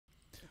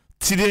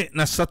Today,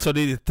 na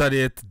Saturday, the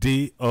 30th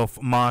day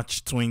of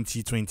March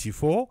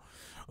 2024.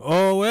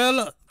 Oh,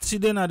 well,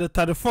 today, na the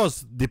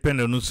 31st,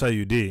 depending on who say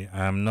you day.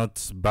 I'm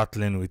not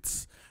battling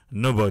with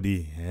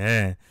nobody.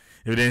 If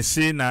they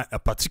say na a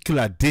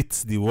particular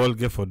date, the world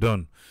get for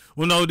done.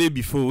 Una day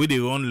before, we they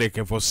run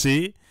like for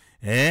say,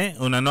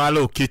 una no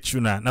allow catch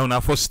you now. Now,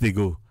 una first they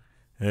go.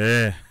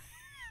 Yeah.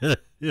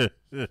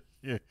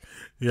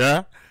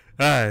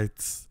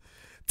 Right.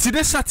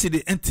 Today,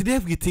 Saturday, and today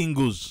everything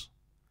goes.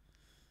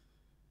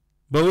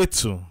 But wait,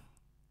 so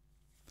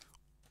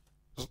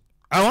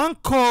I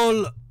want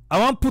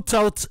put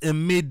out a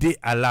Mayday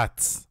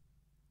alert.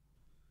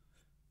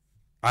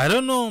 I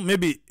don't know,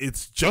 maybe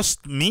it's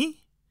just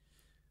me,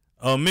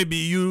 or maybe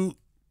you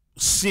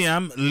see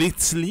him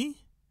lately.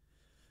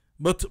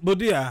 But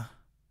yeah,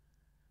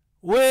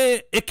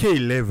 where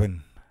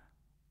AK-11?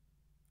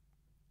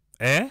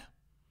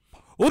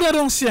 What I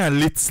don't see him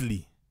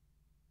lately?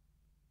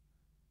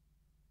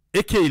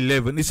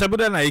 AK-11. It's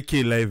about an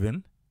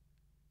AK-11.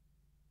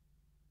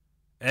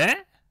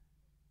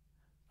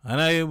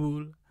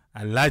 Honorable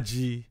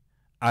Alhaji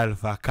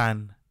Alpha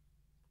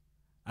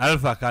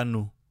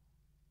Kanu.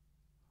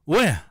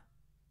 Where?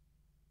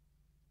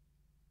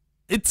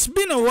 It's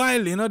been a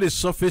while, they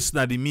surface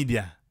na the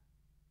media.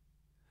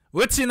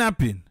 What's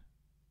happen?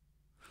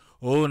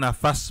 Oh, na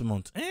fast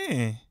month.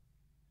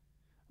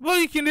 But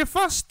you can the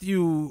fast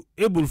you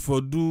able for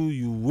do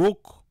you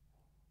work.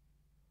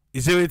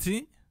 Is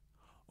everything?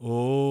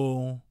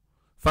 Oh,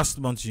 fast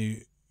month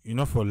you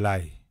know for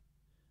lie.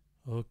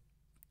 Okay.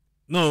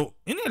 No,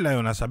 in a lie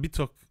on a sabi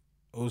talk.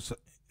 Oh,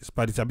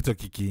 spadi sabi talk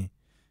kiki.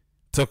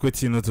 Talk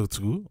with you not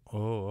true.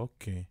 Oh,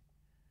 okay.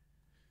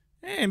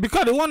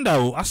 Because I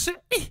wonder, I say,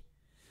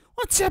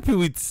 what's happy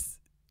with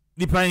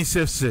the pine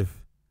safe?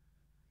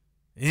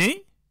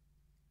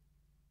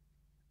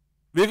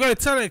 Because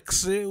it's like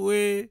say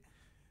we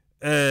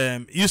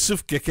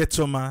Yusuf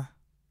Keketoma.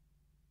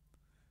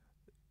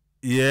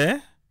 Yeah.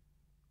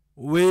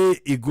 Where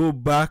he go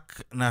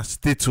back na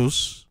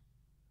status.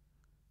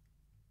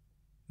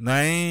 Na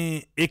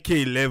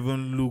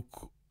AK-11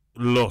 look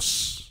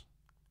lost.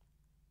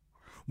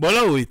 But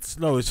now wait.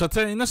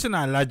 Something you know say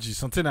na allergy,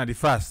 something na the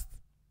fast.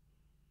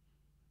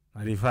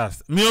 Na the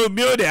fast. Me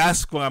they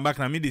ask for back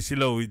na me they see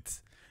law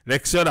with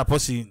like say other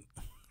person.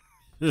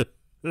 No,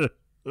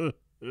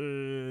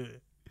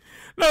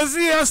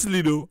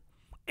 seriously though.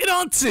 You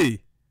don't say.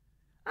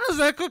 I was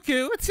like,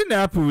 okay, what's in the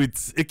happen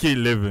with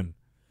AK-11?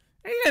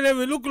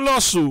 AK-11 look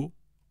lost so.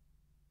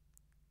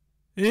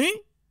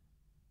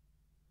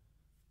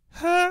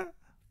 Huh?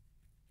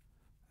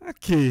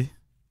 Okay.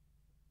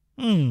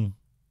 Now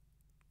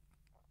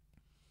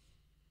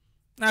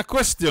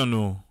question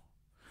no.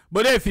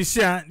 But if you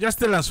see, just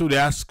tell us who they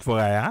ask for,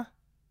 yeah?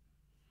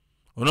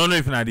 We don't know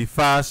if not the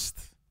fast,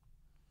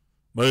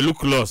 but you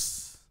look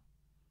lost.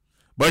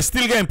 But you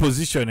still get in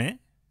position,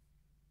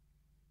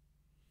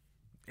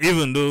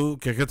 Even though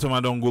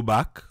Keketoma don't go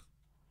back.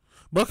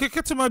 But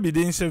Keketoma be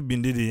the himself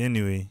been did it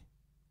anyway.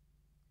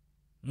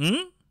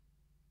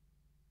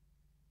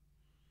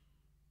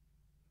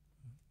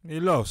 He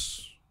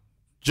lost.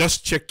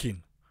 Just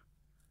checking.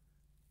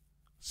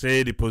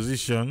 Say the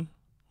position.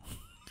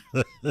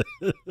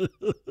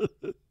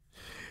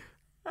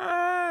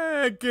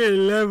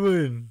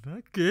 AK-11.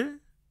 Okay.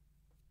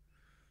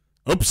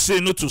 Hope say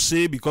no to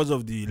say because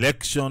of the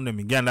election, they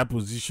began that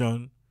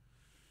position.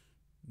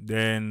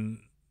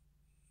 Then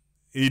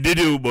he did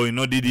it, but he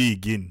not did it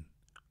again.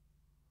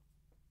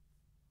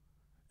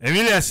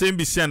 Emilia saying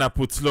be and I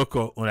put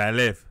loco on the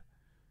left.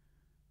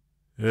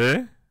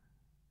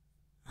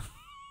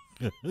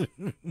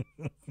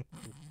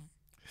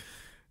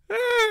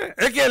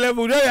 Okay,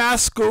 level don't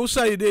ask who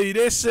say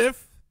they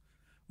safe.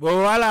 But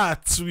wala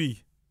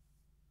atwi.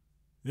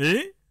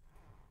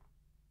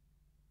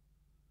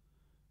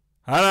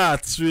 Hala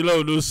atwi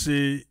la do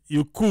say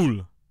you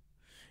cool.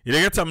 You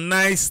get some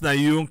nice na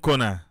you own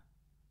corner.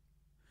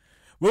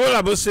 But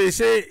wala say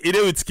it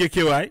with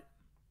KKY.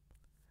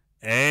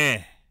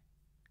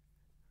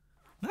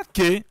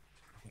 Okay.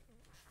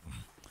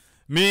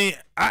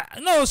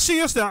 No,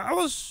 seriously, I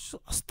was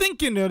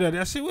thinking the other day.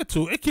 I said, wait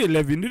to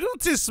AK-11, you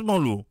don't say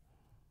small.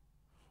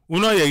 We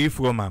know you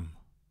from him.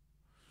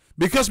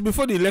 Because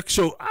before the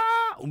election,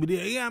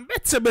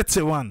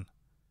 better one.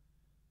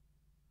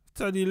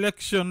 After the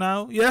election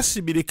now, yes,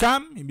 he be the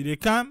calm.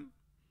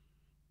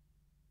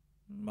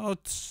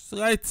 But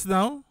right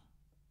now,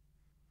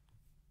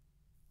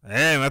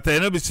 but I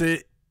know be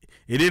say,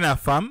 he didn't have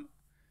farm,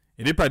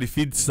 he didn't pay the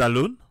feed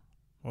salon.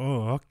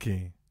 Oh,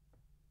 okay.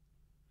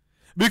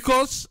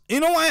 Because, you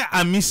know why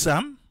I miss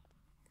him?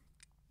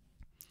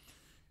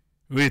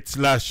 Wait,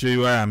 let's show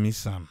you why I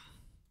miss him.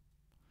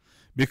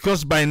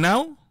 Because by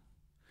now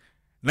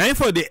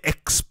for they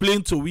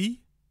explain to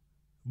we,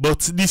 but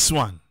this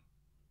one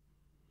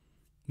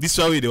we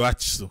they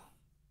watch so.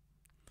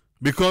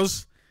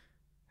 Because,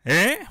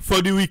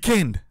 for the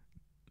weekend,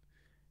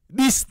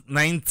 this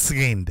 9th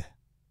trend,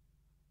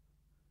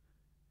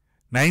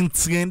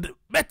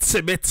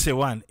 better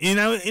one. You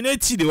know,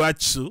 they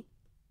watch so.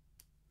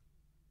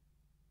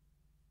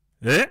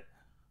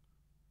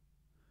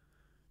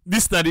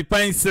 This na the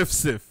pine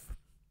safe.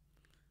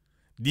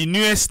 The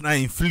newest na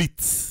in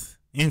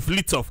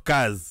fleet of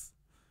cars.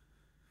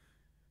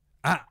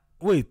 Ah,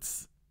 wait.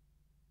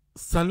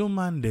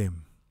 Salomon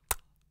them.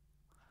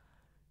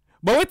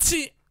 But wait,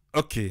 see,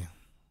 okay.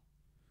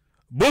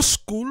 Both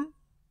school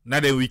na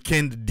the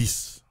weekend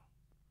this.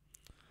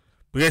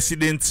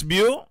 President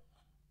Bio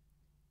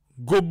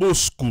go both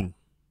school.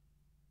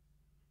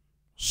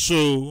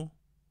 So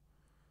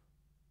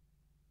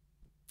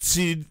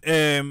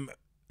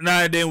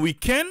now the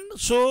weekend,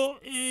 so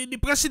the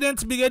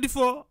president be ready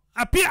for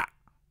appear.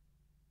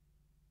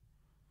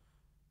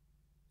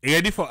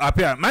 Ready for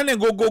appear. Man, then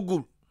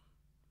go.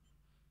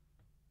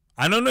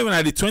 I don't know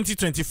when the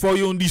 2024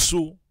 you on this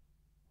so,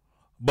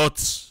 but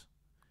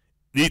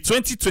the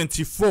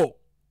 2024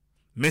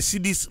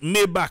 Mercedes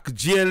Maybach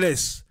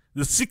GLS,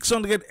 the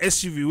 600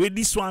 SUV with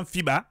this one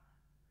FIBA,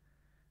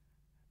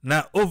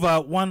 now over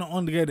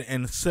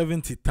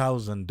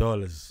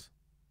 $170,000.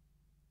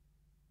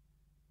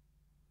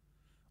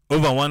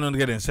 Over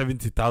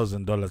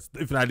 $170,000.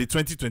 If not the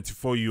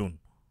 2024 you.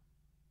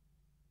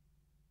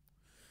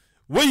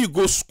 When you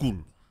go school,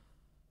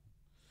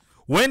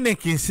 when they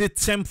can say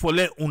time for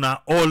let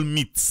una all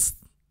meet.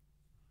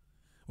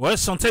 Well,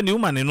 sometimes the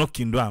woman is not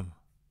kingdom.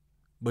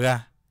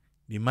 Bra,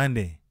 the man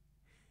then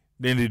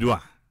they do.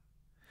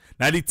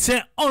 Now the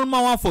ten all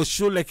my one for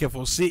sure like if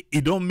I say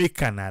it don't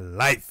make an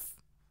alive.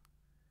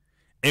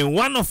 And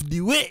one of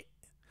the way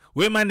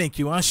man then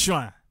can want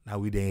sure now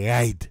with the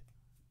ride.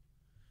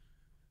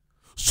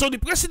 So the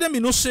president may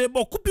not say,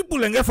 but could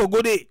people and for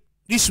go there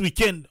this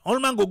weekend? All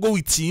man go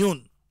with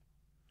Tion.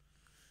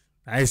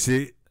 I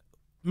say,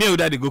 me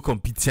would they go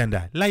compete and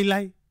that.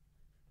 Lie.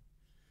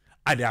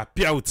 And they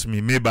appear with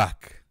me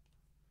Maybach.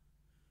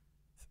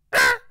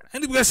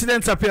 And the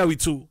president appear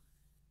with you.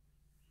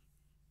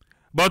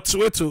 But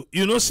wait,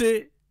 you know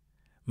say,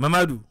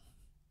 Mamadou,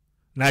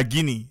 na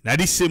Guinea, na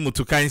this same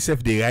motoka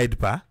himself they ride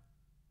pa.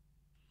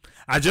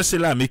 I just say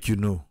la make you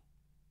know.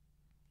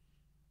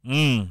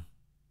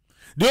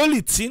 The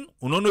only thing,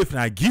 we don't know if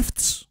na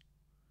gifts.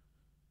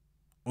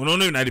 We don't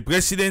know if na the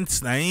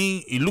president, na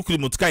he look the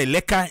motoka, he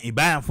leka, he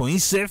buy am for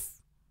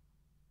himself.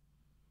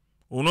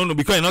 We don't know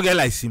because he not get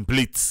license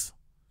plate.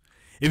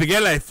 If you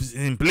get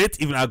license plate,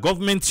 even a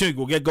government you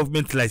go get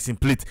government license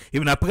plate.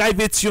 Even a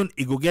private you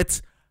go get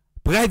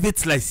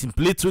private license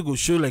plate. We go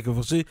show like if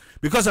I say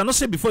because I know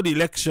say before the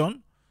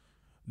election,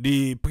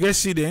 the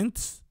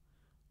president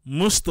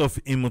most of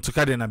in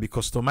motoka then be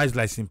customized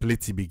license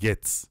plate he be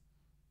get.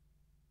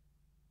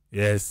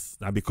 Yes,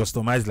 that be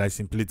customized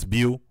license plate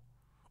bill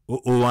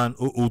 001,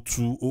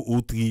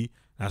 002, 003,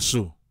 and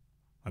so.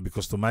 That be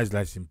customized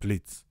license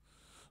plate.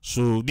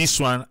 So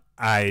this one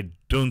I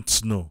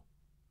don't know.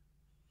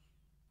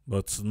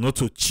 But not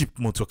to cheap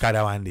motoka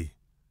one day.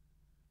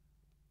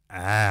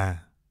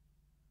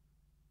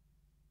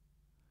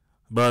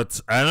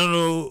 But I don't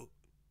know,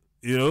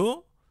 you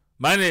know,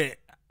 money.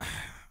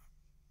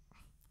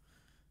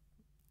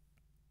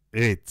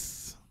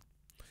 It's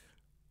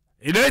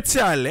you know it's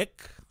a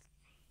like.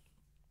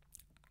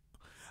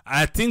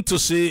 I think to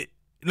say,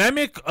 and I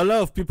make a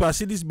lot of people I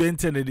see this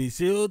Benz and they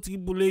say, oh,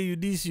 Tribule, you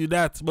this, you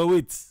that. But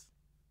wait,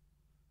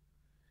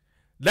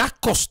 that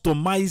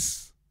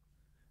customized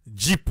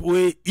Jeep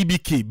way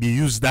EBK be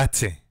used that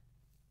thing.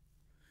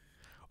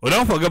 Oh,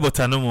 don't forget about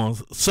animal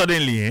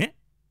suddenly,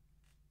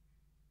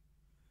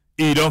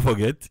 You don't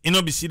forget. You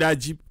know, be see that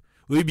Jeep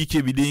where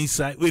EBK be the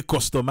inside, we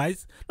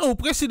customized. No,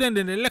 president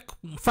and they like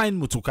fine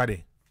motoka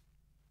there.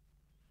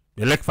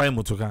 They like fine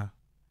motoka.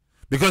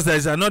 Because there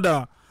is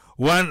another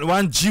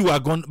one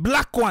G-Wagon,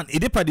 black one, it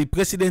depends the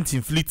president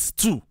in fleets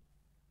too.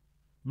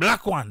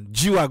 Black one,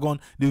 G-Wagon,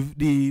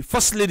 the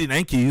first lady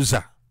na can use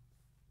her.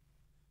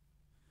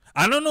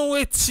 I don't know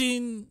what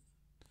in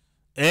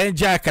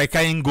Jack I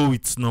can't go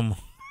with no more.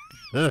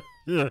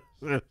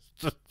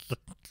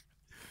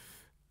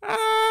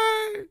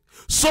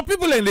 So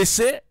people and they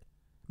say,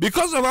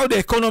 because of how the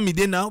economy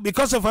dey now,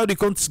 because of how the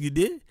country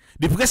dey,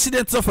 the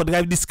president of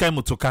drive this kind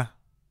of motoka.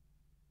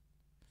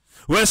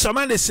 Well,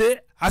 someone they say,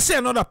 I see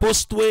another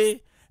post where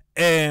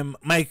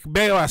Mike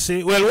Bear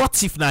say, well,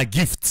 what if na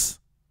gift?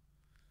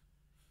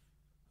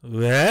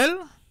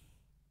 Well,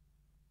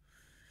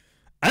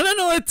 I don't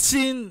know what's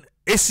in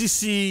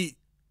ACC.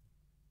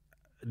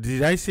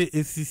 Did I say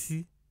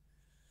ACC?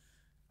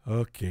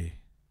 Okay.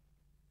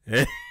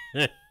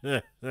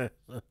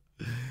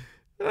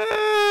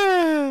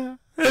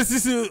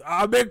 ACC,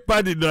 I beg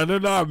pardon, I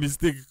don't know how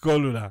mistake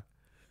call that.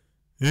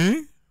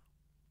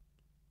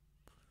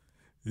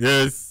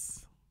 Yes.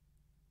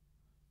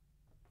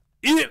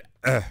 I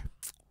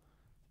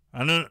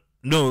don't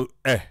know.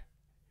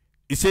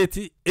 You say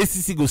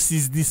ACC go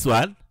seize this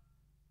one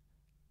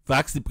for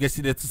ask the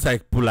president to say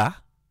puller.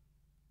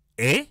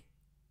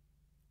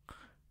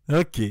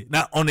 Okay.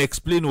 Now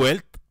unexplained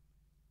wealth.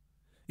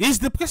 He's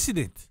the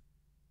president.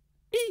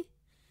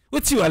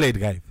 What's your wallet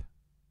drive?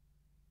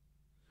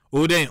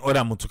 Oh, then other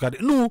motoka.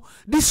 No,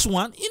 this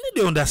one, you need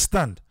to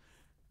understand.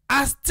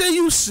 As tell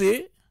you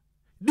say,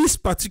 this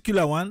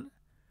particular one,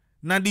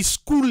 now the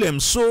school them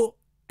so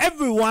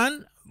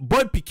everyone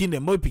boy picking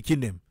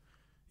them.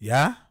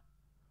 Yeah?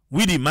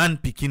 We the man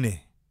picking it.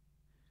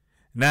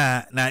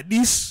 Now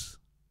this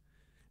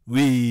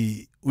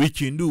we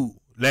can do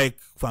like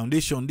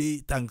Foundation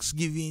Day,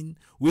 Thanksgiving,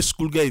 we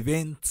school get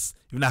events,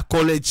 even a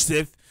college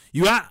stuff.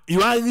 You are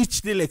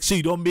rich till like so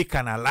you don't make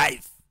an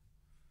alive.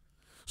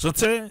 So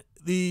tell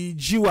the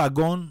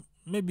G-Wagon,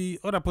 maybe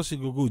other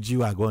person go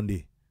G-Wagon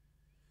day.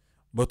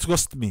 But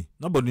trust me,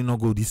 nobody no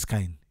go this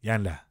kind.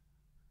 Yanda.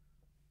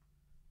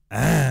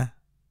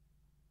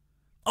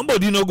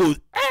 Nobody no go,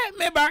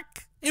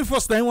 Maybach. In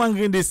first time one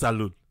green day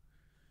salute.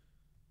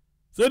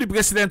 So the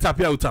president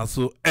appear out and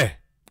so,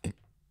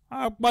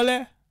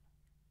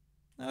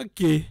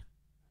 okay.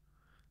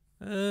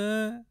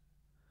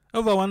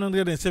 Over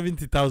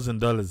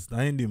 $170,000. Now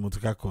in the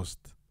motorcar cost.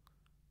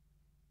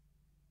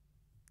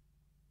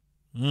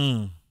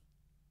 And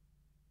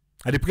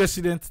the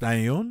president na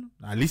yon,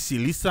 na lisi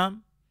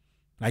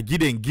na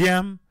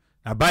giden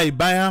na buy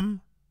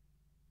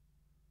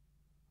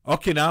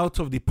okay, now out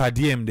of the per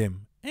diem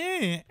them.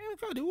 The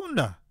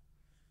wonder.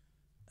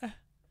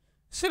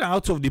 See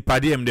out of the per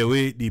diem the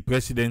way the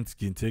president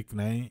can take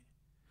na.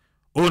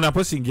 Oh, na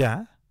person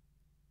here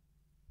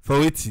for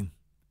waiting.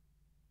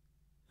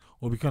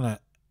 Or because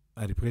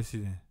the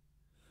president.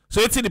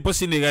 So it's the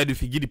person they guide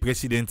if you give the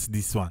president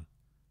this one.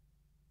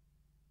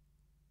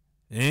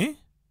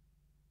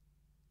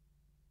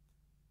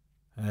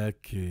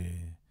 Okay.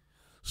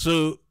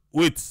 So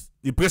wait,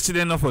 the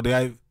president not for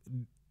drive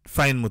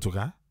fine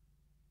motorcar?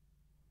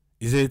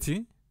 Is it?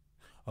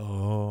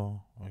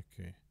 Oh,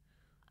 okay.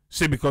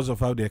 Say because of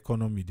how the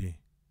economy dey.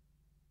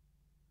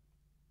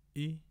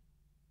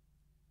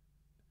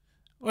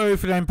 Well,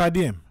 if I'm per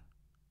diem.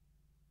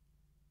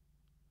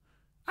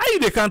 How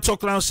they can't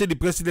talk now say the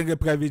president get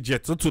private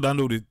jet? So to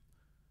know it.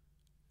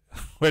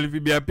 Well, if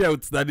you be happy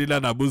out studying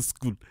at about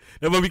school,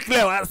 there will be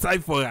clear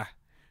outside for her.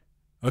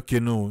 Okay,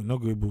 no,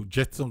 not go able.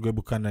 Jets not go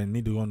able. Can I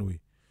need the runway?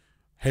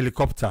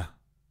 Helicopter.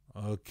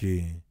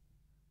 Okay.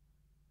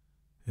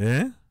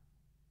 Now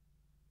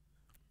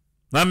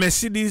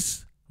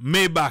Mercedes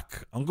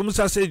Maybach. I'm going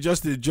to say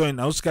just the join.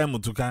 Oscar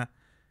Motuka.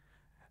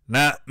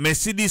 Now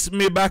Mercedes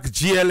Maybach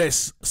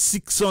GLS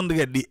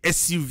 600, the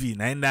SUV.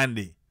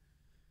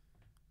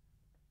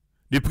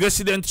 The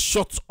president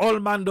shot all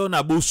man down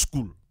about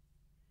school.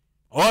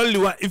 All the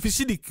one, if you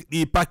see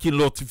the parking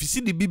lot, if you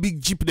see the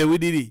big jeep the way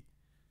they did,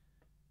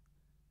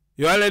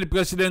 you all let the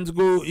president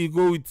go, he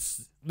go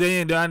with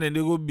then and they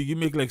go begin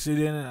make like say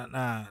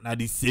na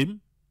the same.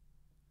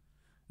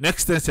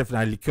 Next time if na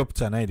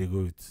helicopter now they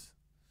go with.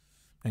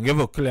 And give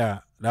a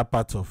clear that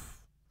part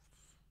of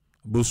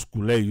both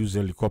school they use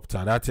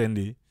helicopter. That end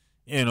they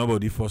ain't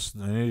nobody first.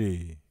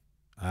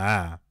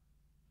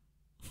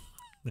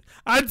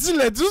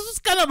 Until this is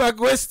kind of a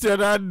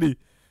question, Andy.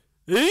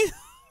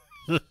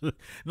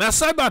 Na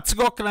cyber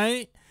truck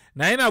na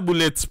ina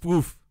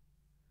bulletproof.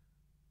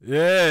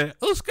 Yeah,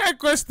 who's kind of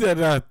question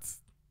that?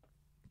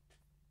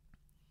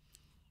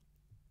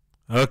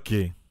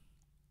 Okay.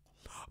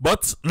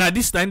 But now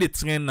this time they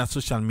trend na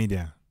social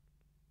media.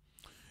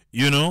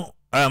 You know,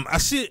 I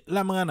see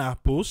Lamrana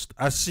post.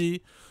 I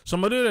see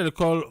somebody that they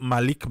call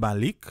Malik.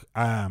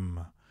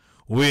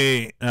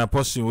 We a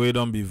person we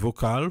don't be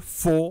vocal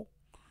for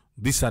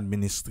this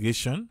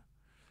administration.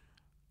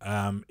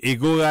 He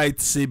go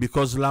right say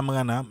because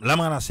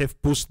Lamrana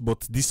self post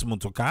but this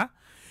motorcar.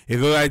 He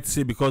go right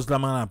say because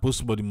Lamrana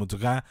post but the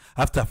motorcar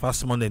after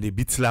first Monday they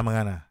beat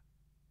Lamrana.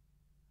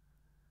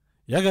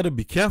 You gotta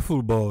be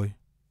careful, boy.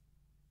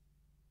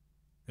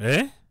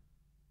 I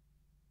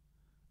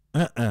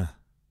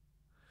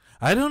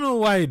don't know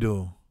why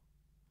though.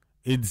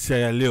 It's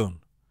Leone.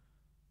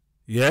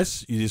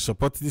 Yes, you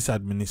support this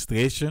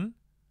administration,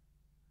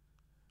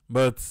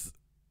 but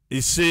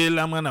he say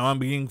Lamrana want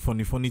bring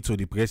funny to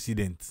the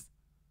president.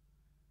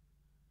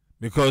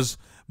 Because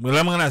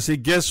Lamrana say,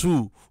 guess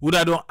who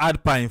that don't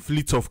add per in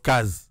fleet of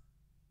cars?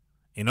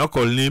 You not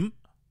call him,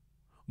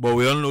 but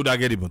we all know that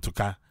get the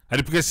motorcar. And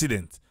the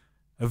president.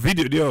 A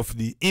video there of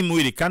him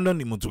with the candle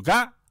the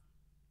motorcar.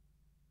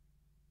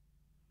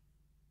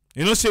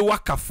 You know say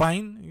waka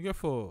fine? You get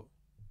for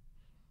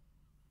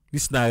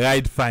this na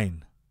ride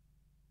fine.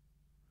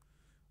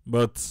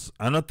 But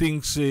I don't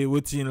think say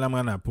waiting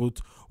Lamrana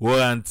put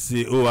warrant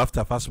say, oh,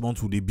 after first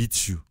month will they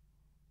beat you.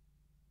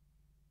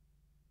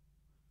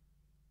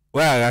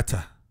 Where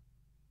Arata?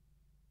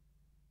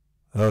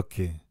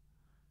 Okay.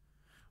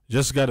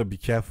 Just gotta be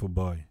careful,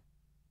 boy.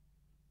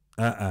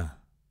 I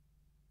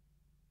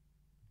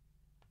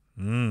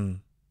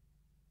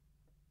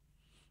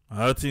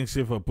don't think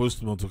say for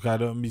post motorcar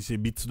don't be say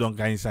beats don't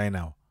go inside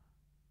now.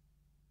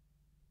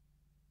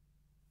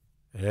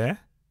 Yeah?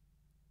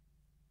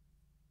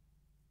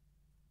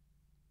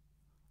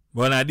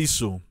 But now this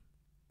so.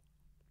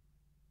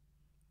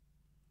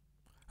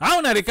 How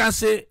now they can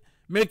say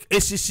make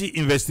ACC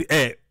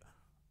investigate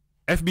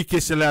FBK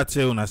seller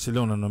tell una sell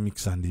on no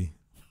mix and day.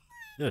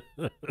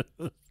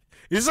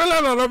 It's all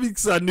on no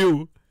mix and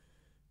you.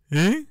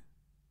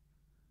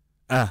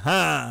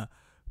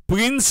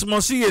 Prince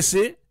Monsige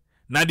say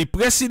na the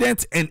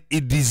president and he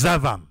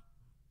deserve him.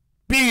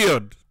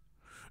 Period.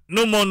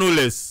 No more, no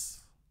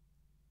less.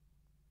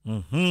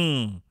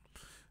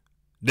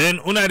 Then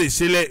una de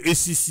say let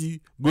ACC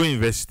go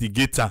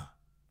investigate her.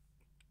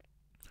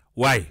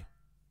 Why?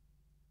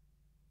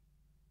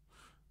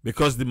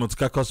 Because the motor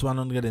car cost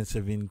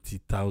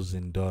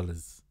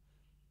 $170,000.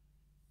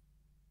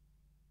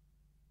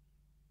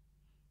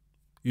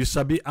 You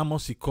sabi how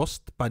much it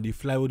cost per the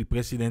fly or the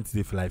president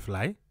the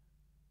fly?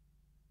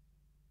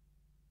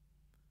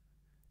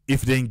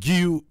 If they give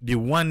you the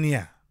 1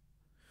 year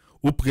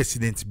who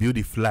president build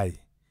the fly,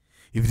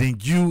 if they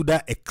give you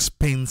that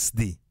expense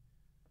day,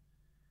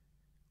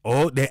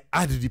 or they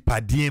add the per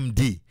diem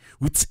day,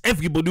 with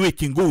everybody we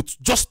can go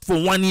just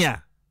for 1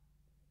 year.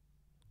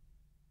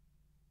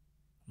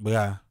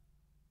 Bruh,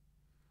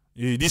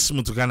 this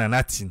mutukana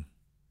nothing.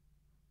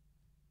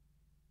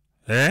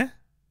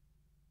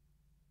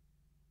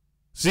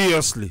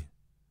 Seriously.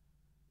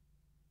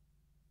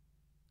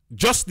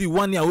 Just the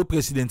 1 year who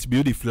president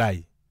build the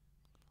fly.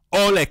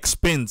 All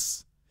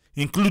expense,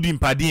 including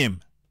per diem.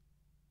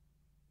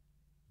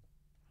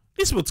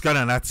 This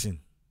mutukana nothing.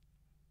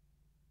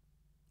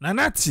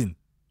 Nothing.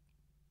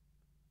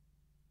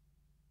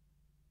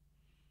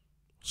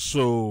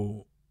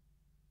 So,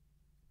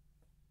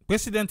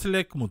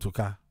 President-elect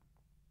Mutuka,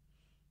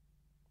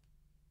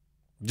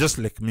 just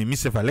like me,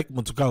 myself, I like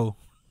Mutuka.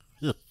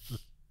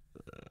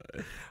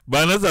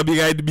 But not a big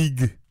ride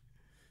big.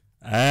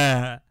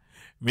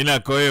 Mina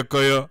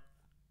koyo.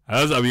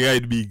 I was a big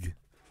ride big.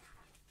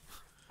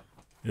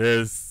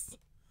 Yes.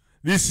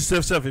 This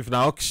is self if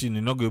na auction,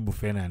 you not go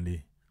buffet and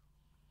day.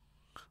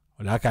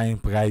 Or that kind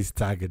of price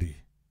tag day.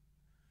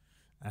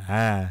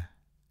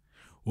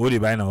 What they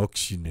buy na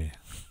auction there?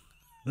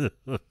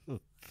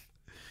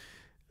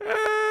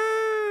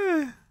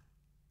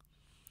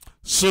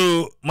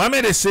 So,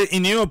 Mame they say,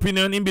 in your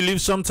opinion, he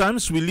believes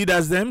sometimes we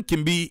leaders them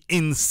can be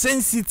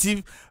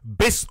insensitive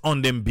based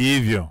on them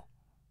behavior.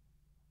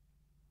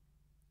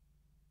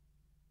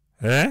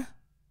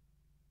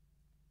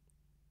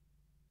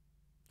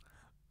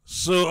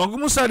 So, Uncle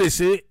Musa they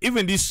say,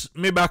 even this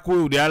Maybach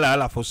way with the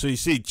ala for so he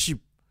say it's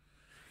cheap.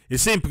 He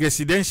say in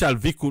presidential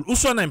vehicle.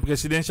 Who's one in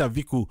presidential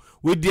vehicle?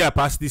 We dare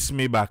pass this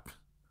Maybach.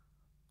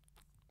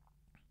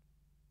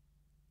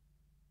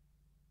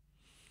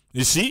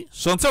 You see,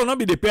 sometimes not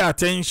be they pay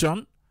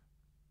attention.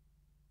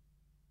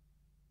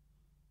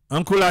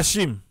 Uncle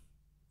Hashim,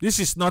 this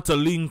is not a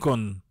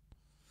Lincoln.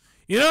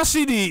 You don't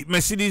see the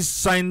Mercedes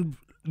sign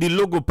the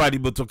logo par the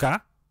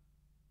Botoka?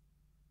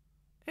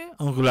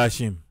 Uncle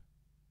Hashim.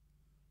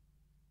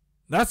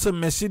 That's a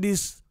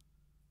Mercedes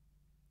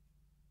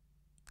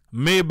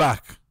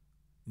Maybach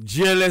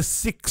GLS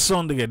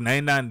 600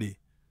 990.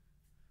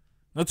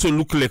 Not to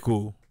look like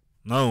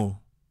no.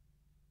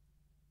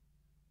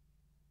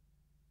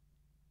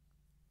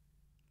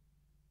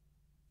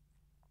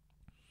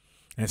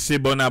 And say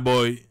Bonner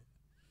boy,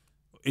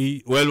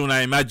 well, when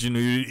I imagine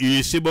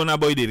you see Bonner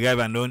boy the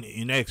driver and don't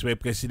you know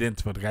expect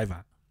president for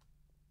driver.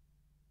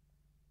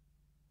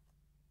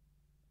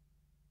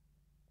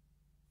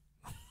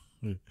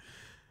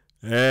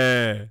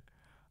 And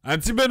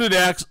Tibenu they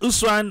ask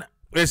who's one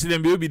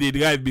president will be the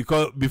drive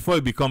because before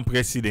he become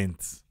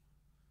president.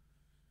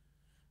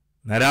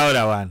 Now that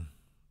other one.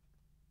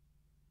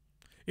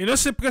 You know,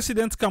 say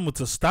president come with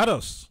a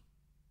status.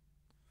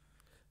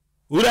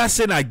 Would I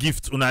send a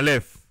gift on a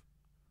left?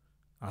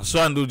 And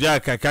so and do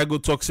Jack I go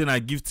talk send a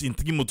gift in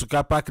 3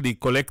 motoka park they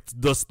collect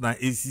dust na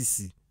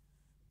ACC.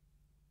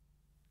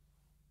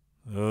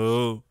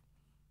 Oh.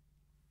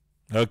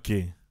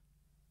 Okay.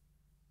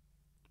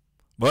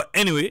 But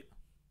anyway,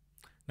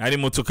 now the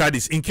motoka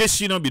this in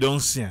case you know be don't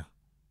see.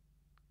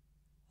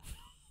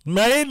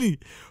 Mainly,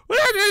 what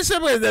are they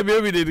saying that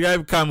baby they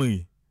drive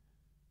Camry?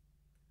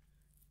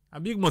 A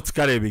big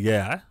motoka they big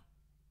guy.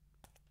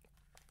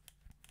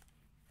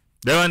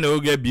 That one they will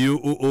get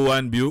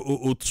BU001,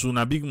 BU002,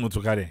 na big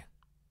motoka there.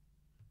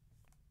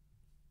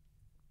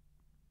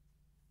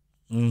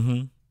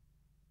 And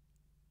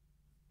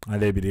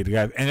they be the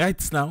drive. And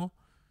right now,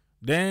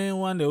 then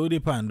one they will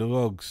depend the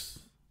rugs.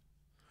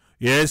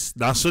 Yes,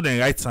 that's so they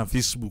write on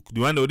Facebook. The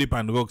one they will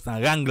depend the rugs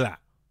and Wrangler.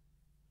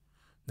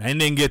 Then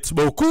they get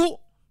boku.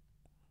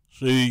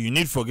 So you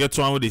need to forget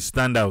one with the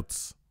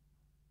standouts.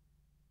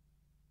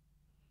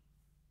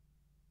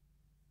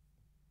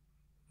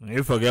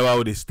 You forget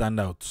how they stand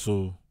out.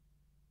 So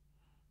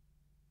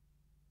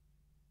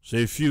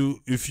if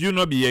you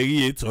not be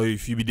yeri it or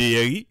if you be the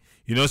yeri,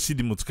 you don't see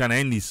the motoka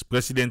in this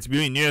president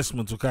bill in US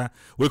motoka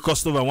will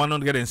cost over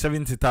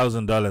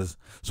 $170,000.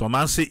 Some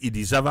man say it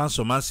is advanced,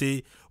 some man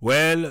say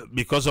well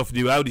because of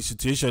the how the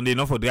situation they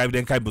not for drive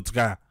them kind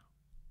motoka.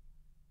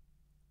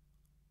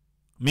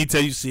 Me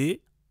tell you say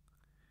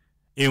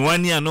in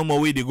 1 year no more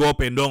way they go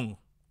up and down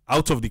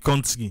out of the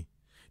country.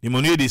 The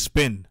money they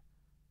spend.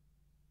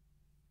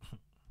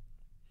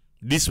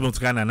 This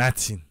motoka na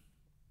nothing.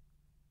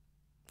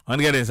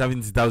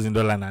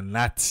 $170,000 na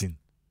nothing.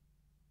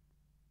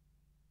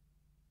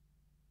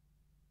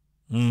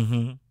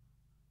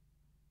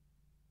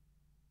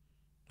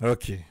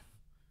 Okay.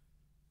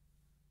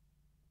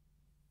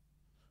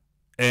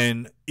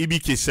 And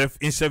EBK self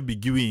himself be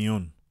giving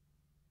on.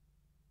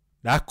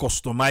 That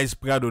customized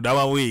Prado, that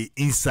one way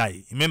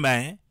inside. Remember,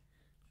 eh?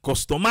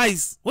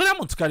 Customized. What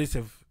am I to carry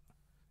self?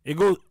 It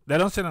go, they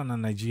don't send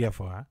on Nigeria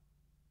for her.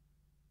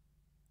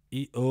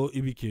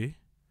 EBK.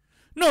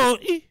 No,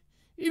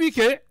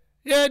 EBK.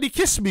 Yeah, the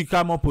case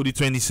become up on the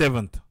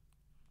 27th.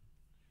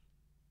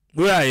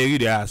 Where I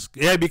really ask.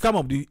 Yeah, become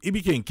up the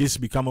EBK in case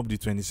become up the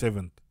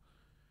 27th.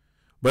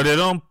 But they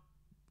don't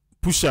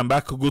push them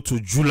back, go to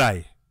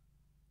July.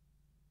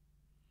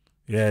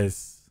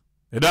 Yes.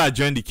 They don't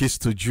adjourn the case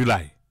to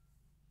July.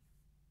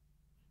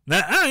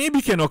 Now,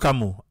 EBK no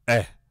come.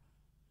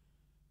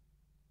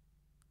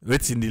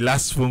 Wait in the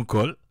last phone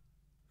call.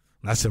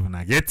 That's when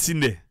I get in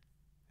there.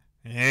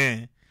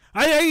 I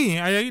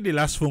hear the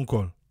last phone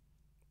call.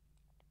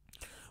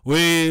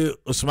 Where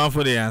Osman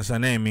for the answer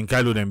name in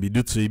Kalo then be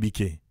due to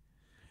EBK.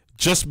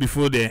 Just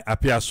before they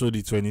appear so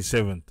the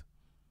 27th.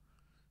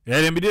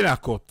 Yeah, then be there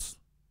at court.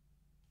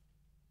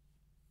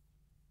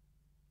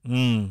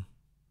 Yeah,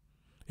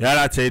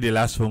 I tell you the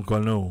last phone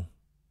call. No.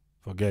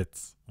 Forget.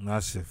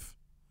 Not safe.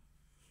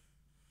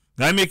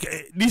 I make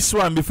this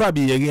one before I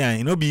be again,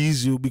 it no be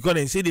easy because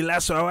they say the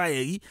last hour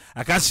I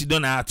can't sit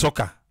down at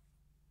talker.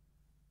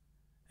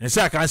 They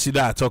say I can't sit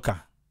down at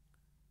talker.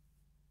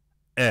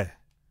 No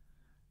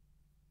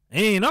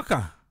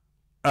can.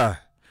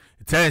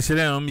 Tell you say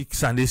they don't mix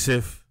Sunday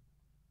safe.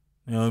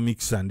 They don't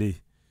mix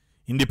Sunday.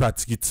 In the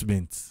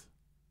participants.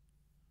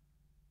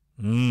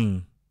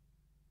 The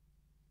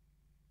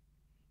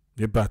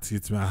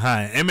participants.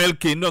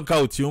 MLK don't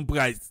count your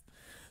price.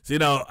 Say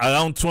now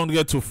around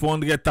 $200,000 to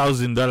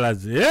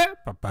 $400,000. Yeah,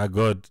 Papa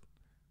God.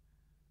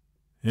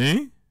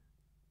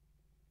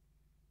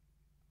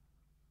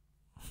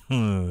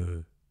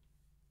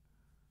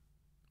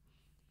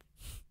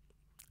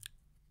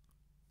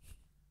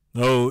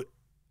 No,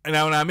 and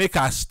I wanna make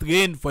a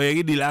strain for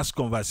the last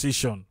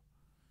conversation.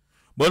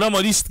 But no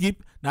more this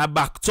strip, now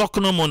back talk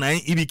no more. Now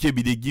EBK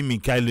be the give me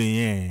Kylo.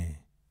 Yeah,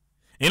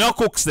 you know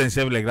cooks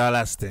themselves like that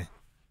last time.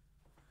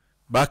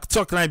 Back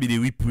talk now be the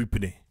whip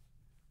there.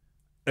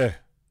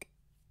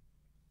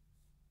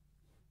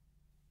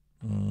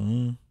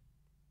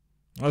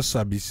 What's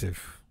be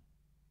safe?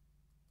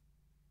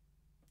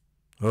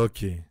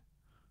 Okay.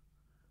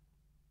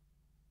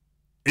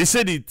 He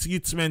said the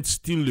treatment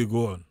still dey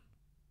go on.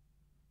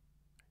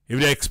 If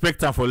they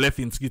expect them for left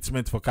in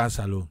treatment for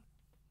cancer alone.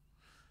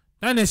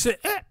 Then they say,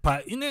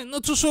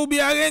 not to so be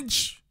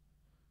arranged.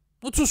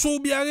 Not to so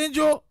be arranged.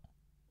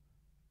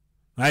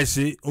 I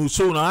say,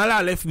 so now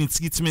all left in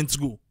treatment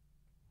go.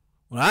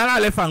 Now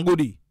all left and go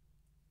there.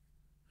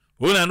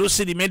 When I don't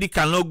say the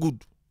medical not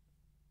good.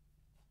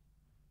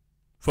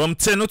 From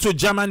 10 to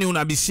Germany, when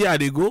I be see how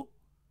they go.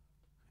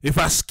 If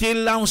I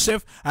scale down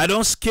self, I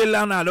don't scale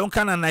down, I don't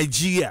come to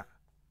Nigeria.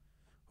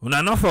 When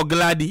I not for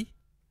Glady.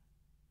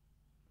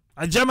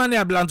 And Germany,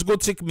 I plan to go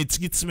take me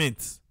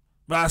treatment.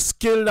 But I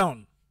scale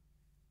down.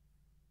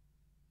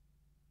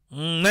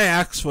 Now I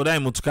ask for that,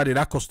 I'm to carry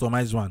that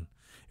customized one.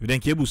 If they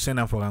can send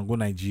them for and go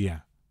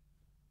Nigeria.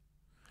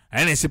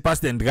 And I say pass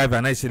them driver,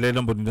 and I say let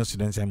them but don't see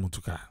them say I'm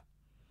to car.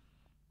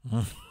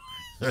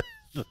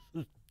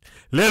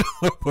 Let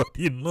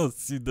nobody know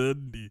see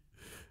them.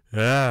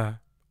 Yeah.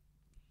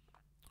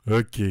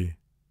 Okay.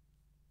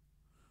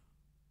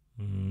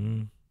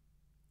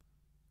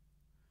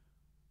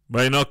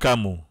 But you know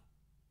come.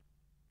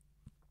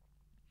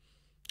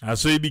 I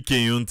saw it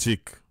became you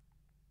take.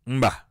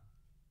 Mba.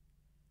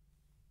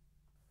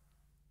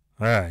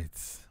 Right.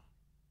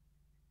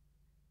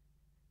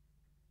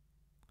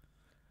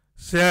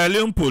 Sierra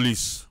Leone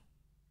police.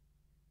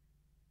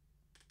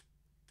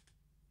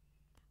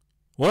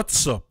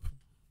 What's up?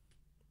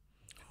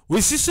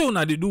 We see say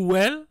una dey do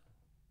well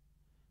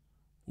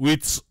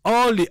with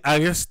all the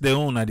arrests they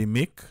una dey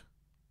make.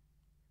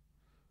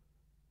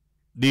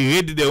 The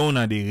raid they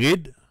una dey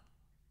raid.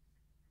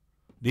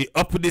 The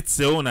updates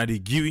they una dey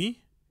give.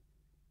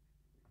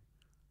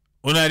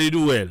 Una dey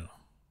do well.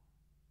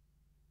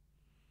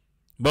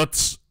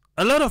 But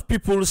a lot of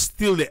people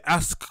still they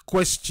ask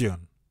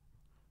question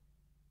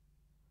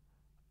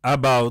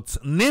about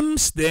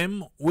names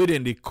them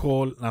within they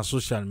call on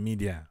social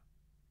media.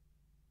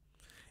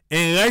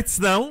 And right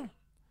now,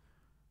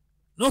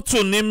 not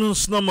to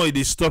names no more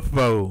they stop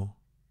power.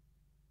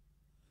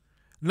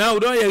 Now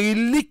don't you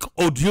leak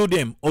audio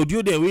them will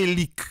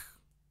leak.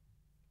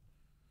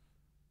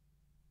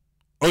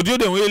 Audio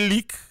them will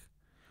leak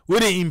where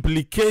they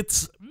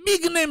implicate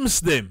big names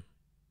them.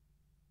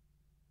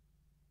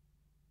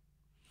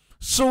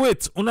 So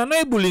wait, una no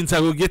able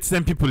interrogate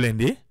them people in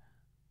there?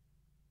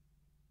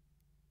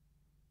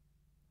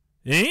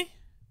 Yeah,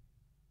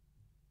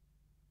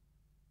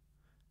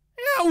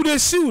 who they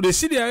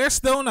see the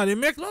arrest down and they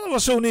make none of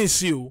us only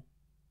see you.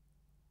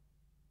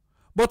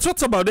 But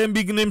what about them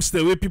big names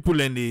the way people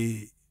in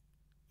the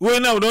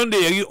when now don't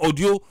they hear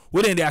audio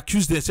when they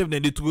accuse themselves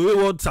then they throw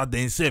words at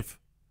themselves?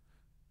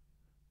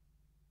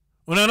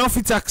 When I not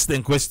fit ask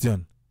them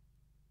question.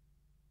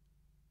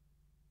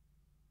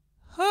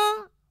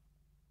 Huh?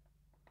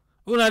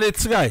 Una they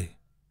try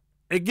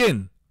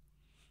again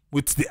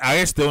with the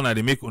arrest una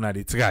they make una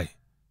they try.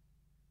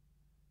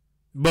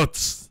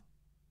 But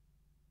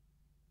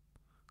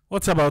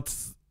What about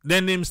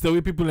their names the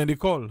way people in the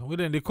call? What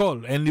then they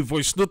call? And the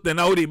voice note then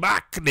how they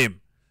back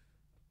them?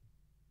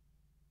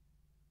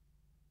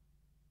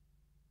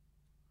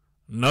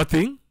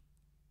 Nothing.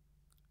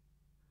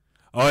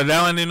 Or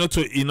that one not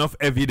to enough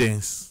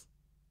evidence.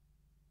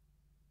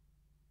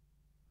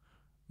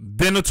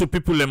 They not to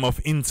people them of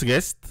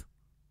interest.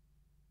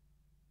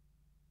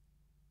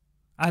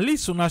 At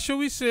least una show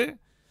we say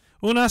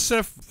una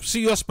self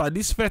serious by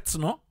this fete,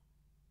 no?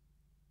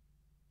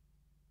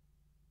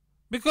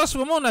 Because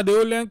we want the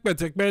whole length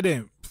protect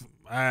them.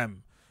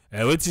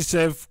 Waiting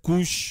self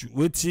kush,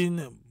 waiting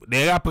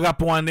the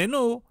rap one they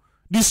know.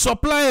 The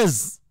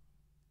suppliers.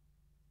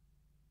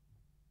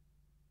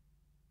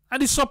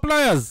 And the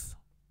suppliers.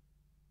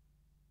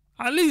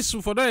 At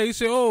least for that, you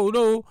say, oh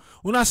no,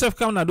 una self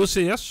come and do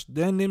say yes.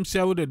 Then name say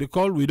how they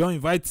call. We don't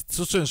invite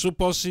so and so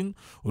person.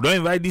 We don't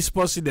invite this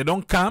person. They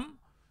don't come.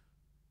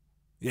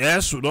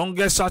 Yes, we don't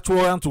get search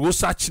warrant to go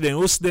search them,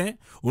 host them.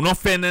 We don't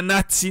find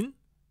nothing.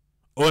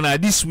 On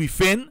this we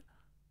find,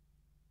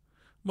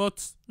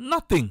 but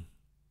nothing.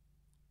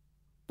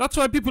 That's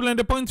why people in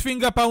the point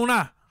finger pa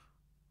una.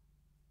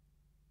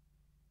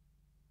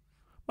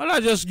 Well, I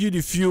just give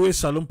the few way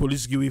Salon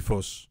Police give it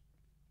first.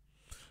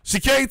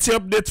 Security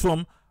update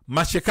from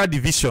Masheka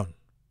Division.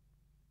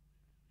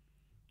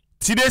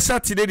 Today,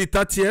 Saturday the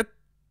 30th,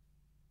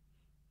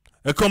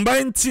 a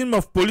combined team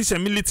of police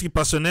and military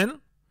personnel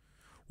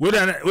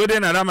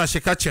within another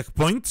Masheka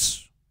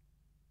checkpoints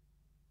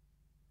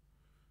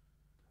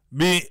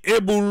be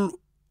able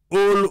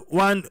all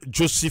one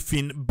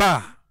Josephine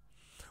Bar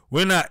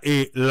when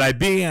a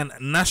Liberian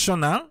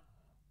national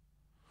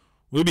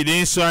will be the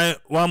inside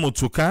one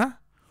motoka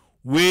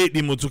where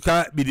the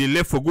motoka be the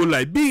left for go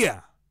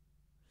Liberia.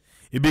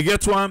 It be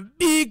get one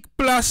big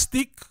black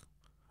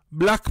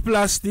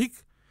plastic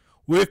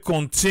where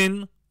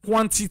contain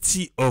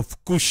quantity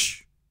of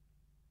kush.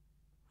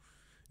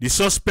 The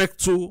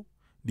suspect too,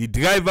 the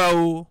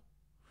driver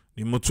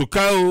the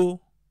motoka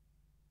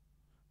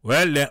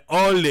well, they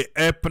all the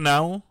help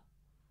now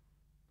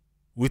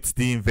with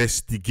the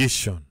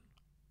investigation.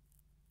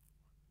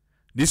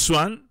 This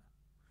one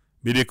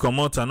be they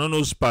come out and no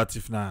knows part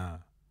if na,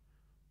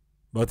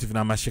 but if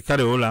na Masheka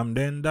the whole am,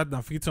 then that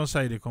na fit on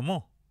side they come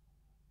out.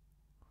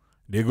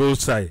 They go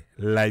side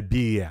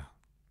Liberia.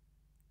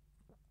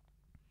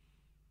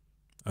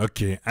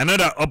 Okay,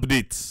 another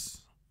update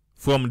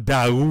from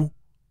Daru.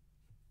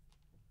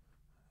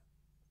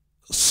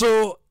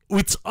 So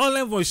with all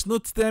them voice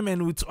notes them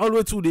and with all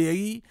way to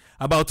the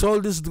about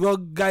all these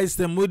drug guys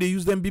them where they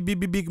use them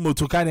big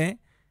motocar, you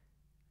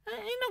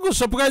not go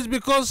surprised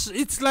because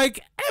it's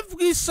like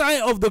every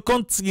side of the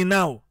country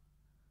now.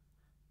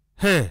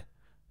 Hey,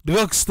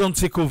 drugs don't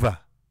take over.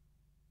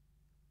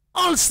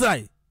 All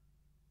side.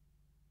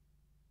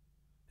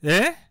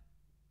 Eh?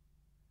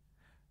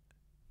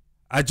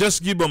 I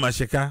just give them a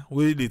Masheka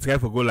where they try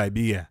to go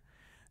Liberia.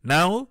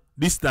 Now,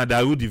 this is the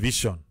Daru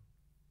division.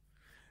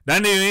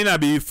 Then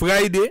it be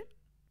Friday.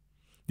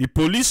 The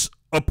police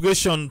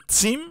operation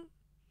team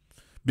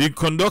be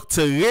conduct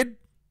a raid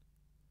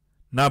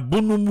na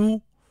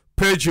Bunumu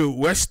Pejo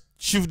West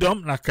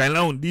Chiefdom na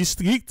Kailaun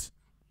district,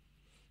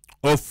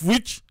 of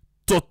which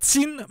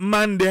 13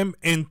 man them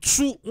and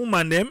 2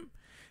 woman them.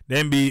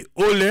 Then be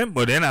all them,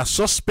 but then a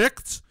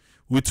suspect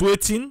with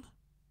waiting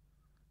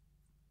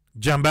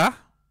jamba,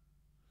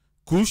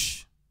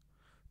 kush,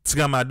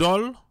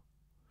 tramadol,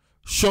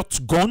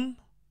 shotgun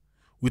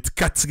with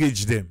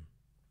cartridge them.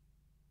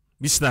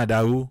 This na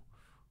Daru.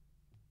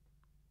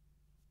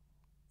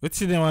 What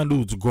do they want to do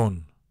with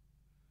gun?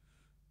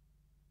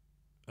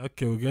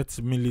 Okay, we get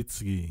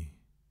military.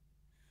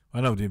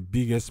 One of the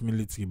biggest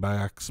military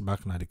barracks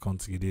back in the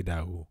country, they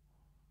Daru.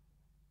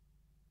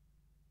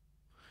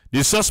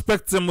 The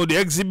suspects them, the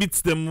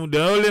exhibits them,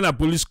 they're all in a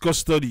police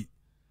custody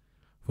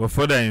for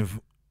further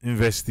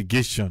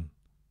investigation.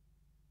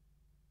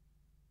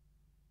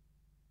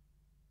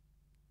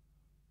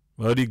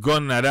 But the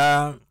gun na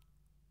that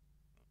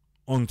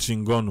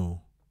hunting gun,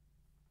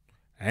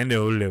 and they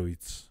all leave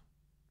it.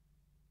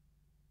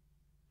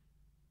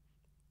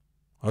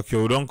 Okay,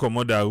 we don't come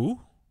out Daru.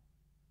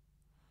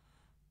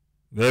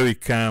 There we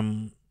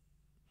come.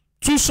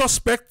 2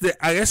 suspects, they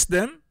arrest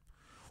them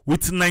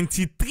with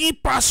 93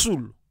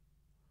 parcel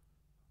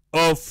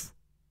of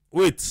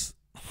wait.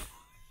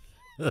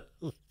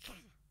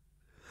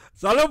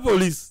 Salon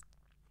Police.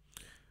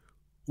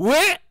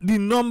 Where the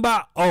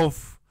number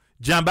of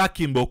Jamba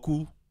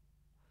Kimboku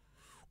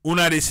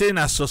una they say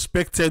na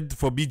suspected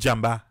for be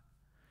Jamba.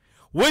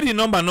 Where the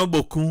number no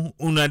boku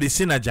una they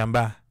say na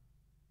Jamba.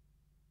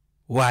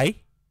 Why?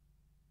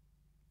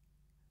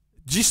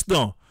 Just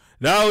now,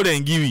 that how they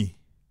give me.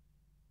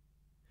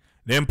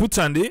 Then put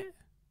on there.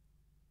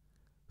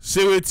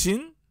 Say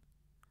waiting.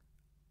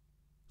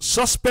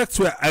 Suspects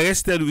were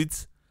arrested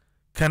with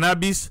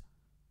cannabis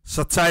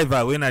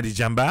sativa when at the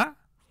Jamba,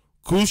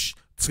 kush,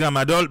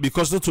 tramadol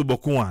because not to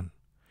boku one.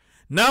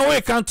 Now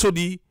we come to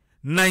the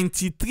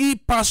 93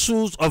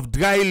 parcels of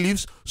dry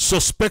leaves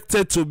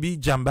suspected to be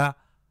Jamba.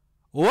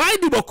 Why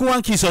the boku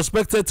one key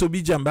suspected to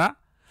be Jamba?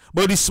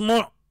 But the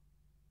small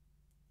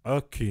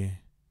Okay.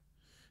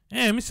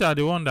 Eh, Mr. I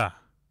dey wonder.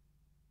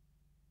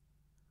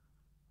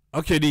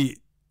 Okay, the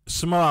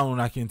small one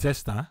I can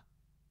test, huh?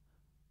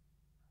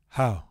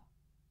 How?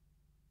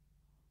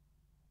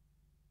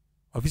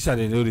 Officer,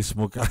 they know the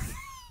smoker.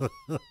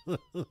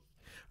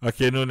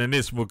 Okay, no,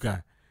 no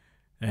smoker.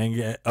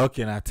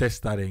 Okay, na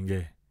test that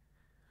again.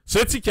 So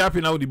it's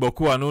happen now the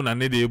boku anu na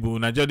nedebu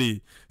na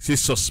just say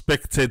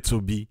suspected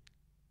to be.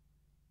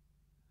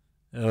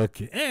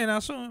 Okay. Na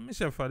so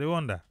myself I dey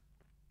wonder.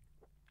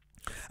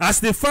 As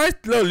the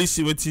fight law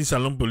listen wetin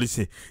Salon police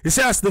say. He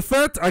say as the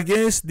fight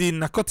against the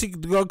narcotic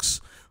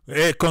drugs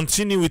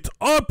continue with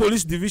all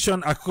police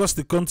division across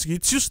the country,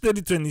 Tuesday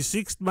the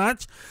 26th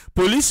March,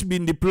 police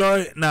been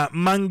deployed na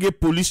Mange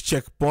police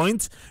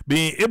checkpoint,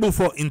 being able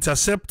to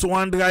intercept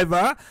one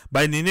driver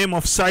by the name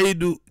of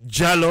Saidu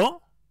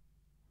Jallo.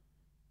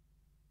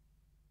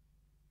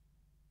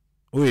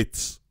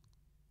 Wait.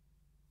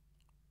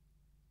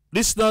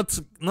 This not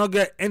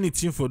get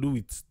anything to do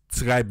with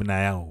tribe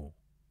now.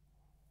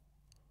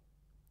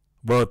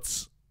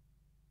 But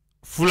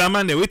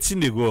Fulamane, waiting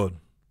they go on.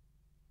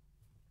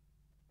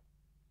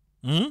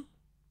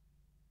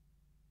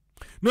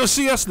 No,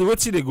 seriously,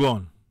 waiting they go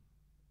on.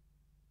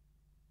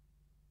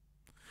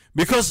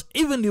 Because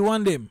even the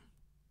one them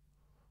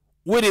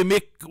where they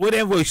make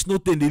whatever is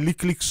not in the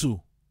click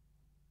so.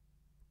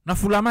 Na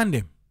Fulaman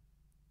them.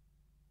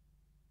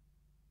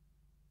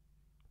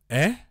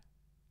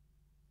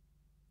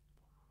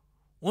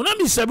 Una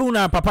be sabi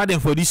una papa them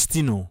for this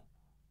thing no.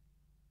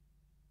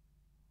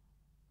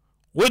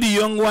 Where the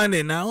young one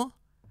they now?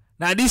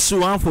 Now this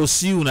one for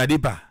see una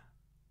depa.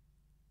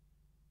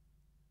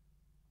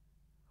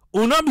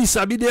 Una be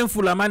sabi them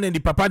Fulaman and the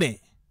papa them.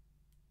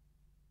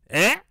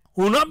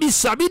 Una be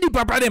sabi the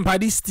papa them for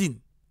this thing.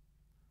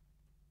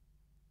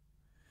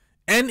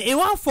 And it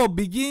want for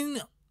begin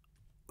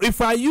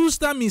if I use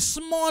them in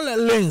small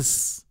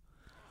lens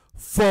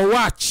for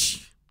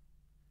watch.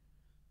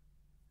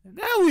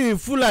 That we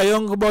fool a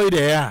young boy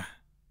there.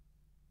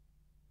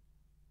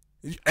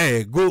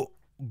 Go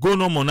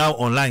no more now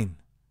online.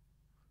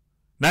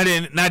 Now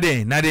then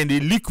they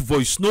leak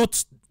voice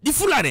notes. The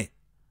fool are there.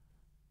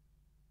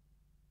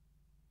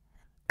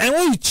 And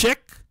when you check,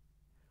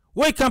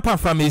 where you can pan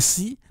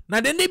pharmacy,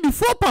 now then they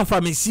before pan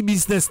pharmacy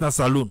business na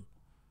salon.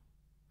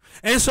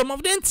 And some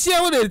of them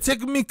here where they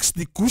take mix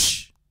the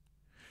kush.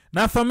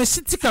 Now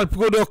pharmaceutical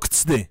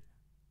products there.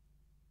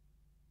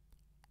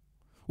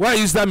 Why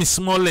use that in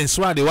small lens?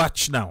 Why they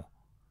watch now?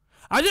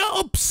 I just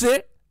hope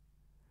say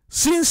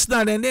since now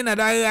and then that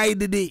I ride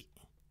the day.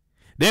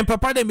 Then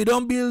papa them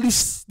don't build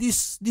this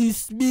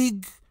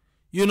big,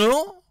 you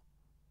know.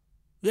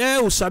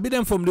 Yeah, we sabi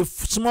them from the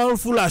small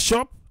fuller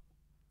shop.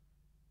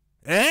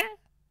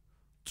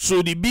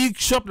 So the big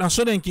shop now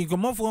so then can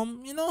come up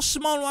from, you know,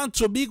 small one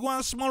to big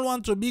one, small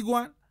one to big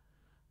one.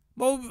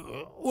 But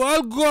we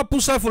all go up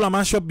to full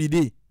man shop be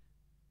day.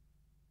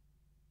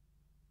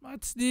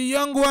 But the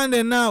young one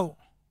then now.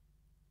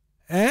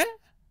 The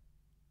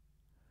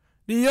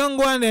young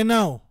one there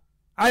now.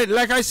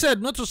 Like I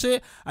said, not to say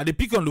I dey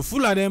pick on the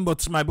fool of them,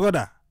 but my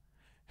brother.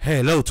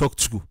 Hey, let us talk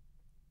to you.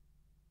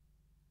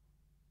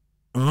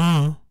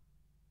 Then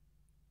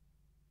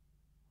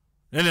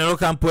they don't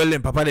come pull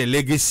papa the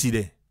legacy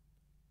there.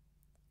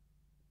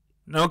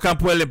 Now can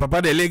pull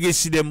papa the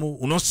legacy them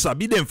who not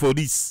sabi them for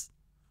this.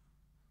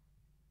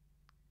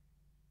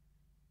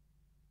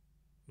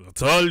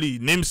 That's all the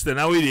names that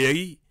now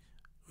we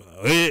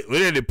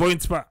where the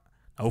points pa.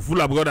 Now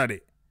full of brother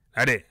there.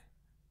 Ade.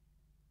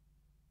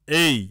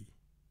 Hey.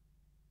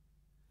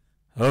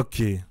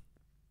 Okay.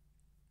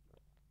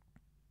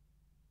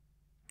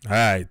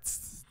 Alright.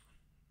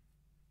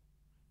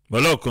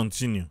 But let's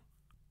continue.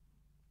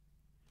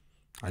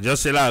 I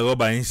just say la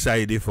rubber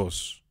inside the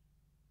force.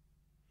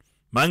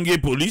 Mange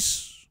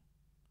police.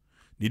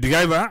 The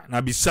driver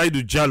na beside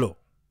the Jallo.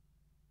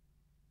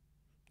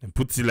 And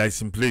put the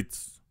license plate.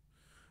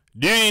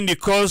 During the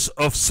course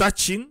of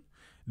searching,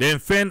 they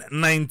found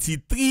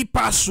 93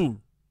 parcels.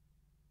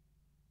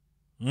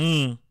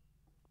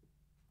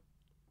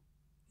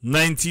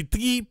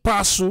 93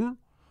 parcels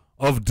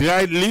of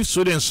dried leaves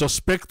so then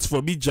suspect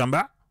for big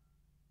jamba.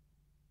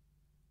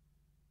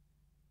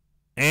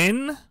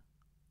 And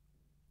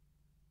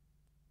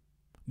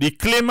the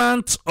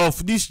claimant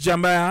of this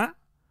jamba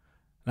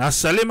na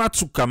Salema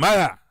to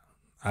Kamara.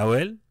 Ah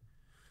well,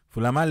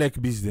 Fulama like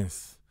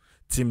business.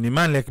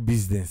 Timniman like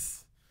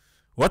business.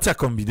 What a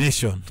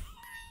combination.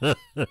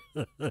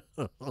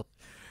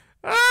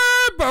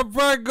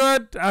 Papa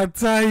God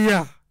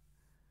attire.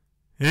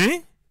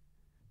 Hey,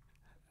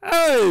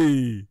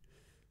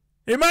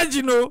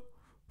 imagine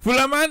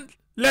Fulaman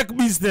like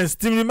business,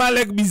 Timniman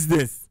like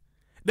business.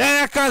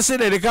 Then I can't say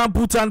that they can't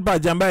put on pa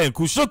jamba and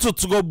kush. Shut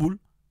to go bull.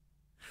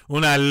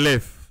 Una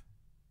left.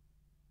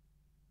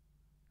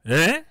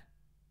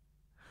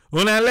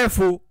 Una left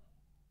for.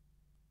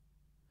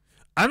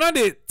 I know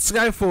they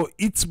try for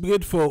eat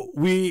bread for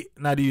we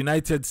na the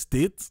United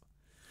States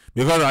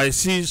because I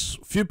see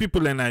few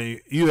people in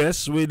the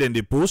US where then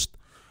they post,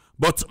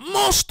 but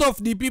most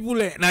of the people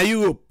in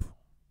Europe.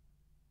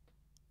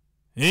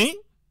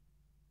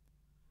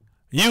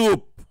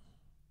 Europe.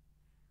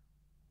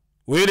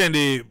 Where then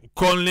they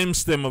call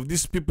names them of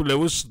these people that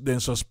was then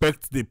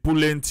suspect they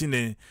pull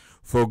anything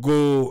for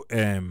go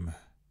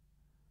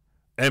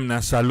na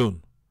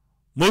saloon.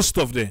 Most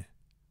of them.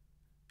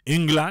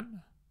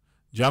 England,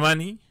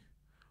 Germany,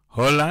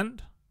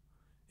 Holland.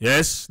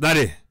 Yes, that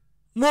is.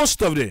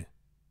 Most of them.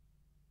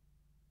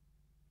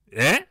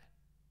 Eh?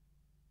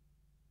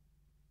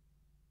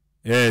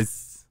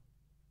 Yes.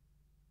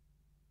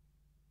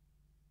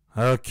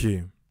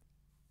 Okay.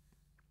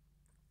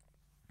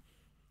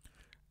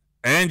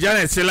 And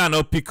Janet Sela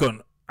no pick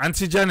on.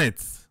 Auntie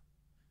Janet.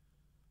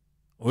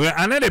 Well,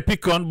 I not a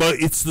pick on, but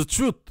it's the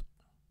truth.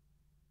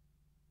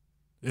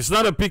 It's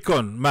not a pick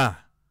on, ma.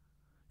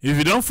 If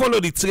you don't follow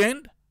the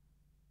trend,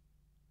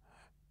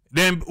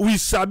 then we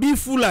sabi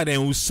fuller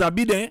than we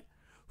sabi them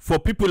for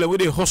people that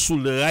they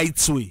hustle the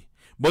right way.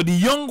 But the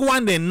young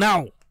one then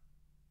now,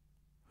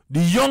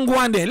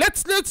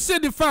 let's say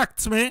the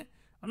facts, man.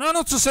 No,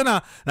 not to say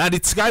now the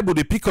tribe or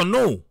the pick on.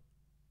 No,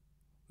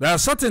 there are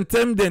certain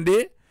terms then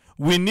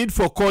we need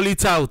for call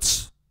it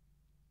out.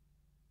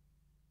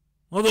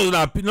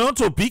 Not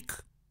to pick.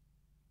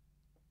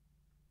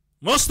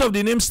 Most of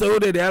the names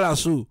they are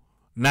so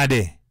not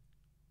there.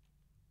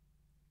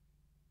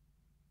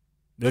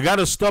 They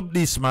gotta stop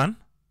this, man.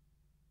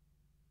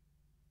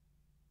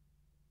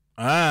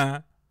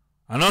 I'm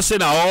not saying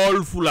that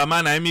all full of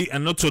man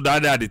and not so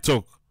that they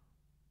talk.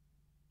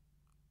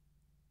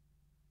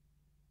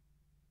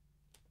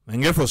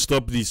 And get for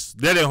stop this.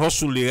 Let them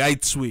hustle the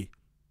right way.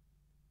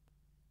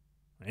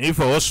 And if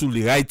I hustle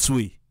the right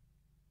way.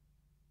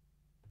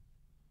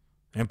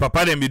 And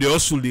papa them be the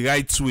hustle the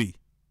right way.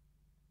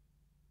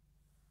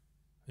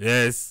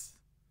 Yes.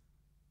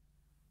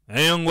 And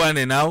young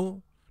one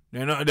now,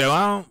 they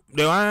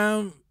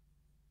want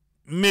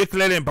make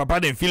let them papa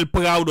them feel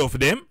proud of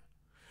them.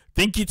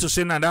 Think it to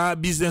say na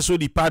that business so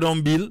the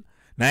pardon bill,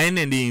 na and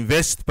they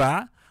invest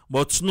pa,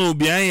 but no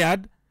behind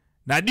yard,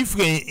 na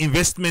different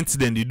investments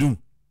than they do.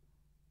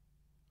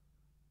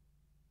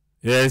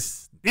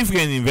 Yes,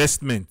 different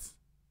investments.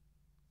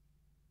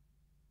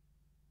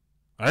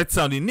 Right,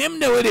 so the name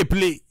the way they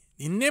play.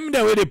 The name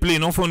the way they play,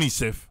 not funny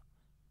self.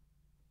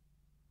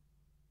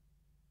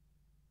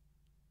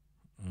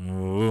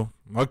 Oh,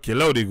 okay,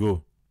 now they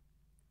go.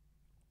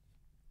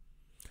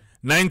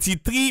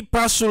 93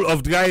 parcel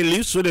of dry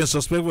leaves, so then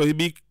suspect for a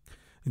big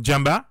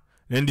jamba,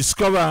 then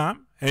discover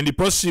him, and the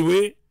person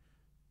way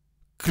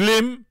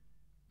claim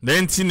the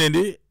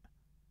entity.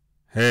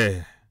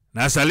 Hey,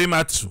 na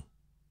Salimatu.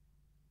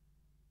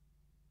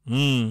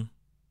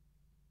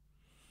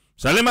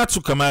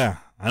 Salimatu Kamara.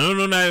 I don't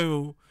know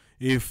now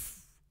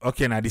if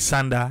okay na the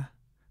Sanda,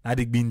 na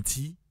the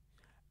Binti.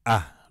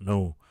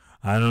 No,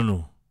 I don't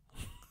know.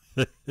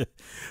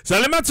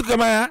 Salimatu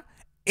Kamara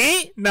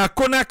na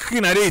Conakry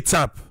na the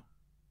tap.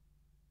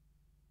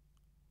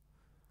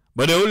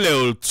 But they all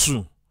level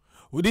 2.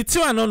 With the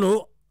two I don't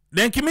know,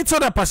 then can meet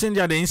other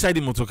passenger the inside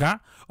the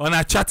motorcar on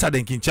a chatter,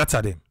 then can chatter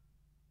them.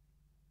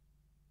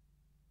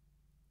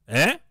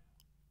 Eh?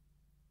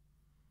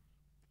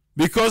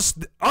 Because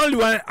the only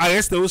one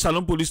arrest the whole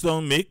Salon police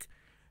don't make,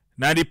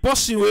 now the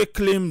person will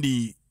claim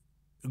the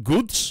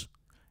goods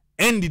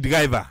and the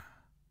driver.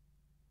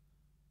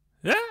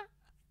 Yeah?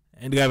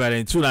 And the driver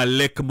then too na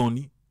lek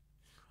money.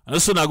 And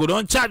also na go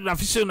down charge the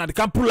official na they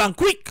can pull and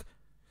quick.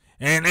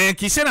 And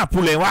he say na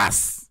pull and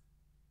was.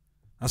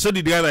 And so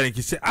the driver then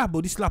he say,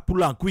 but this la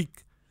pull and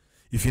quick.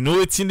 If you know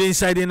what's in the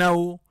inside there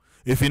now,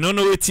 if you don't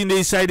know what's in the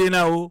inside there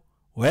now,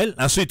 well,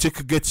 and so you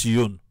take get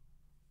your own.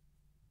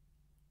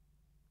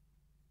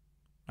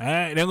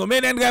 Then go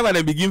make that driver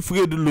then begin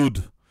free the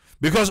load.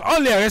 Because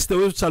all the arrest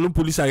the Salon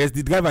police arrest,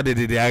 the driver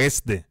they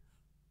arrest there.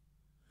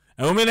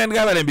 And when that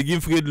driver then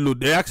begin free the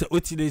load, they ask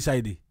what's in the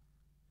inside there.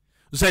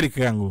 Inside the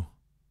krango.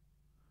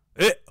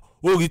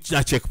 Reach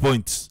a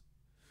checkpoint.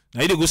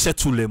 Now you go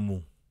settle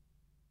them.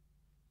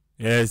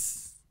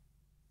 Yes.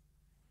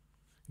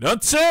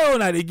 Don't say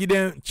now they give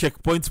them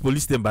checkpoints,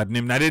 police them bad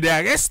name. Now they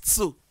arrest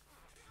so.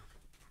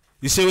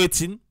 You say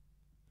waiting.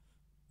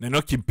 They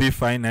not keep pay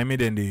fine. I mean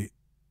then they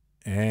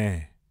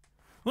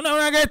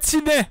Una get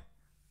in there.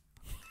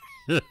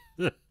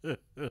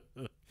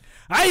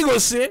 How you go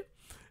say?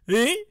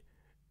 They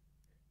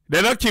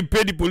not keep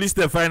pay the police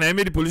the fine. I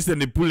made the police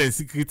and they pull and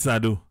secrets I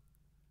do.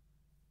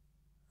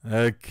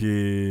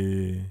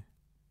 Okay.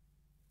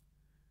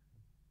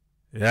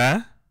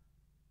 Yeah?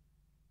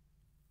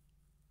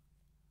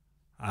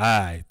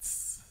 Alright.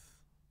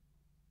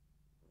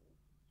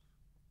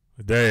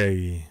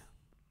 There.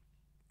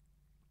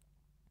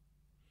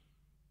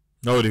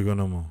 No, they go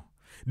no more.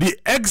 The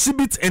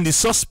exhibit and the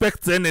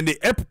suspect and the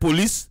help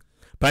police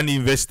pan the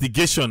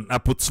investigation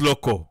at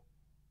Putzloko.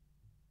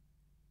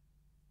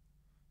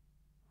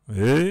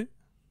 Where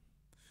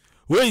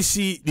you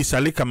see the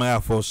Saleh camera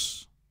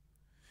force?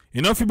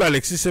 You know, Fiba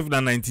Alexis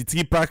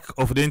 93 pack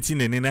of the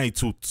 1999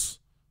 tooth.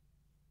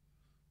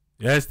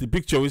 Yes, the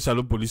picture with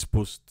Salon police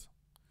post.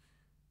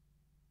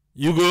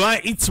 You go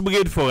and eat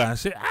brigade for her and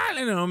say,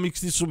 let me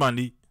mix this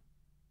woman.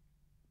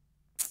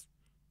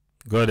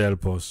 God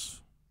help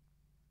us.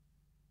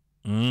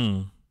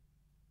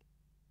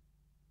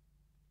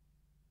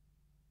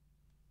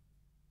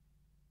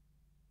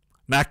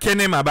 na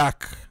Kenema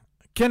back.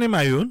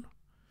 Kenema yun?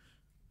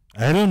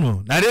 I don't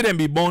know. Now they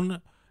be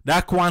born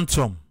that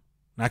quantum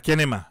na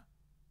Kenema.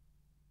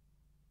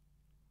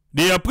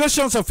 The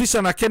operations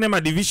officer na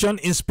Kenema Division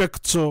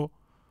Inspector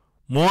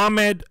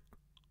Mohammed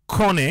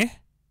Kone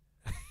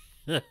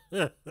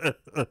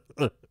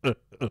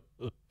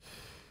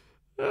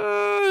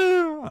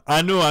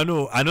I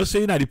know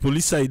saying at the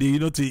police side, you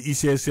know, to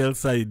ECSL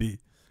side.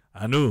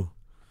 I know.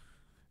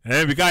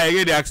 Because I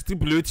get the ask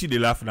people they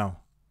laugh now.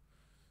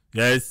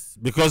 Yes,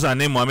 because her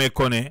name Mohammed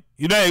Kone.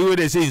 You know where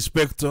they say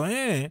inspector.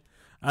 I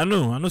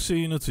know say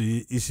you know to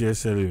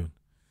ECSL.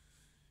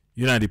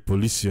 You know the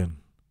police.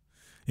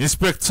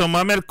 Inspector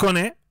Mohammed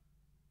Kone.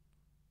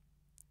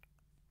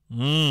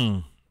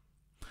 Now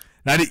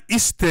the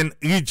Eastern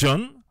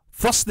Region,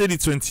 first day the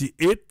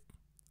 28th,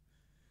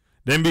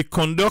 then we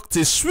conduct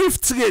a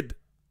swift raid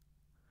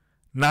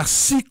na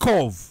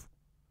Seacove,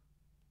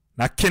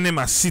 na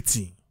Kenema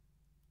City,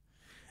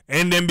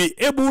 and then be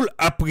able to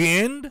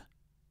apprehend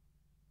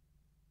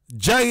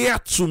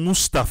Jayatu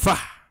Mustafa.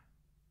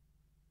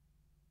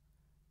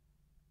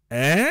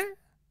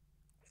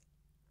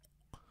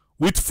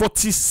 With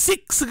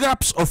 46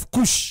 grams of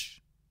kush.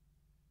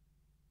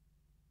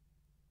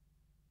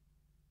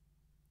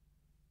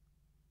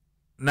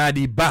 Na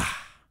the bar.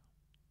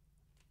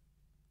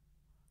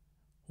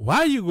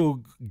 Why you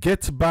go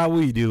get bar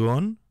with the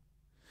run?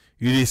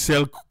 You dey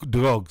sell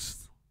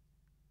drugs.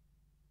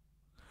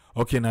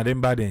 Okay, na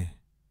them bad.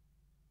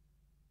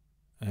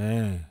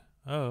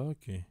 Oh,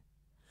 okay.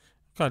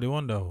 God, I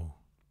wonder.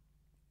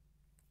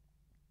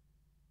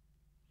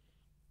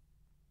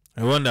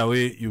 I wonder where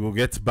you go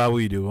get bar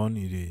with the run.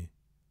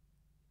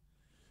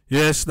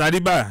 Yes, na the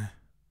bar.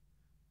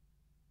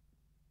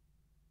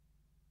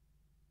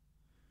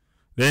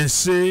 Then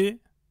say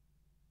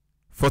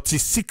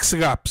 46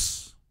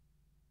 raps.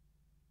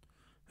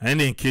 And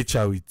then catch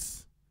her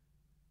with.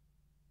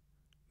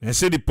 Then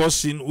say the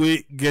person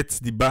we get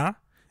the bar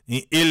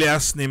in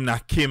alias name na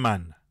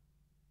K-Man.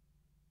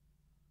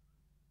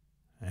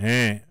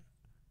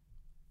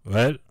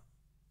 Well,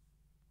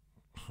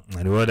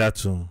 I do that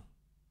too.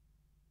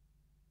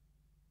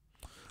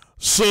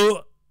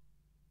 So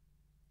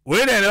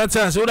when they don't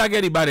tell us, so that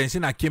get the bar and say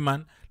na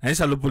K-Man, and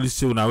say the police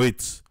say una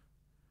wait.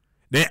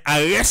 Then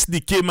arrest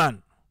the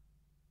K-Man.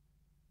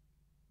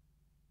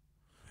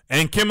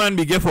 And K-Man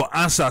begin for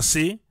answer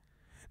say,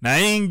 na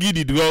him give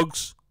the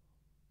drugs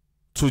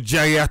to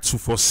Jayatu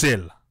for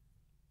sale.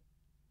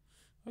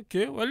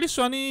 Okay, well this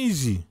one is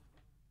easy.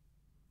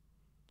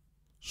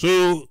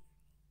 So,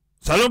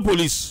 Salon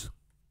Police,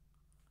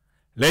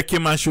 let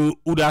K-Man show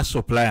who that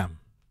supply him.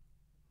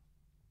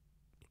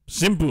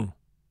 Simple.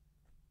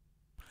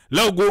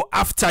 Let we go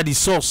after the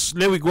source.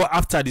 Let we go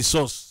after the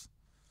source.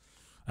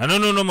 I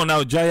don't know no more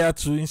now.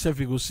 Jayatu himself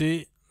he go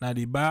say na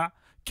the bar.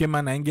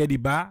 K-Man and get the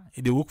bar.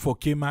 They work for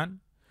K-Man.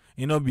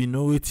 You know be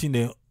no waiting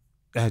the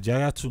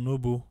Jayatu no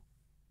bo.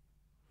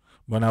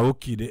 But now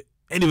okay.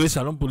 Anyway,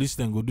 Salon Police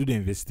then go do the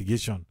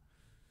investigation.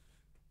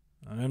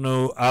 I don't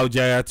know how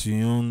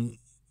Jayatu own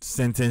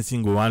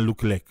sentencing go and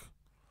look like.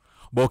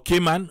 But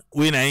K-Man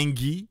when I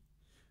ingi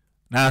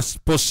na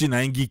supposed na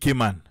ingi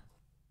K-Man.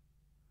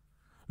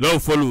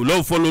 Love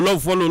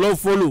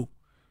follow.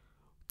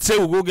 Say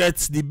we go get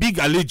the big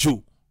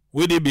Alejo.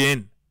 Where they be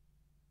in?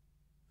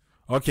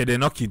 Okay, they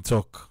not in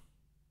talk.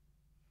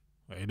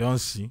 I don't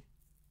see.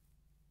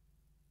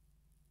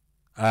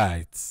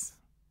 Alright.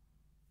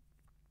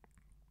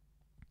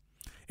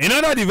 In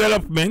other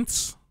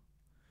developments,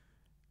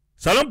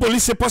 Salon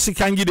Police say person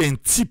can give them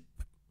tip.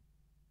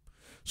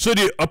 So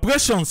the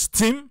operations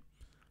team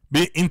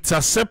be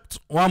intercept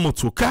one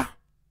motoka.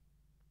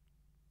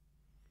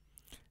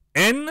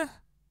 And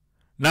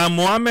na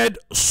Mohammed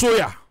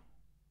Soya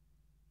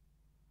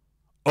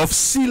of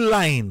Sea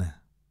Line.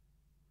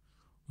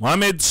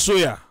 Mohammed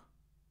Soya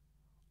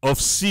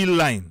of Sea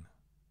Line.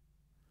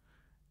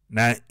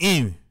 Na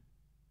him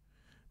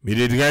be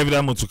the drive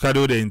that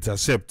motorcade they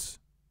intercept.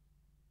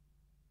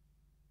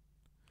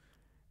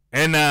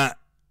 And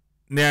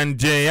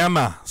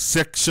Nyanjayama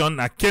section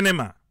na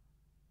Kenema.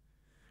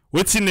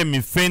 Wetin dem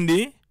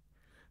fendi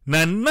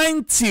na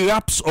 90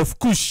 wraps of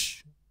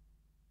kush.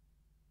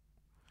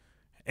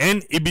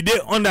 And it be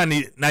there under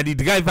na the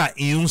driver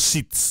in own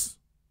seat.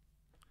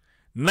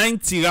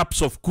 90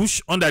 wraps of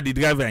kush under the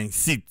driver in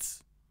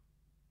seat.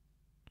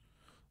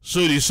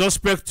 So the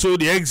suspect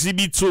told the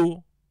exhibit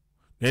to,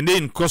 then they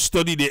in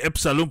custody the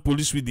Salon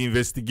Police with the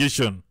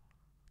investigation.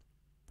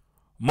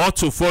 More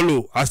to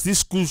follow as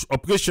this kush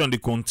operation they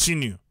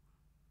continue.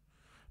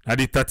 At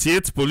the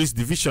 38th Police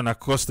Division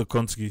across the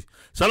country.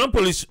 Salon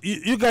Police,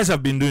 you guys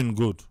have been doing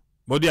good,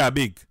 but they are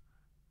big.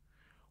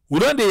 We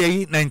don't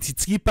they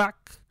 93 pack,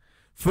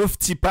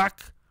 50 pack,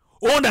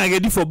 all are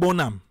ready for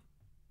Bonham.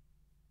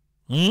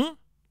 All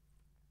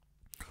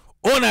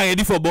are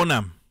ready for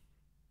Bonham.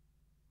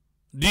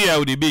 Dear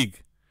with the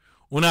big.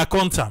 Una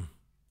contam.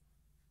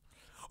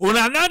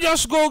 Una not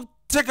just go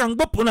take and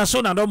go una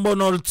son and don't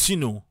burn all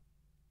tino.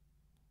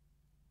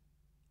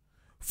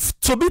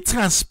 To be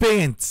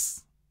transparent.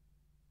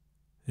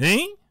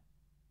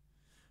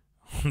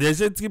 They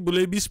say triple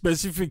A, be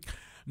specific.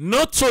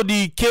 Not to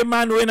the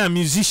K-man when a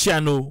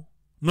musician, no.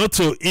 Not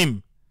to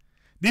him.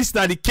 This is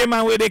the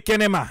K-man where they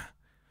kenema.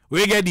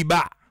 Where get the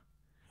bar.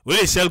 Where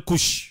they sell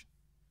kush.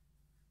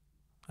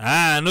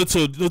 Not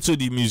to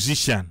the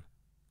musician.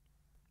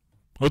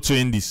 Not to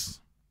in this.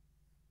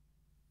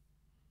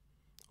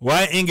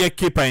 Why ain't get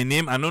K by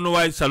name? I don't know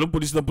why Salon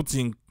Police don't put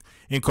in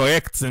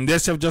incorrect and they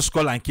just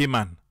call and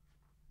K-man.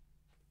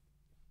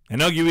 And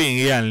not give you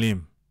in real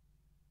name.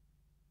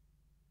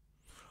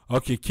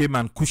 Okay,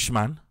 K-man,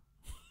 Kushman.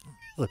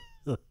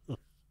 So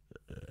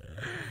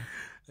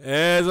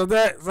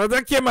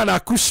that K-man a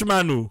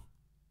Kushman.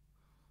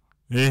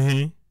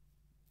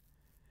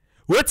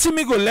 What see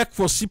me go lek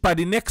for see pa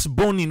the next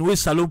burning way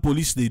Salon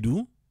Police they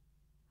do?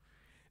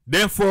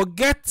 Then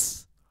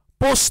forget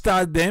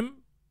poster them.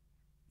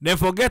 Then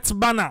forget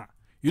banner.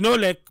 You know,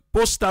 like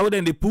poster where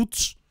then they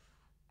put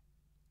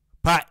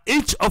per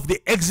each of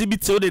the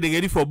exhibits so they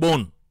ready for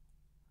burn.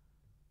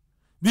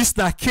 This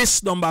na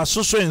case number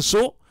so and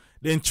so.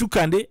 Then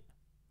chukande.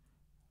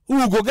 Who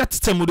will go get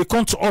them with the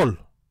count all?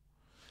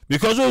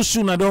 Because those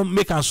soon I don't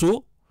make and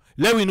so.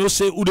 Let we know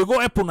say who they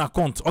go up on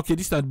account. Okay,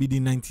 this that be the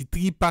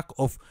 93 pack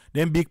of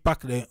them big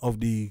pack of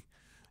the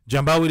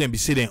Jamba where them be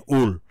say them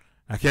all.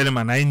 I tell them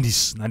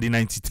 90s, na the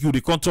 93,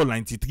 they control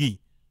 93.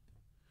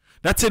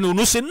 That's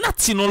no say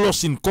nothing no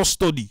loss in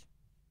custody.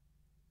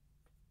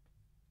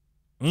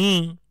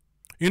 You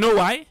know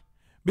why?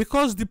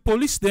 Because the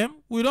police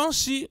them, we don't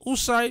see who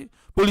side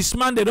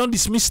policeman, they don't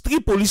dismiss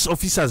 3 police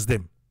officers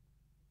them.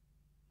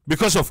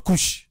 Because of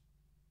kush.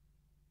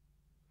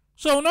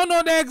 So no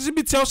the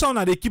exhibit also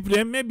now they keep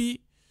them.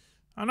 Maybe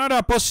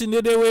another person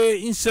they way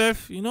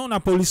himself, you know, na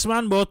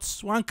policeman, but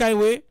one kind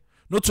way,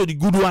 not to the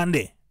good one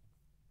there.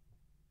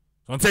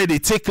 Sometimes they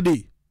take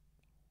the.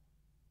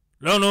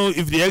 Don't know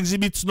if the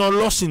exhibit's not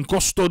lost in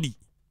custody.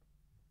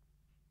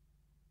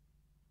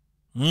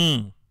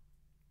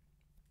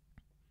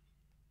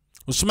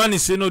 Usman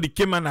is saying no, the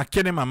K-man, a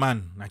Kenema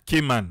man, a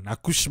K-man, a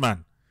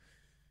Kushman.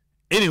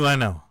 Anyone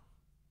now?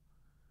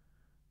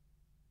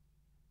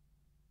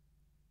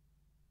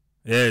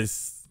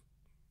 Yes.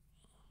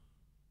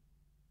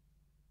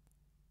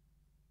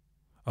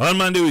 All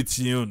man do with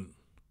you.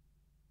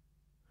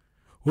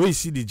 Who you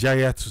see the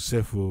giant to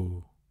self?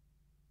 Oh.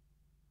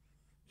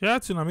 Yeah,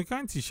 to na me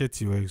can't t-shirt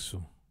you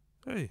so.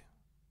 Hey.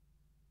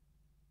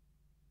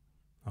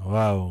 Oh,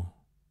 wow.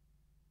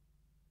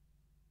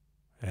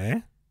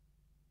 Eh?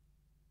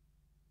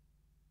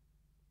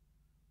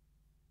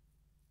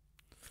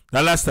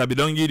 That last time, we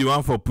don't give the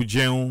one for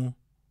Pujen.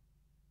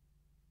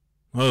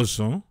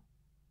 Also.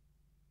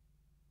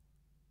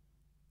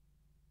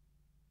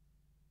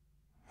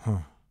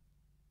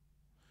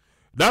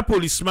 That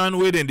policeman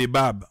waiting the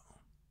bab.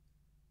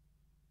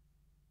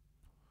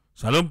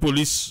 Salon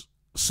Police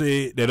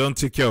say they don't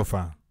take care of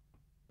her.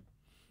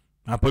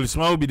 A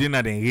policeman will be there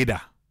at the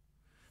radar.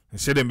 They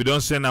say them be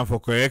don't send her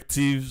for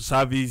corrective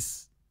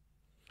service.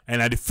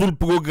 And at the full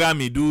program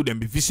he do,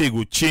 them if he say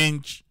go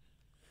change.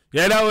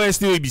 Yeah, that way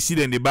still will be seen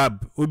in the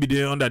bab. Will be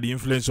there under the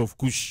influence of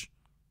Kush.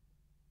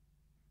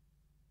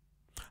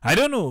 I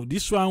don't know.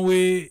 This one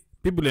way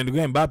people and they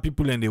go and bad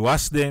people and they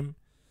wash them.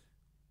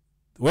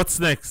 What's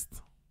next?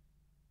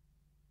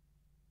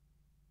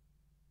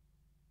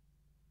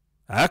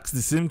 I asked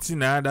the same thing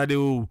now that day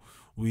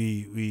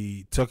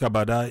we talk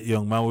about that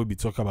young man will be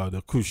talking about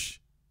the Kush.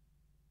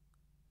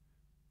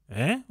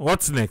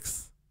 What's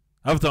next?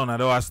 After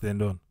another wash them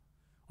done.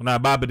 On a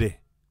birthday.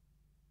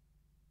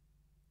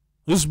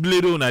 Whose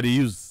blade on they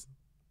use?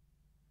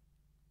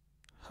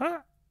 Huh?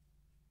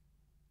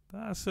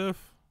 That's it.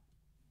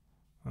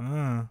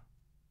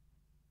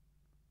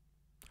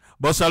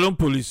 But Salon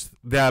Police,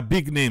 they are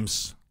big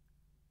names.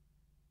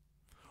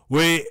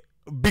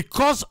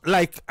 Because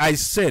like I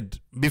said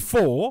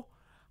before,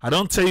 I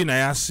don't tell you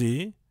now I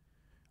say,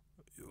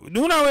 you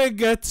know we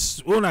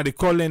get one of the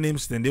calling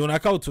names then they wanna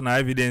count on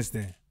evidence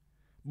then.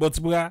 But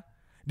bruh,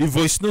 the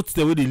voice notes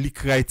the way they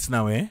leak right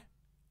now, The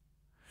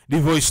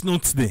voice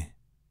notes there.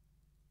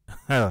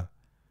 No,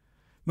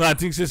 I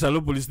think say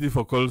Salon Police need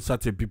for call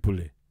certain people.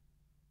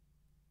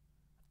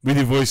 With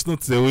the voice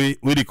notes the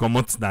way they come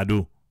out now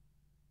do.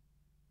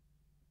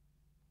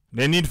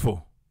 They need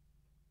for.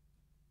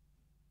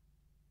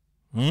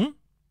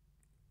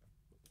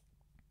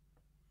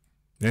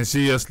 Then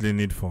seriously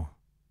need for.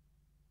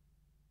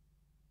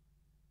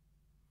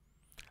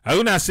 I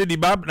wanna say the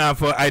bab now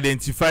for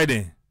identify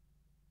them.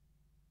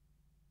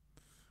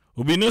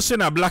 We be no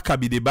saying a black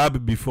be the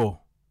bab before.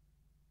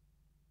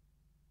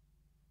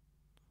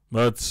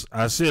 But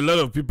I see a lot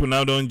of people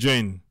now don't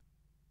join.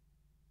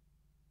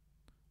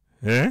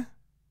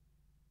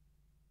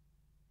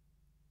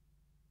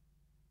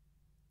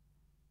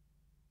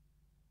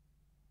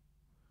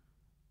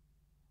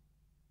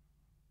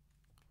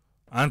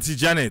 Auntie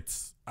Janet,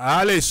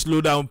 I always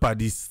slow down for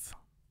this.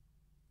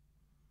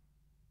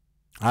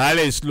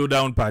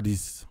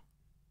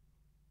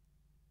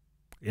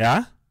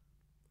 Yeah?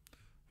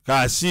 Cause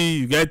I see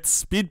you get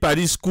speed for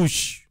this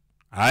kush.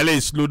 I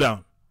always slow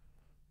down.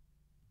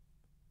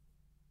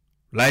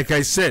 Like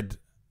I said,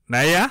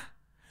 Naya,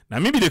 Now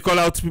maybe they call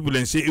out people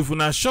and say, if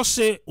una sure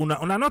say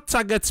una not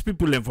target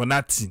people and for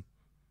nothing.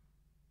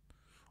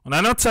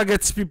 Una not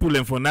target people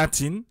and for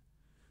nothing.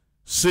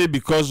 Say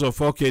because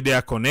of okay, they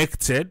are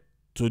connected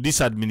to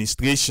this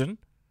administration.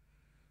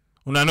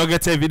 Una not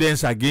get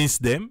evidence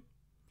against them.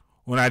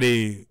 Una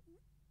they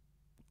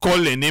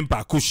call a name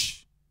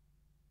Pakush.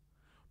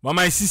 But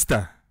my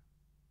sister,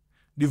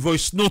 the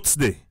voice notes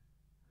there.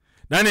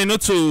 Now they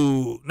not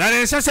to now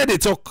they say they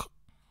talk.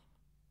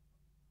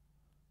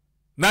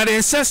 Now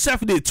they say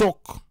they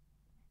talk.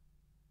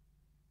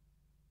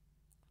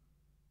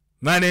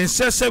 Now they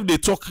say they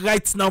talk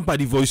right now by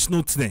the voice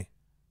notes there.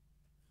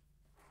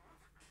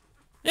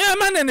 Yeah,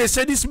 man, and they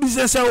say this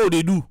business how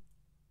they do.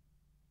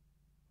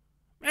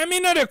 I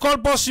mean, no, they call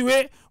bossy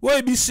way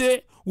where they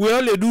say we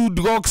only do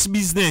drugs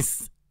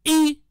business.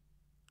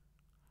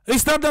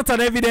 Is that not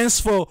an evidence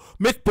for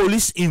make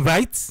police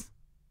invite?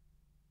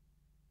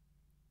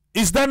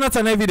 Is that not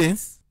an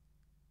evidence?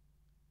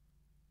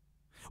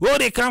 Well,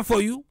 they come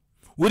for you.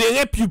 Will they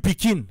rape you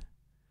picking?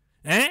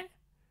 Eh?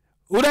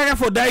 Would they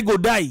for die go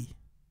die?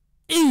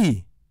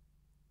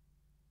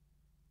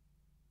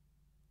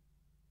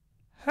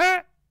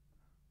 Huh?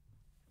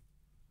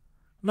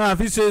 Now, if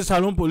he says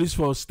Salon police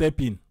for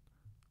stepping,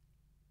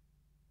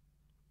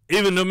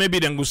 even though maybe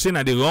they go say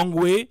na the wrong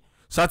way,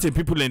 certain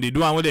people and they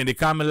do and when they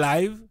come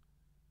live,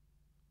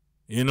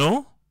 you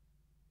know?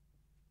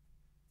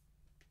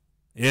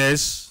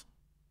 Yes.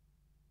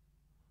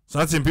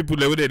 Certain people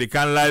they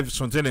come live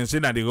something and say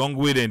that the wrong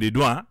way then they do.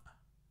 But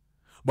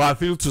I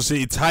feel to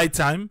say it's high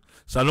time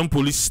Salon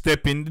police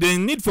step in. They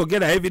need to get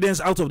the evidence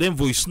out of them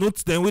voice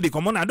notes then where they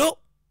come on and do.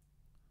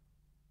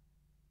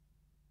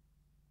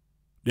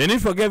 They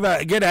need to get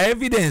the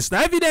evidence. The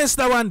evidence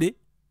that one day.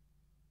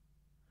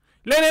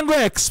 Let them go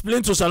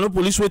explain to Salon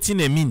police what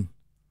they mean.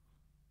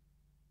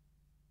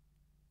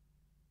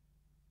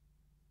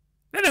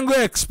 Let them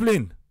go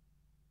explain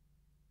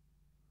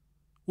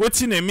what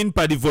they mean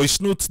by the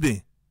voice notes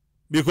there.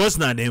 Because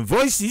now them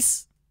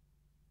voices.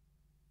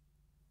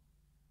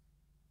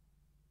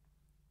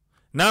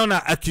 Now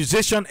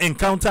accusation and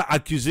counter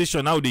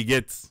accusation how they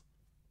get.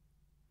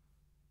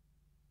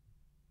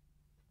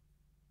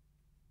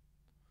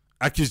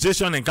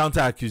 Accusation and counter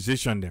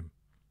accusation them.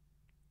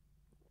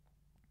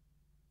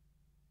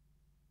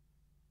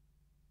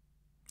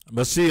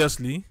 But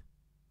seriously,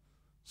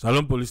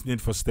 Salon police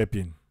need for step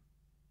in.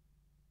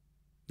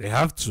 They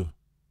have to.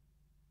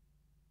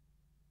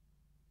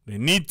 They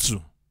need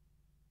to.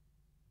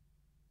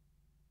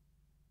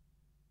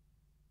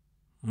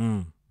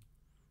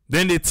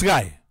 Then they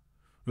try.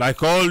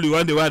 Like all the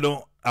one they were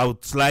don't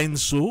outline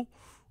so.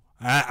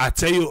 I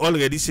tell you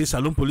already say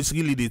Salon police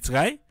really they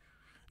try.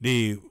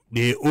 They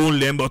own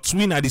them, but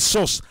we are the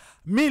source.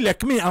 Me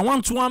like me, I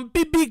want one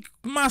big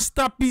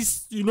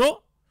masterpiece, you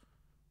know.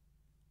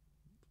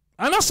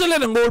 I not say let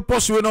them go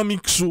post we no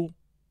mix so.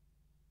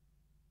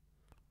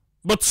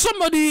 But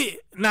somebody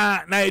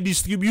na a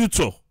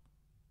distributor.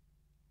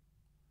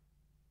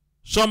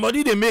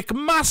 Somebody they make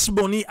mass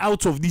money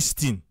out of this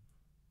thing.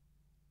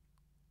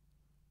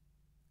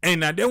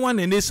 And they one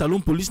and they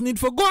Salon police need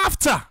for go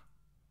after.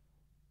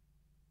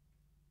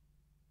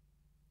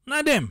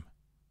 Not them.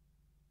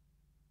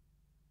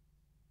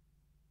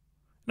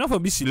 Not for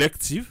be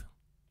selective.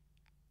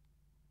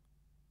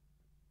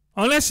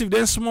 Unless if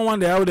there's small one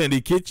they out in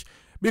the cage.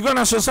 Because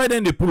na society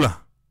then they pull her.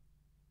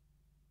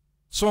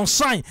 Some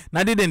sign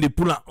na they then they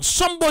pull her.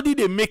 Somebody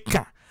they make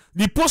her.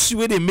 The post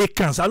where they make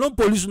her. Salon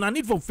police na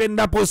need for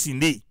fender post in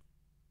there.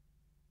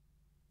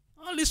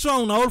 All this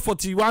one all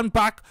 41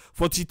 pack,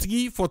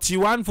 43,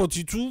 41,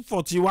 42,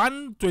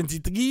 41,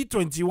 23,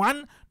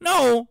 21.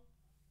 No.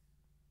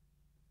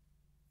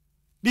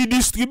 The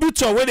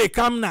distributor where they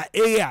come na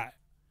area.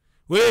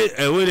 Where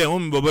they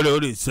own bubble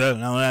they sell.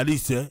 Now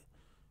this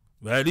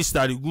but this is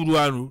the good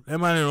one. That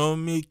man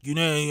don't make you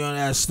know you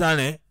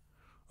understand it.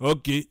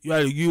 Okay, you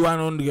are you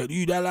 100.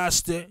 You that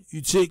last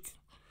you take.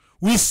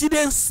 We see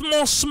them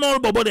small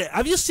bubble there.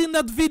 Have you seen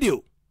that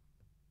video?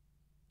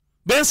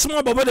 Then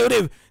small bubble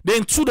there.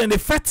 Then two then the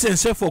fat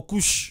sensor for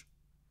kush.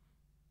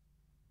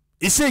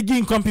 He say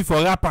give company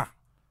for rapper.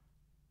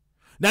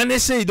 Then they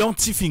say he don't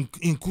thief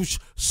in kush.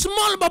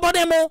 Small bubble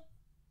there more.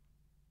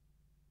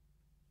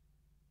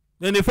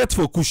 Then they fat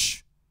for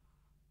kush.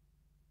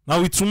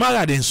 Now we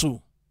tomorrow then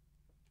so.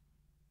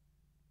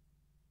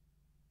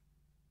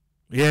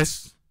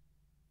 Yes.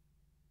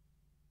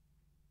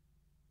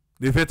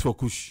 They fat for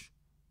kush.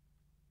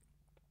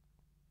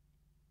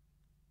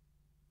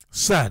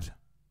 Sad.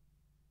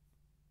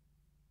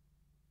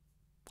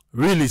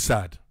 Really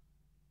sad.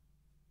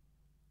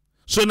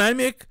 So now I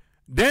make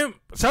them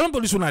Salon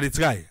police una they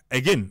try.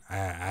 Again,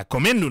 I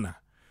commend una.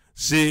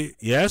 Say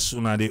yes,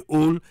 una they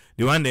all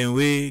the one then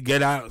we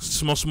get a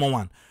small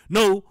one.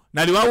 No,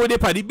 now the one where they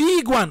pay the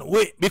big one.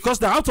 Wait, because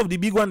the out of the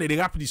big one they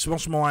wrap the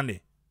small one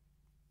there.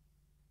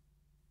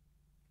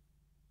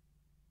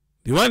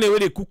 The one where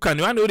they cook and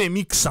the one where they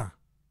mix.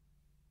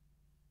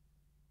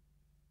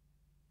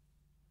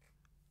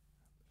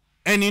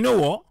 And you know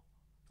what?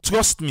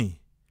 Trust me.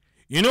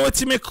 You know what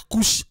to make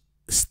kush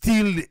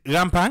still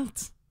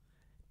rampant?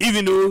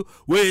 Even though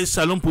where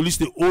salon police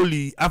the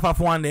only half of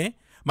one there,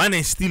 man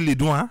is still the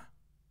doing.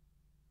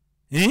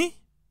 Eh?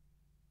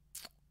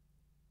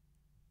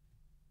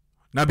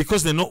 Now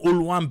because they not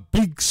all one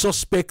big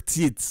suspect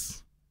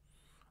yet.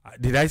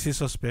 Did I say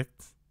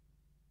suspect?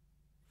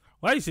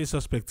 Why you say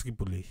suspect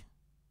Tripoli?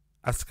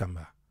 Ask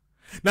Kamba.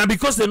 Now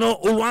because they not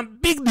all one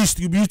big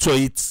distributor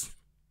it.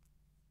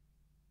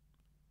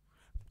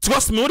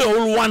 Trust me, they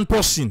all one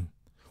person.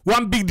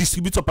 One big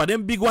distributor, but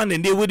then big one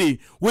and they where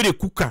they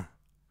cook.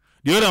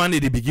 The other one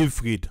they begin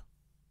afraid.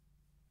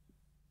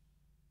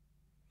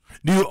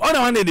 The other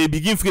one they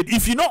begin afraid.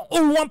 If you not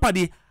all one for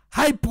the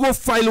high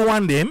profile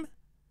one them,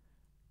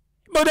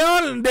 but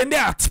then they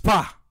at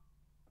spa.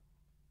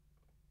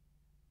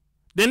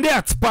 Then they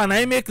at spa and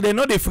I make they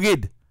not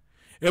afraid.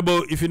 Yeah,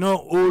 but if you know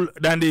all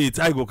then they it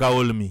I go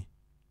call me.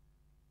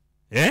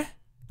 Eh?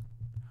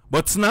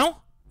 But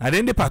now, and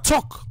then they pa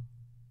talk.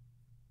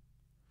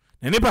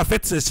 And they pa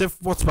fait self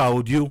what's par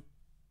audio.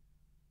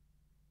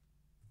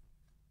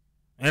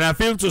 And I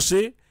fail to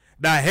say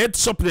that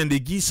heads up then they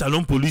give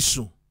salon police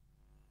soon.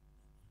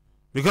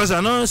 Because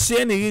I don't see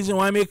any reason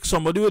why make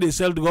somebody where they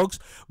sell drugs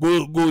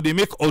go they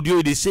make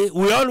audio they say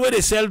we all where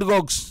they sell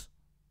drugs.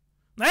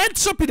 Now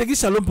heads up they give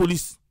salon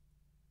police.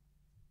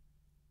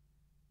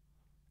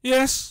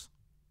 Yes.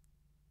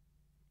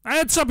 I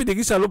heads up they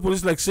give salon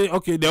police like say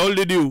okay they all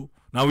they do.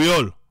 Now we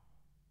all.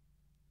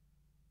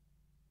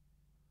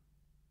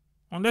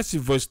 Unless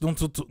if voice not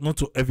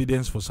to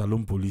evidence for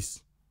salon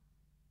police.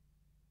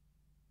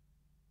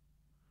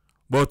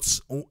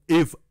 But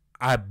if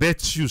I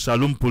bet you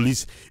salon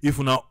police, if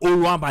una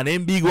old one and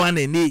then big one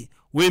and they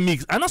we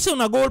mix. I not say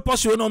una go all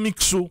pass you no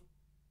mix so.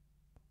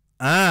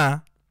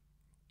 Ah.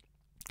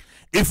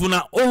 If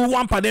una old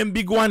one and then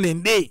big one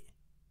and they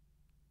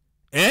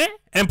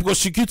and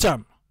prosecute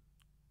them.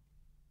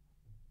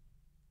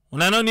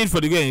 Una no need for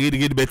the guy to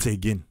get better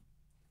again.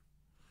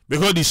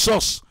 Because the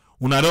source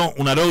una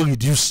don't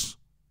reduce.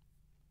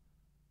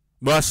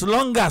 But as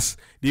long as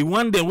the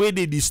one the way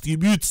they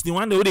distribute, the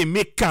one the way they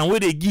make can, where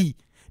they give,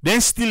 then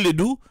still they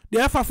do,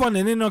 they have fun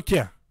and they don't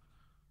care.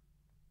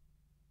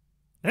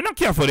 They don't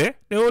care for that.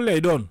 They all lay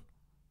done.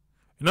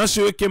 You know,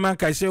 so okay man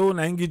can say, oh,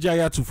 na ingi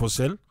jaya to for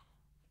sale.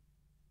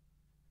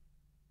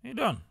 They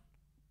done.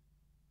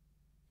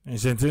 And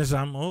sentence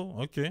them,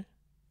 oh, okay.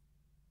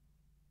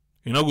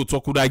 You know, go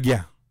talk with that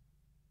gear.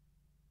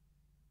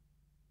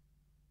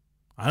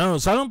 I know,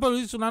 salon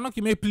police, na no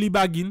ki make plea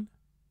bargain.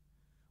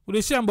 Ou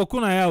they say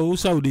amboko na ya ou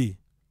Saudi.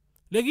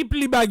 They give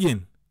plea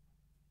bargain.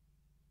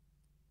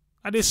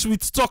 And they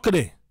sweet talk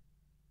there.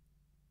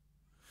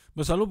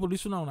 But salon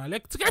police na una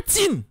like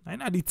threaten. I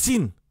know the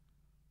tin.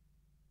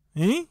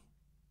 Eh?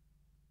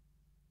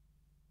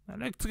 I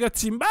like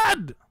threaten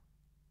bad.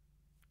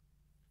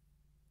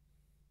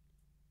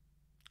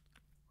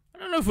 I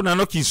don't know if una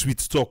not in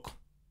sweet talk.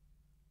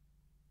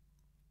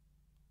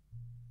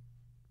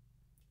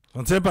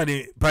 Sometimes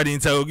by the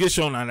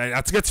interrogation and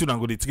I threat you and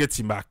go to threat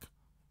him back.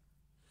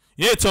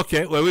 Yeah, it's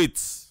okay. Wait.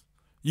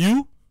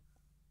 You?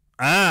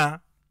 Ah.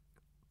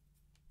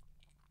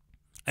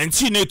 And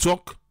see no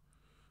talk.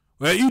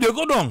 Well, you they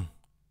go down.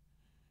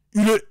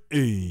 You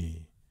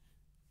they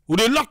Would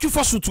they lock you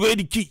first to trade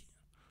the key?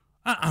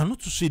 Not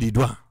to say the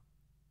door.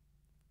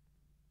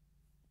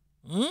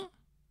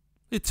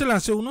 They tell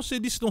and say, we not say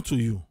this not to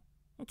you.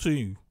 Not to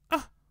you.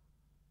 Not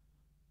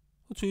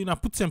to you. Now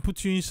put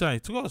you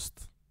inside.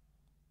 Trust.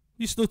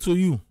 This not to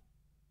you.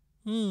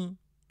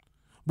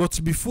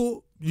 But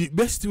before the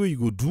best way you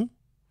go do,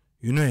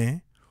 you know,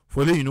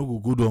 for let you know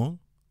go down,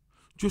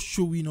 just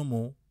show we no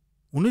more.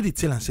 We need to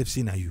tell and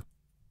say na you.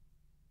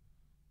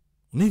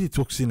 We need to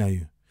talk say na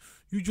you.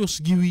 You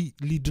just give we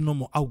lead no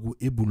more how go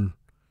able.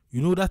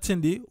 You know that thing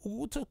they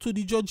go talk to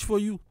the judge for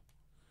you.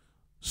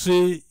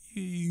 Say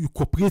you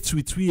cooperate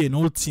with we and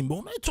all team, but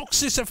we need to talk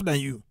say self than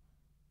you.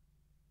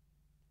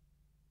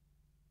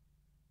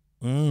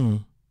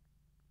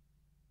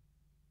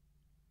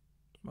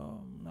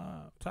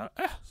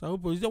 So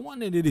is the one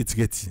that it's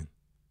getting.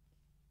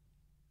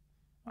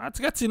 At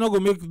getting not go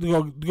make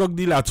drug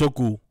dealer talk.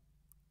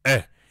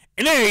 And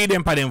then you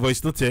them pardon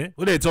voice not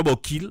what they talk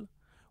about kill.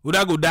 Would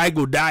I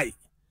go die?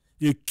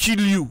 They kill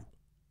you.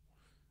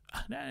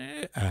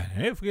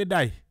 If you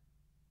die.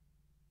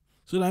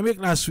 So they make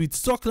that sweet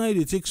talk now,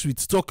 they take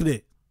sweet talk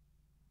there.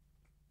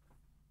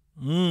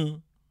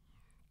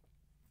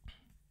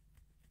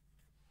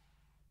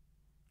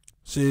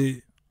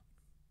 Say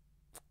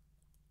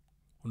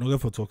we not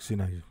get for talk say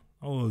na you.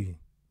 Oh, you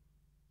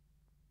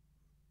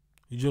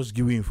just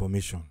give you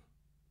information.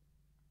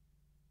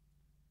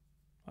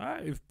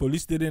 If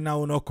police didn't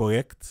now not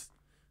correct,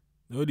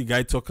 the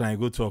guy talk and I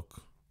go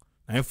talk.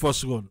 I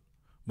first one,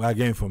 but I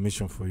get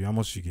information for you. How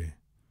much you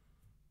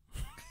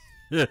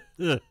get?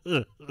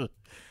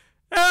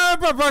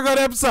 Papa got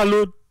them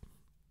salute.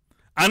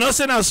 I not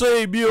say I saw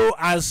a bill.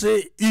 I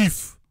say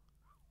if.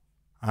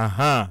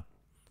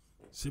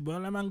 See,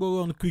 but let me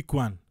go on quick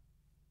one.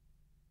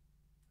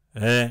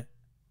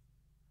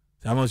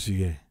 How much you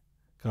get?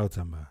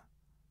 Kautamba.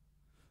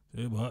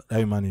 Say, but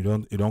that man,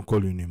 he don't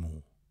call you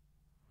anymore.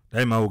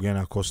 That man will get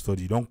a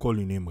custody. Don't call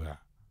your name, bra.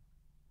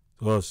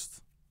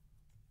 Trust.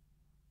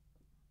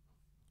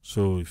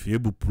 So if you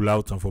able to pull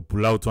out and for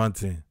pull out one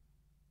thing,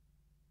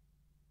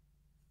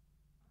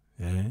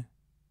 yeah,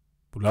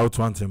 pull out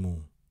one thing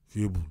more. If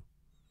you able,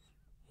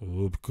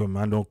 oh, because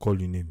man don't call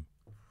your name.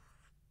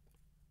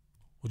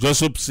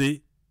 Just hope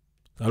say,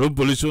 the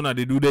police when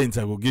they do the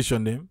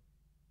interrogation them.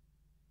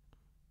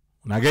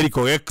 When I get the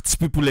correct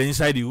people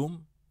inside the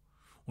room,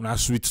 when I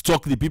sweet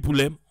talk the people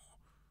them,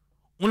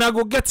 when I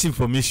go get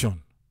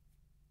information.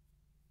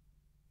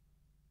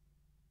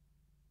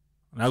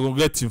 When I go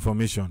get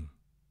information.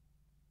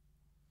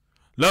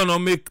 Let no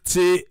make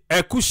say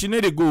a cushion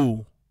they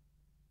go.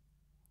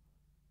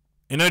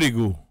 And they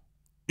go.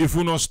 If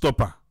we not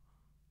stop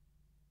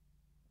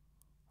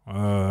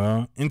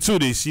her. Until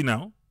they see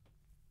now.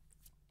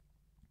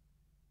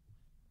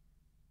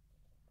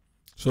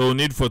 So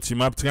need for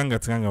team up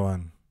tranga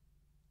one.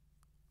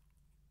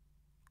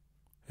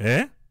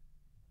 Eh?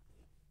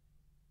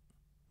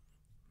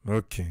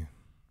 Okay.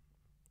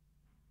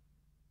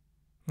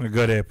 I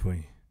got that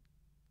point.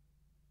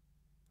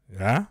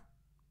 Yeah?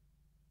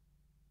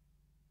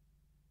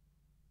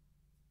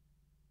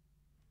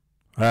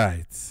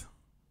 Right.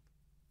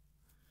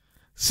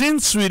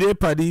 Since we dey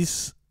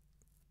this,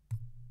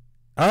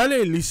 I'll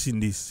listen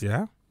this,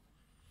 yeah?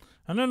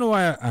 I don't know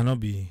why I not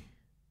be.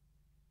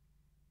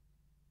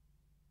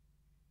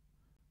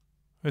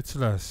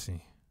 Let's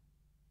see.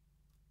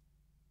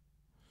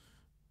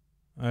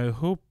 I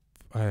hope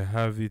I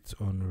have it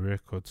on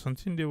record.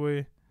 Something the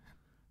way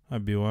I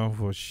be one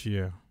for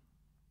share.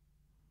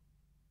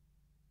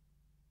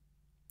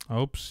 I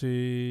hope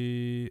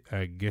say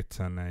I get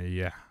an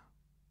yeah.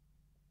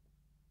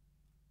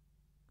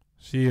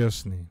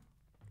 Seriously.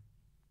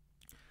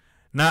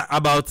 Now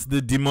about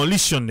the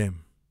demolition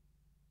them.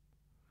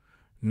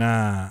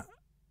 Now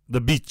the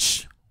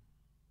beach.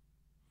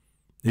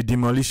 The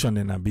demolition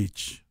in a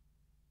beach.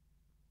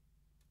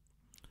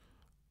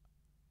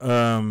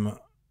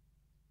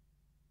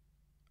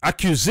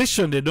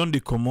 Accusation they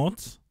don't come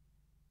out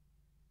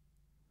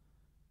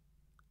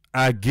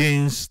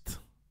against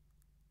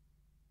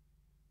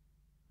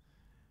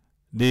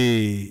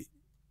the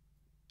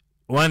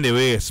one they were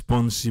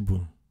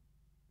responsible.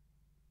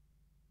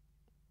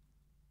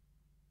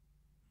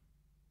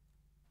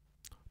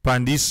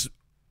 Pan this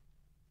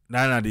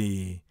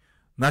the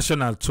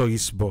National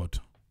Tourist Board.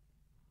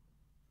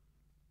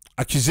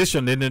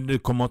 Accusation they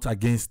come out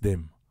against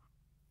them.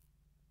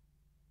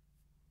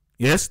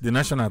 Yes, the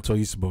National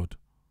Tourist Board.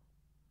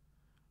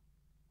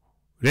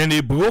 Then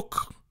they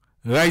broke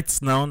right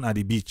now at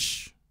the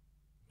beach.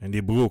 And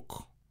they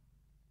broke.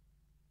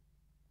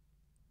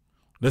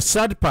 The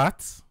sad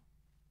part,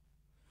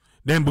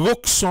 then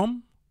broke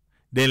some,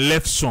 then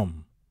left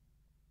some.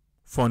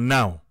 For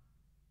now.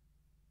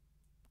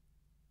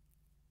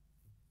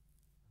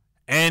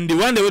 And the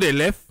one that they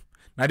left,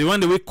 now the one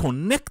that were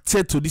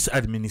connected to this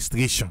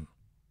administration.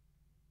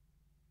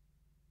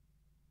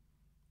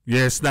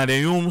 Yes, now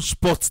the own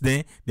spots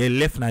there, they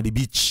left na the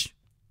beach.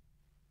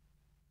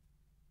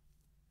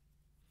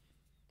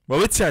 But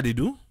what they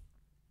do?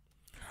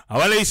 I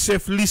want to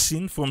self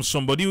listen from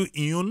somebody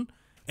who own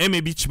M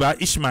beach by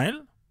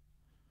Ishmael,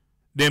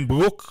 then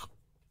broke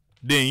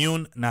the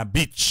own na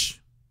beach.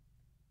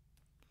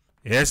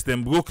 Yes,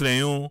 then broke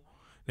the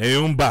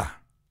own bar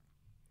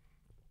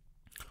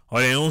or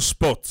the own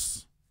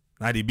spots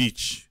na the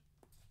beach.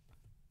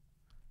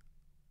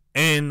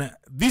 And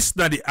this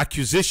na the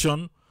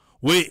accusation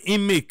where he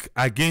make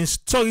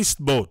against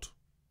tourist board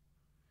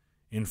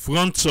in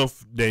front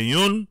of the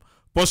own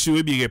person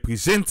will be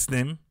represent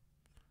them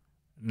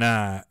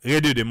na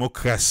Radio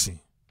Democracy.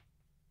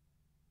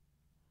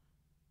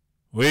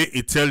 Where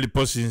he tell the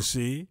person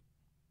say,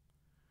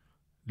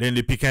 then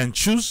they pick and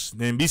choose,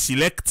 then be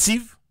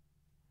selective,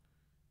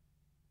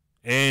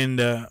 and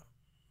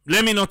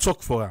let me not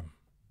talk for them.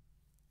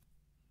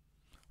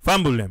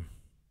 Fumble them.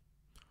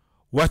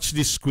 Watch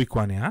this quick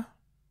one, yeah?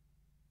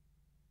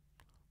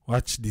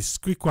 Watch this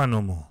quick one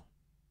no more.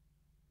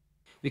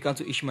 We come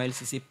to Ishmael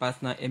Sisi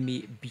partner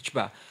Emmy Beach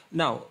Bar.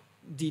 Now,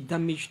 the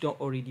damage don't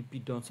already be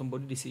done.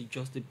 Somebody they say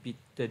just beat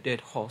the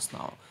dead horse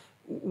now.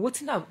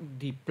 What's now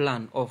the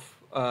plan of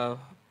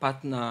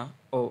partner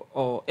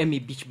or Emmy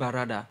Beach Bar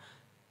rather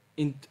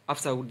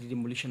after the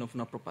demolition of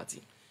our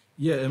property?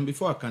 Yeah, and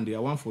before I can do, I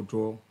want for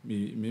draw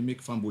me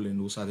make fumble and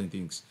know certain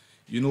things.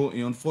 You know, it's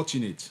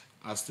unfortunate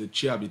as the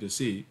chair be to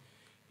say,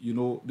 you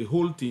know, the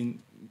whole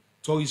thing,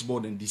 tourist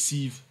board and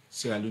deceive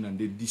Sierra Leone and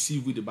they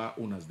deceive with the bar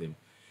owners them.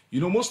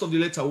 You know, most of the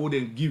letter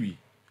wouldn't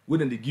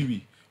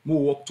give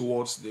more work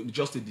towards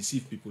just to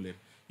deceive people there.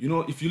 You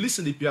know, if you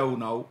listen to the PRO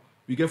now,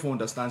 we get for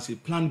understand say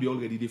plan be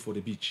already there for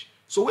the beach.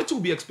 So what will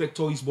we expect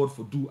tourist board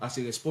for do as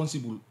a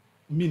responsible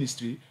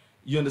ministry?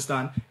 You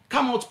understand?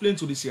 Come out plain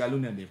to the Sierra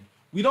Leone and them.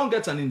 We don't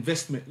get an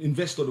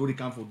investor that they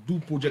can for do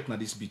project na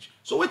this beach.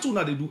 So what will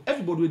they do?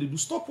 Everybody they do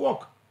stop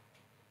work.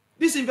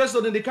 This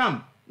investor then they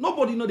come.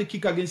 Nobody know the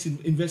kick against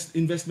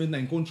investment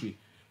in country.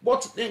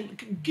 But then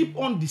keep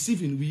on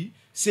deceiving we,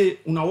 say,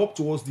 una work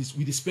towards this,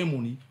 we dey spend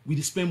money,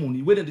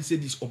 when they say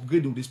this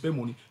upgrade, they spend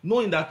money,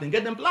 knowing that, then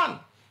get them plan.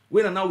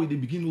 When now we dey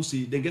begin to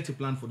say, they get a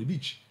plan for the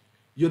beach.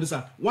 You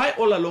understand? Why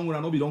all along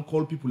when we don't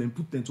call people and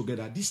put them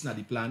together, this is not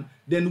the plan,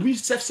 then we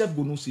self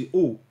go no say,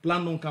 oh,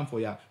 plan don't come for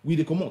ya, we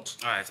they come out.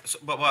 All right, so,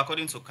 but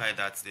according to Kai,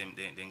 that them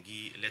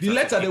give the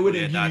letter they will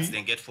give that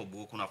they get for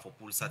Bukuna for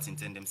pool certain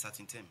time, them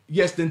certain time.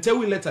 Yes, then tell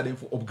we letter them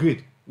for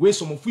upgrade. Where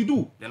some of we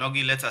do. They not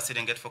give letter say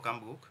they get for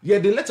Cambrook. Yeah,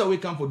 the letter we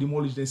come for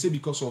demolish, they say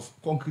because of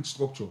concrete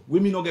structure. We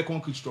may not get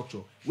concrete structure.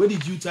 Where the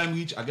due time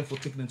reach, I get for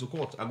taking them to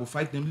court. I go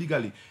fight them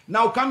legally.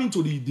 Now coming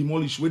to the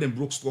demolish where them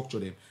broke structure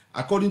them.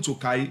 According to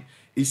Kai,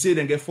 he said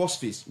then get first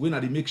phase when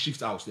at the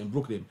makeshift house, then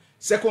broke them.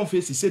 Second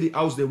phase, he said the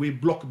house the way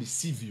block the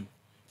sea view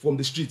from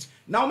the street.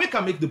 Now make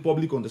the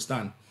public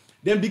understand.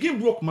 Then begin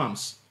broke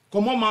mams.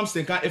 Come on, mams,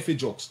 then can FA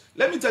jokes.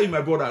 Let me tell you,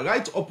 my brother,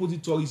 right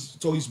opposite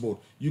tourist board,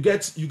 you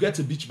get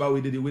a beach bar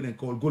where they went and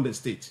call Golden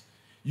State.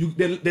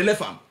 They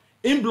left them.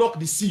 In block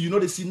the sea,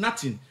 they see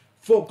nothing.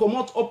 For come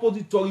out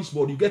opposite tourist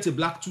board, you get a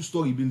black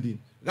 2-story building.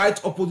 Right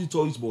opposite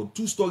tourist board,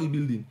 2-story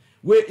building.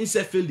 Where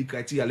inside fail the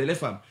criteria, they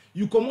left them.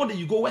 You come out,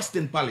 you go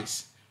Western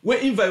Palace. Where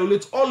it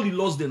violates all the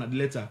laws then at the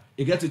letter.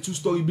 It gets a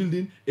 2-story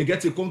building, it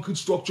gets a concrete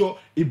structure,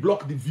 it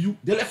block the view,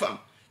 they left them.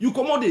 You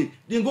come out,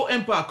 then go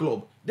Empire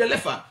Club, they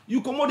left them.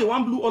 You come out,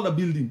 one blue other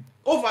building,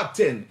 over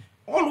 10.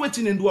 All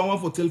waiting and do I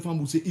want for telephone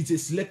will say it's a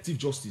selective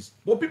justice.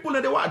 But people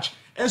let they watch.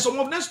 And some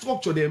of them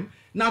structure them.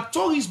 Now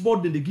tourist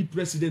board then they give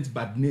president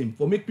bad name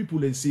for make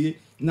people and say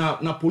now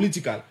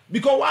political.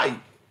 Because why?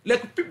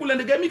 Like people and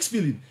they get mixed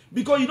feeling.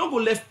 Because you don't go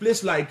left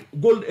place like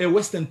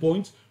Western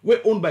Point,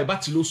 where owned by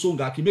Batilo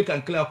Songa, he make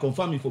and clear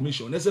confirm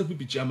information.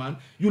 SLPP chairman.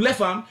 You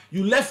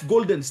left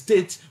Golden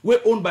State,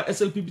 where owned by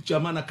SLPP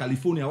chairman of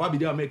California, where be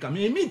there America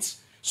may meet.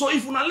 So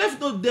if you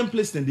left them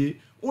place then they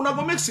una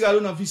go make Sierra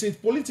Leone and say it's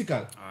political.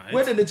 Right.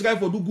 Where they try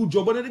for do good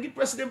job, but then they give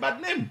president bad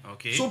name.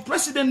 Okay. So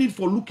president need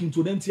for look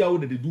into them, see how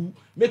they do,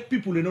 make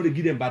people they know they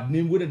give them bad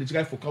name, where they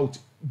try for count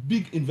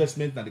big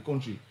investment in the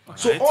country. All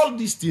so right. All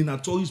these things are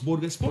tourist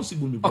board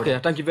responsible. Okay,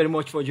 thank you very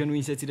much for joining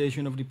in today's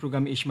edition of the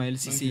program. Ishmael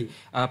CC,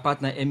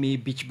 partner MA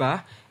Beach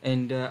Bar,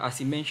 and as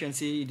he mentioned,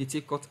 say they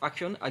take court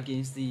action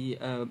against the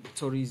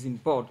tourism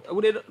board.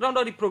 We round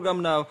out the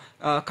program now.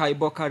 Kai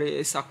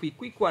Bokare, Sakwi,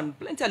 quick one.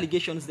 Plenty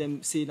allegations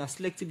them say na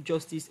selective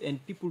justice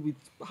and people with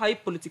high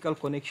political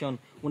connection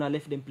when I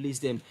left them place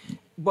them.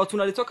 But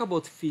when they talk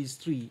about phase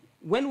 3,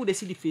 when would they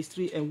see the phase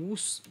 3 and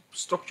whose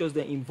structures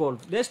they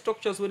involved? There's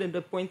structures where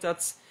they point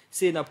at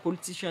saying a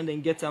politician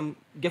then get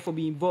for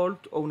be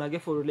involved or when I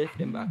get for left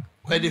them back.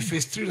 Well, the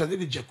phase 3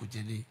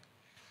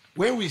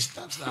 when we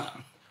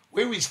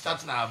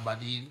start now,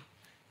 buddy,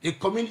 the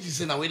community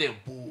say now where they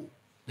pull,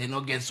 they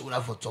not get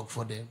soda for talk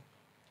for them.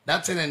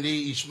 That's when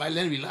they Ishmael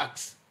and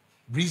relax,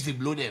 breeze they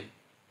blow them.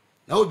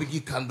 Now we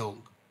begin kandong.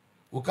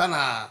 We can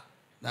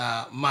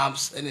na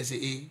maps and they say,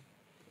 hey,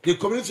 the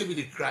community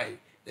will cry.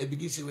 They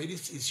begin to say, well,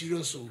 this is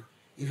serious. So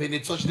if they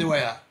touch the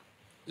wire,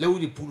 let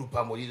me pull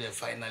up money there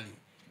finally.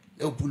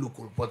 Let me pull up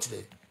report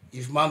there.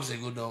 If maps they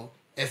go down,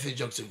 FA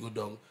jokes they go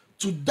down.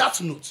 To that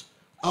note,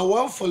 I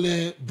want for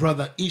the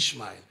brother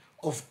Ishmael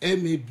of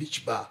MA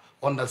Beach Bar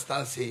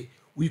understand say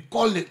we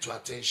call them to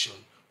attention.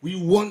 We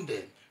warn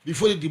them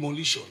before the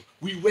demolition.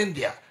 We went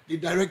there. The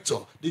director,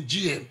 the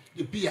GM,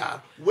 the PR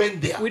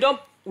went there.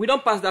 We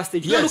don't pass that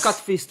stage. Yes. Look at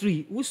phase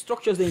 3. Whose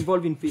structures are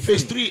involved in phase 3?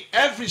 Phase 3,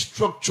 every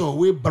structure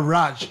with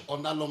barrage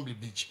on that Lonely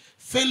Beach,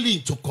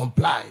 failing to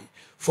comply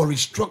for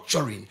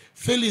restructuring,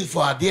 failing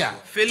for Adia.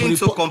 Failing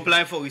to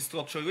comply for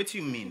restructuring, what do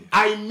you mean?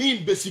 I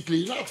mean, basically,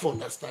 you have to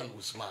understand,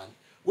 Usman.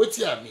 What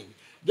do I mean?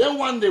 Then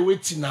one day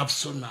waiting up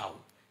so now,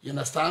 you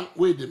understand?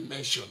 Where they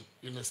mention,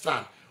 you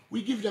understand?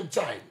 We give them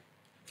time.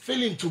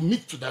 Failing to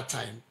meet to that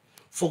time,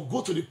 for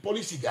go to the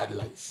policy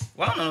guidelines.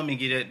 Why not me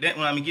get that?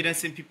 When I get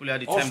same people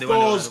at the time. Of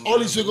course, all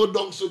this will go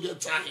down so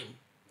get time.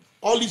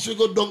 All this will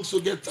go down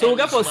so get time. So we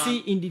got to see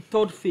in the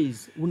third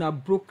phase, when I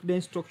broke the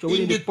structure,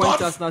 when the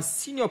pointers now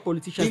senior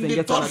politicians in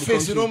the third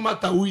phase, it don't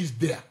matter who is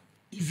there.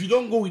 If you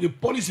don't go with the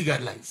policy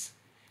guidelines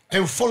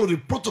and follow the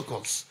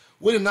protocols,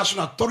 where the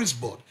National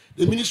Tourist Board,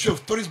 the Ministry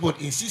of Tourist Board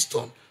insists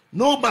on,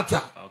 no matter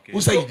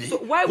who say so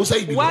why would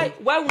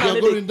I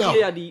let it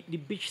clear the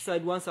beach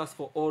side once as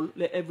for all,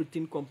 let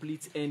everything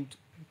complete and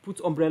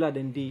put umbrella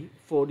then day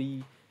for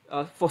the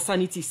for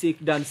sanity's sake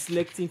than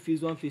selecting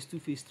phase 1, phase 2,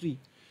 phase 3?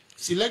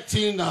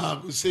 Selecting,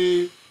 we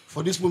say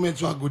for this moment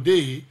to a good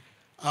day,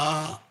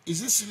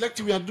 is it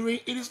selecting we are doing?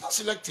 It is not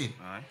selecting.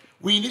 Right.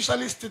 We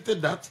initially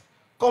stated that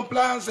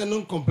compliance and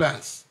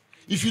non-compliance.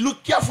 If you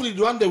look carefully,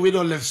 the one that we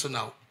don't left so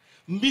now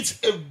meets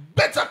a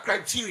better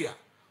criteria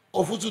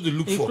of what to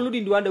look for.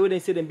 Including the one that way they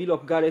say they build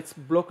up Garrett's,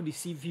 block the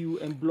sea view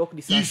and block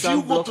the sunset. If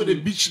you go to the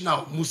beach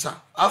now,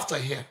 Musa, after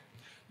here,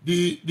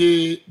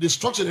 the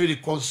structure that they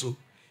console,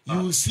 you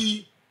will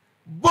see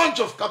bunch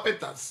of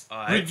carpenters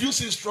Alright.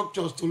 reducing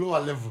structures to lower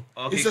level.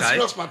 Okay, It's a Kai.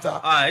 serious matter,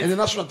 Alright. and the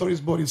National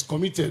Tourist Board is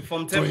committed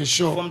From to tem-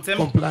 ensure from tem-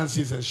 compliance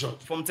is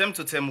ensured. From time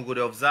to time, we go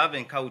to observe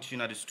and couch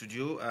in at the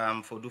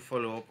studio for do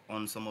follow up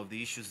on some of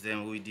the issues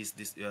then we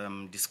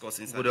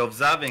discussing. We go to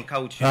observe and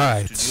couch in All at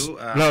right. the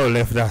studio. Now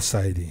left that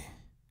side.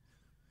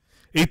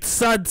 It's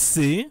sad to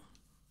say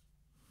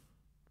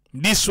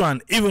this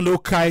one, even though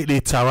Kai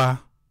the tower,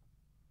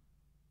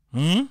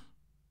 even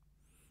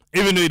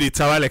though the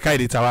tower like Kai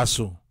the tower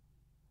so,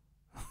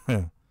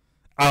 I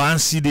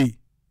want see the.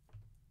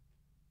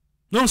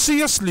 No,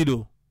 seriously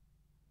though,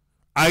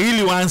 I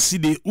really want to see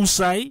the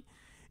Usai,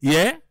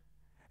 yeah.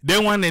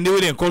 Then one and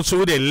they call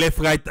so the left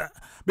right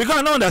because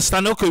I don't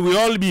understand. Okay, we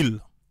all bill.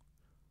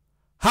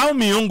 How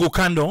me young go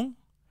can down?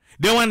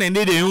 Then one and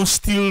they don't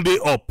still they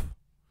up.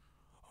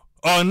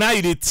 Or now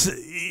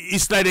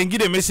it's like they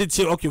give a message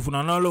say okay for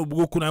now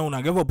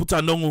una give put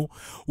on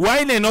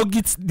why they not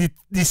get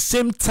the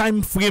same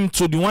time frame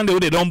to the one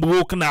they don't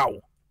broke now?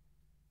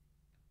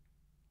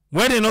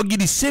 Why they not get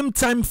the same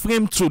time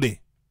frame today?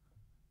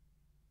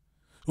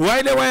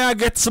 Why they want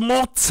to get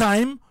more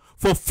time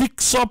for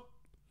fix up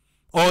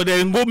or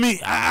they go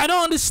me? I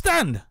don't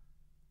understand.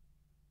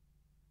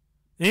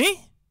 Eh?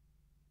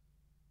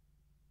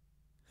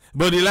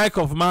 But the like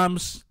of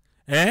moms,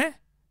 MA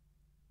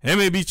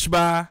Beach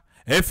Bar,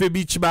 FA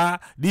Beach Bar,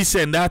 this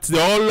and that, they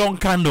all long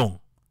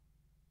candle.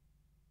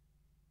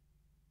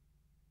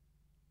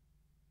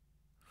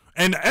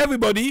 And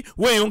everybody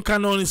when you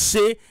can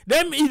say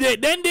them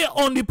then they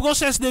on the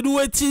process they do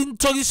it in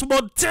tourist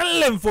board tell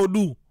them for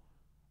do.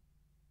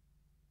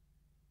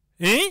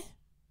 Eh?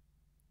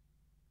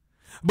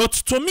 But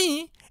to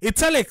me,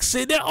 it's like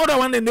say the other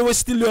one and they were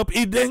still up.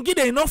 It then give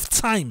them enough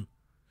time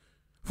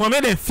for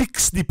me to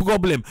fix the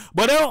problem.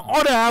 But the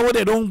other hour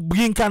they don't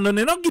bring candle,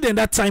 they don't give them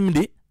that time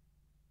day.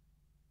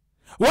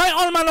 Why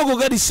all man not go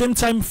get the same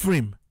time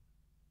frame?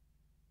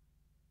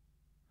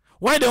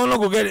 Why they all not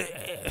go get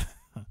it?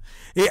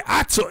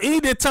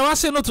 The tower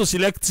say not to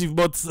selective,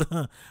 but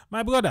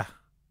my brother,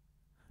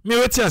 me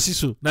wait here see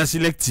so na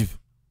selective.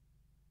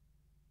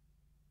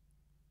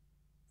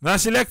 Na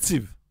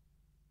selective.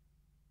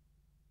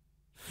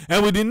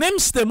 And with the name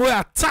stem we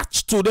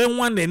attached to them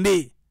one and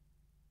they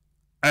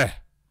I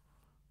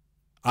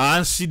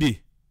want see the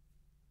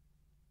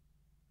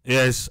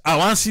yes, I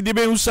want see the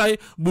who say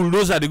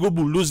bulldozer they go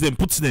bulldoze them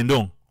put them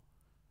down.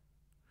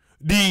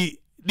 The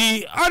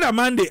other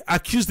man they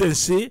accuse them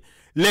say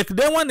like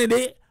them one and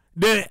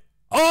they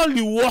all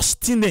the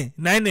worst thing they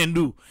nine and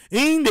do.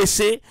 In they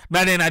say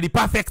that they are the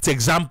perfect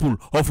example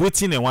of what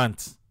they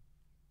want.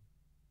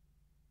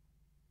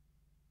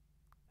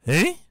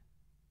 Eh?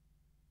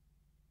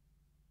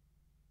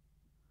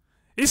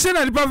 He said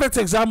that the perfect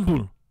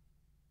example.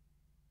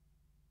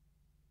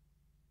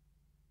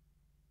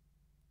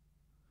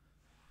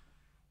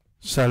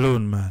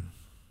 Salon, man.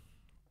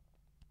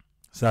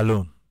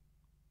 Salon.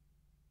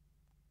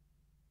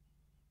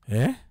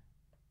 Eh?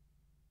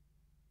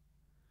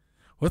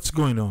 What's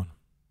going on?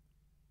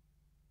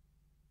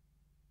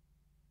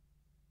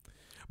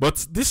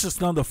 But this is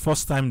not the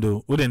first time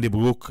though when they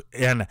broke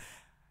and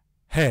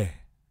hey,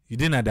 you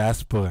didn't have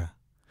diaspora.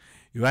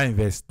 You want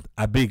invest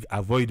a big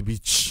avoid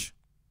beach.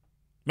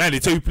 Man, they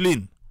tell you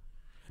plain.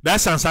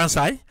 That's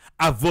Sansai.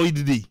 Avoid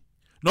the.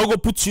 Not go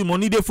put your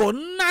money there for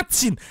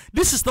nothing.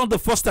 This is not the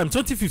first time.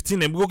 2015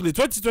 them broke the.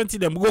 2020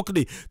 them broke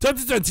the.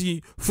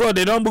 2024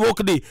 they don't broke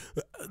the.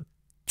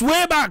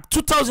 Way back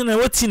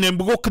 2018 them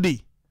broke the.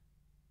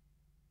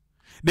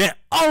 They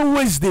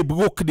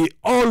broke the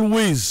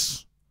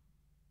always.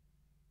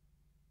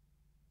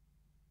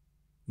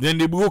 Then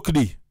they broke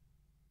the.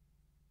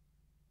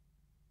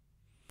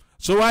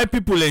 So why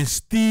people and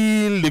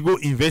still they go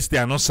invest they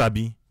are not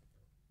sabi?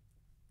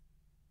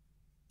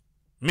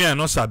 Me are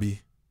not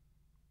sabi.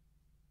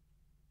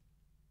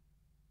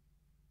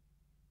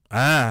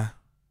 Ah.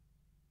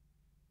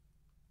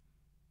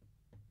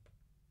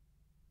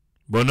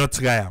 But not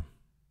try am.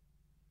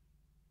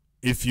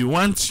 If you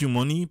want your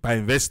money by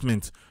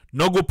investment,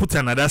 no go put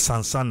another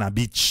Sansan na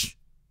beach.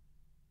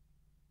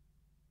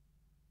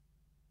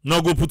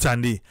 No go put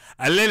an day.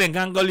 I let them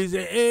gangoli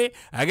say, hey,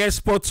 I get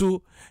spot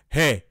to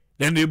hey.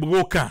 Then they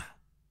broke.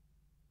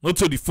 Not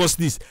to the first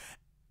list.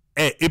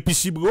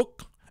 APC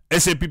broke.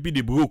 SAPP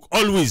they broke.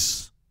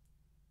 Always.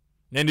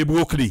 Then they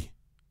broke the.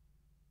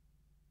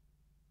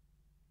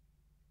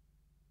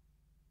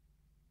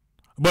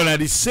 But at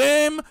the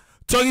same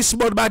tourist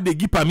board back they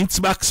give permits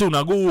back so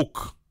now go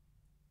walk.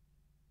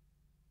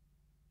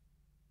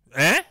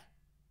 Eh?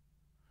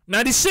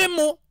 Now the same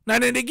mo. Now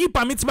then they give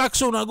permits back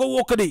so now go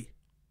walk day.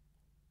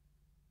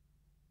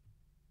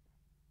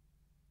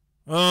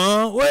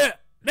 Where?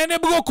 Then they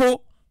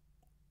broke.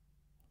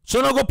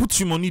 So now go put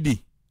your money there.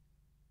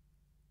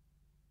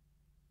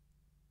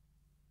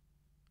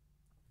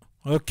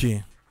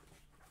 Okay.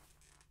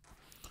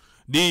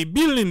 The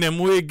building them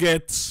we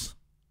get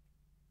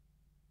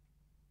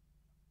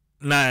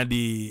now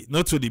the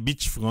not to the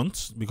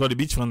beachfront because the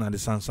beachfront and the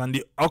Sansan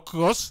the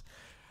across.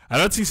 I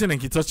don't think so they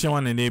can touch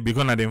one and they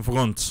because of them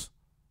front.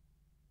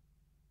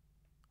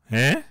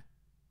 Eh?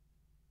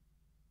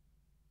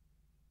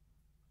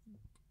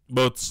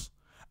 But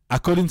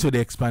according to the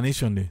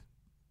explanation there,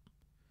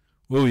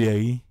 where we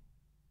are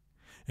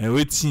and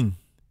waiting,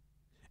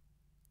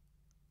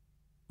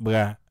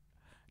 bruh,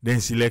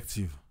 then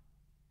selective.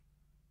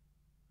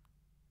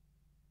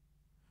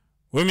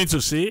 We mean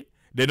to say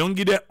they don't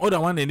give the other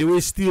one anyway,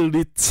 still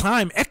the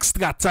time,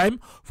 extra time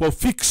for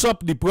fix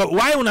up the problem.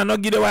 Why would I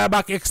not give the wire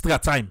back extra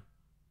time?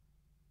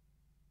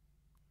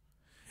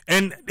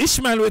 And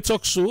Ishmael will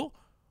talk so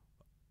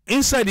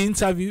inside the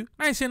interview.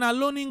 I say na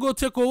loaning go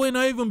take away,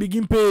 not even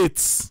begin pay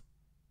it.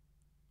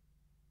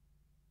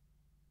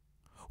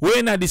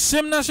 When at the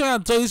same national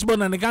tourist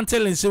board and they can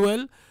tell and say,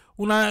 well,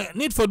 una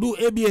need for do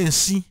A, B, and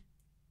C.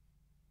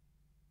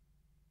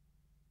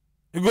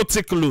 You go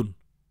take a loan.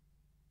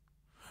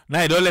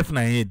 Now it don't left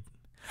my head.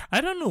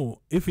 I don't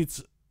know if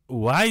it's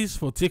wise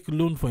for take a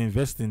loan for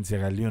investing in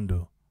Sierra Leone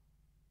though.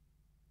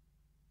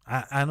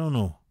 I don't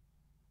know.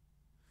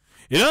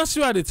 You don't see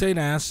what they tell you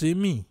and say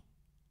me.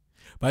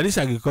 But this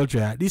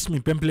agriculture, this me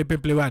pemple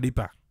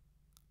wadipa.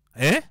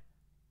 Eh?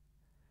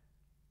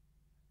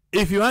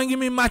 If you want to give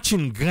me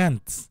matching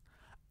grant,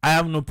 I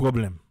have no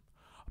problem.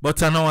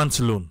 But I don't want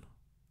loan.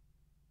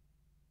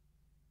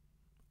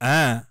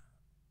 I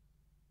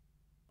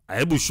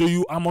will show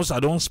you how much I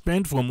don't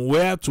spend from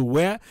where to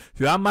where. If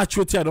you have match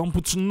with I don't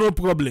put no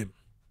problem.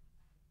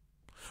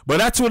 But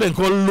that's what they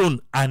call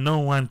loan. I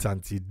don't want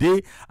until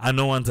today. I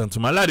don't want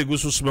until my lady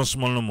goes so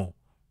small no more.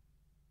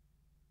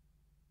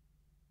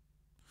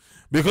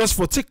 Because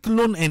for take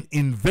loan and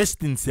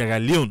invest in Sierra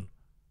Leone,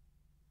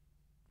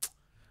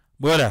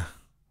 brother,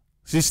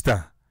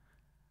 sister,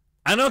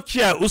 I don't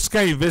care whose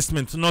kind of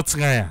investment, not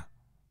rare.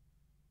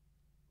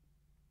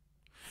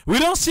 We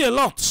don't see a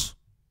lot.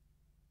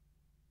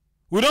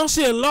 We don't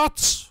see a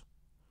lot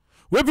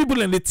where people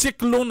and they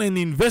take loan and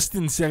invest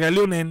in Sierra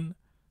Leone and,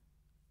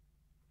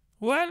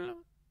 well,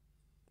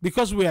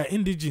 because we are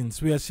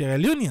indigents, we are Sierra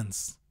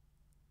Leoneans.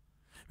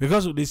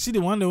 Because they see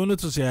the one they want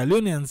to Sierra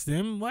Leoneans,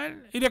 them, well,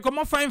 they come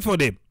out fine for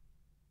them.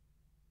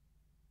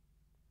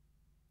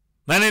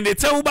 And then they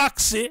tell back,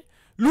 say,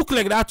 look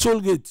like that toll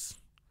gate.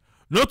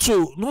 Not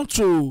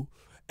to,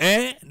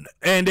 and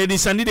then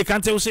they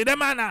can't tell, say,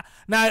 them,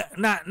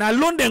 na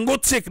loan them go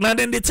take. Now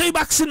then they tell you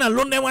back, say, na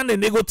loan them one,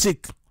 then they go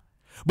take.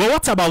 But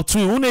what about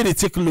you? Who need to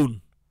take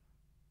loan?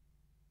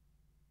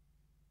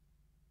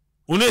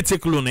 Who need to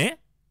take loan, eh?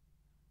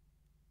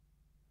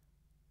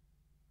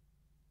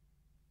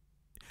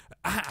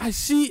 I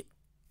see.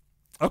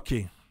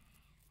 Okay.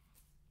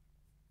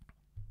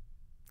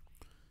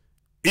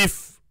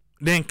 If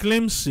then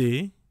claims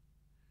say,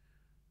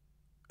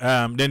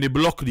 then they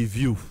block the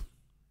view.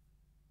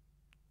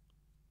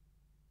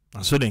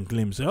 And so then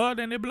claims say, oh,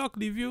 then they block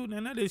the view.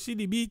 Then they see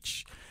the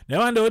beach. They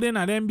want to open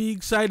at them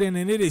big side and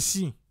then they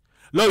see.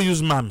 Lord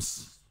use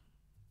mams.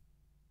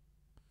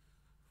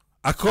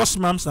 Across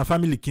mams na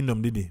family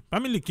kingdom did they?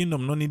 Family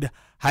kingdom no need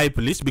high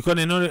police because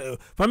they know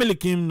family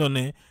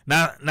kingdom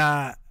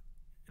na.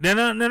 They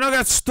not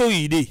got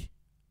story there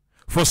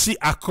for see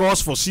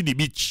across for see the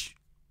beach.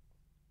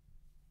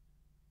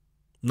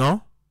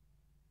 No?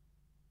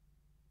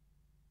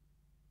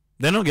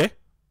 They not get.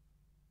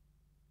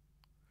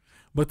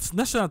 But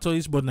National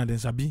Tourist Board na den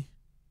sabi.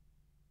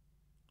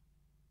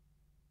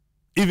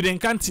 If they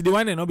can't see the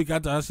one they not be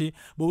cut to say,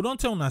 but we don't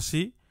tell una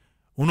say,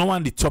 we don't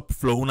want the top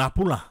floor, una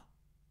pulla.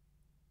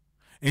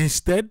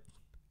 Instead,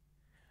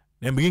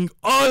 they bring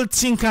all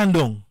thing can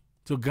down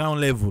to ground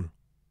level.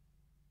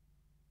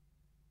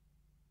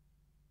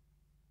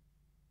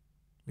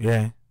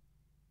 Yeah.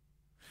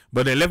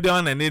 But they left the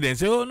one and they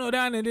say, oh no,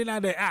 that and they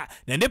like that.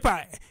 Then they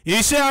pa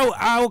you say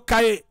how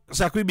Kai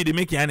Sakwi be the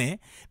make yan,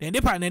 then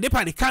they pa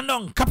the can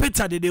down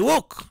capital they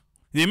walk.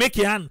 They make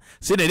yan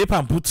say they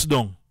pa puts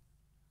down.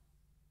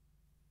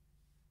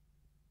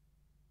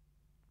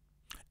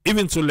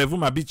 Even to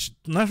Levuma Beach,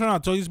 National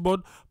Tourist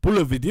Board pull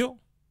a video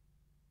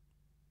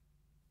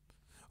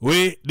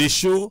where they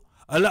show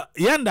a lot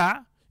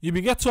yanda you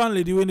be get one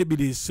lady when they be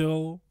they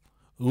sell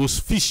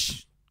roast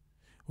fish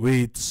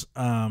with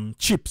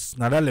chips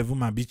na that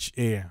Levuma Beach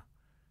area.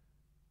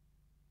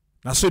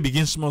 Now so it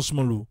begins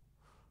small.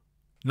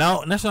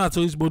 Now National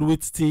Tourist Board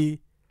wait till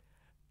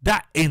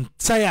that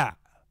entire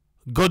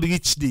God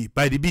Rich Day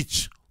by the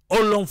beach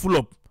all long full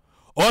up.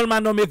 All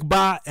man don't make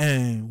bar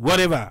and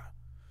whatever.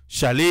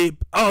 Chalet,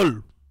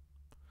 all.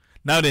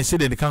 Now they say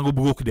that they can't go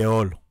broke there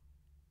all.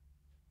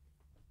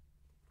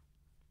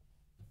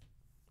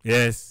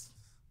 Yes.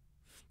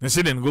 They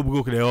say they go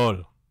broke there all.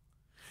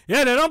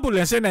 Yeah, they don't pull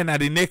and say that at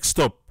the next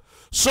stop.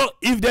 So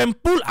if them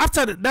pull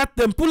after that,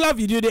 them pull a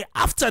video they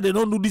after they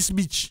don't do this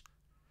beach.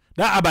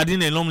 That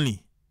Aberdeen and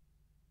Lonely.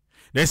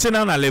 They say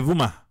now na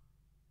Levuma.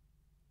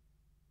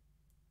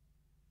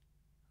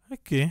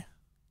 Okay.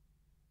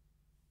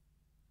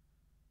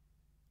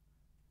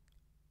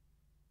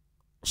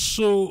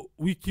 So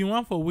we can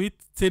want for wait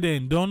till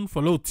them done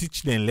follow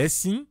teach them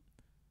lesson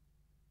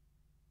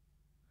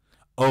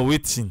or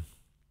waiting.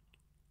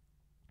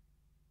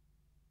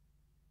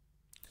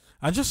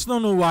 I just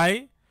don't know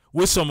why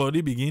where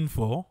somebody begin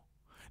for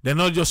they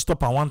not just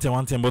stop at one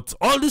time, but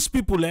all these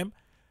people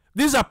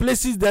these are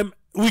places them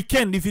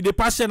weekend if you dey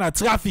pass na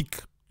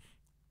traffic.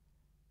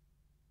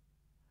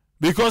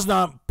 Because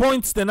now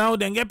points they now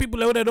then get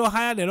people who they don't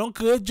hire, they don't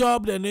create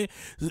job, then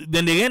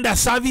they render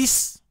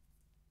service.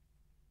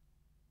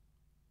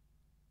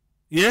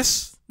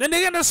 Yes, then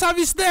they render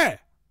service there.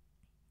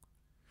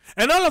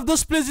 And all of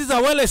those places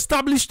are well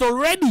established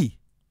already.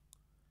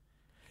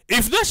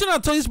 If National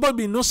Tourist Board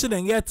be no say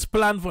and get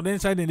plan for the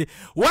inside, then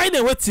why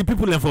they wait till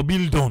people and for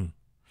build on?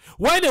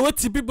 Why they wait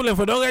till people and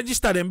for don't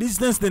register them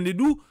business, then they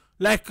do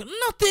like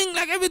nothing,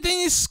 like everything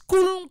is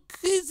cool,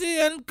 easy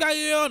and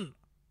carry on.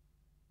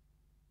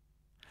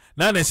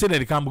 Now they say that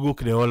they can't go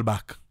the all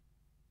back.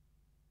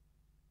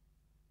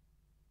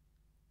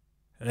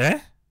 Eh?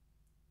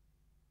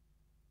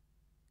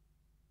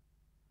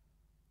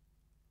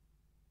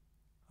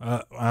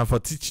 And for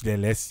teach the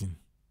lesson.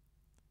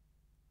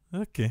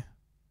 Okay.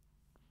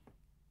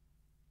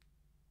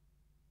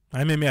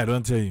 I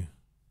don't tell you.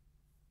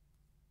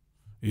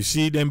 You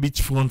see them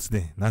beach fronts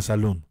there, na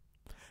salon.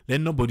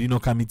 Let nobody no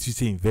come to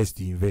say invest,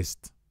 you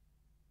invest.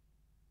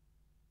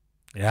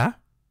 Yeah?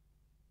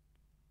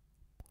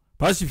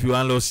 Pass if you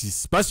want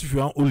losses. Pass if you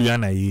want all you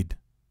want aid.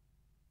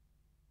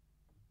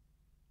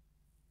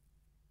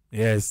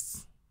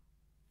 Yes.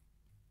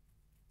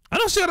 I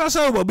don't say that's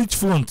about beach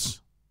front.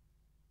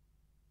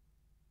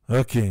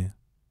 Okay.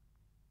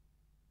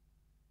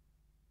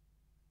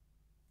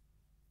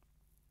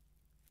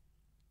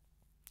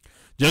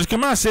 Just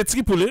come and say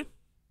Tripoli.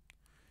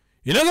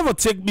 You don't ever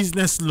take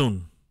business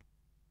loan.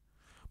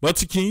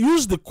 But you can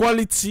use the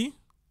quality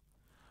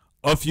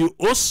of your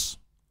house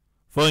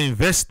for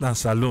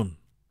investment alone.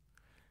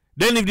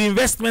 Then if the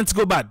investments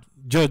go bad,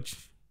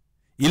 Judge,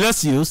 you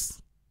lost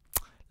use.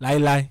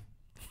 Lie.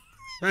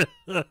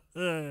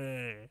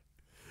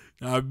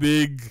 A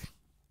big.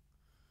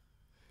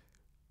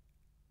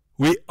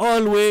 We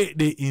always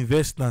they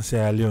invest in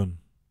Sierra Leone.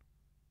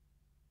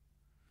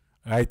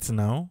 Right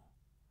now,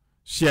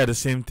 share the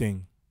same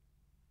thing.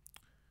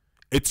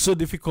 It's so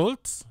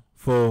difficult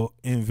for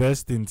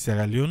invest in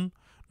Sierra Leone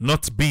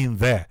not being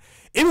there.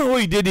 Even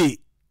when you did it,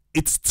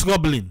 it's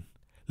troubling.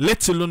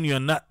 Let alone you're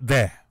not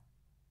there.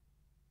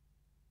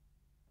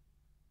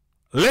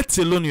 Let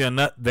alone you're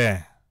not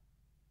there.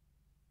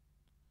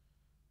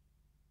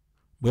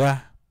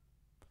 Bruh,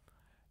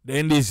 the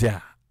end is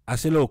here. I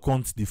say, look,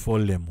 count the fall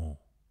them.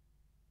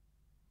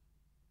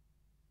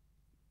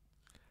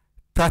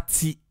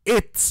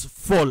 38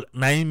 fall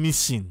na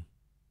missing.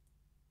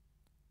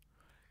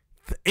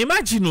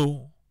 Imagine,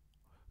 no,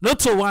 not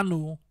to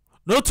one,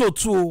 not to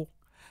two,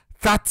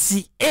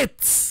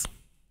 38.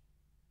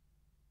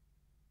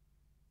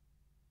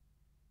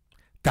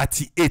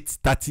 38.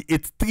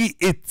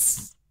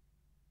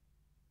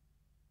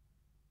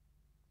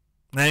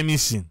 Now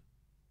missing.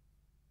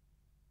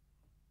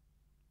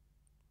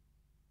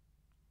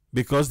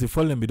 Because the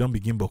fallen be don't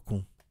begin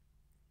boku.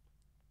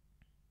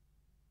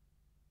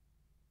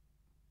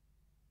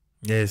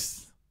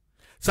 Yes.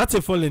 Such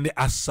a fallen they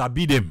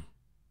asabi them.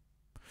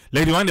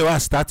 Like the one they want to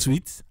start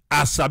with,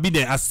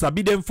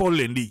 asabi them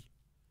fallen they.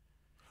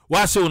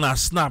 What say on a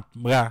snap,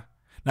 bruh?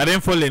 Now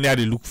them fallen there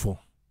they look for.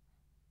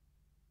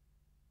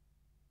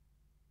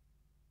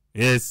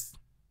 Yes.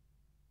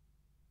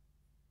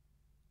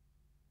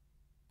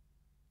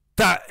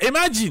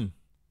 Imagine.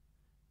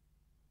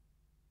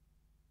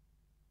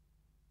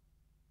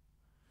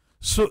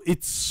 So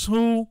it's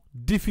so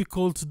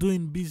difficult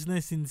doing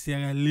business in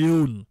Sierra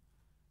Leone.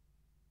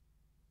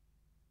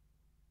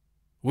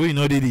 What you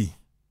know did it?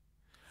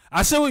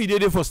 I say what you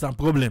did it for some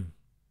problem.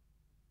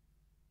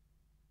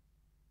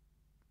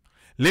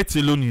 Let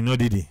alone you know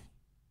did it.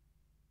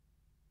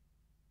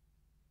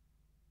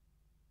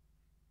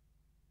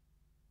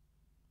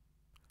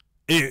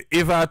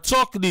 If I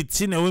talk the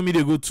thing and when me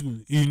they go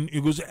to,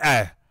 you go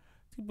say,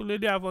 people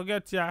lady I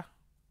forget ya.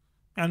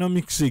 I no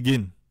mix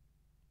again.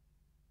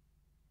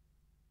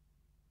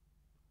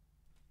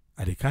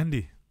 Are they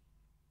candy?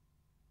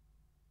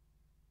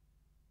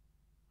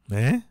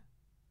 Eh?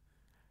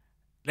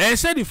 They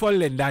said the fall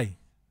and die.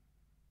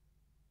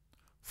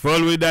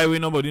 Fall we die we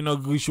nobody no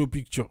agree show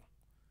picture.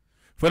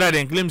 For that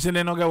they claim say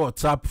they no get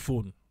WhatsApp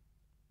phone.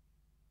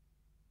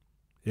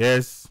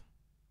 Yes.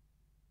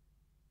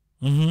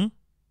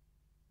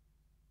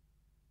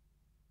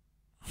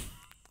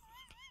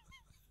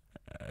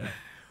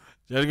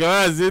 Just go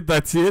and say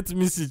 38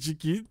 Missy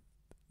Chicken.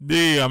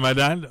 Day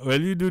Ramadan.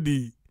 Well, you do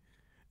the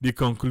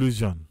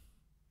conclusion.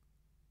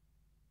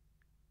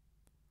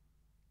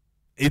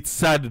 It's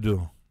sad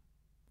though.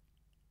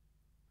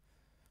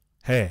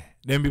 Hey,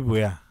 them people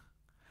here,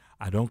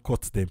 I don't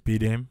cut them, pay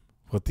them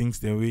for things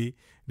the way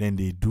then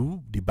they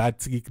do, the bad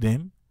trick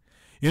them.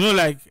 You know,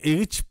 like a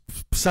reach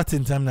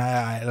certain time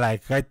I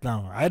like right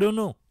now. I don't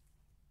know.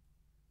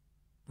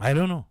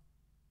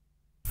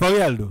 For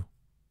real though.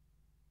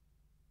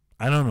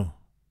 I don't know.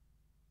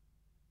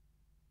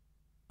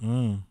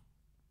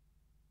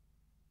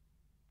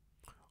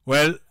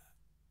 Well,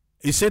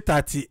 he said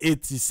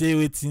 38, he say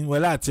waiting.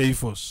 Well, I'll tell you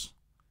first.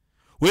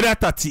 With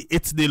that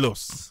 38 they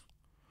lost.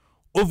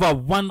 Over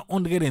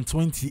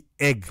 120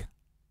 egg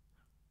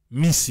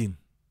missing.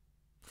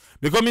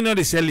 Because me know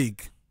they sell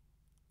egg.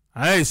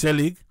 I know they sell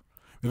egg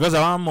because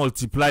I want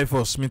multiply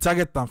first. Me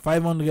target them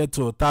 500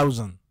 to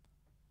 1,000.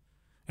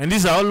 And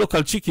these are all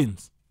local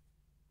chickens.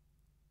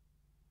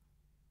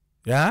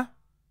 Yeah?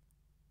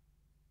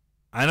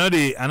 I know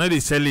they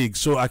sell egg,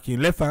 so I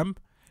can let them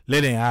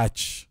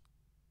hatch.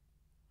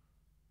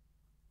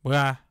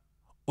 Bruh,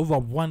 over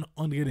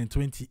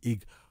 120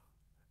 egg.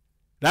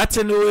 That's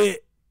in the way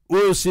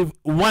we'll save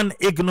one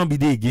egg not be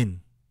there again.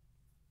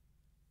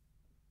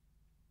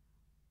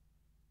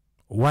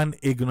 One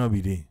egg not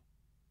be there.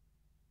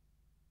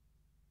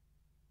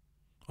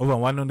 Over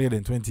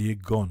 120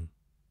 egg gone.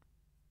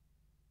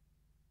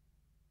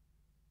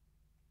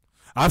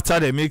 After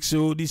they make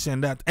so this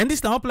and that. And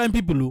this now upline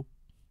people, oh.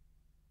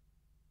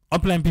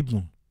 Upline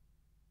people.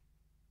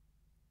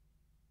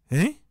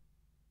 Eh?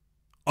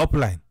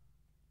 Upline.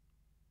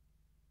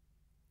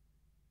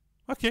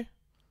 Okay.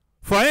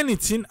 For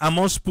anything, I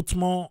must put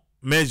more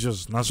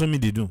measures. That's what me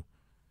they do.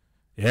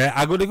 Yeah,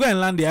 I go and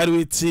land the other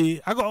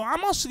way. I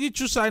must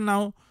reach you side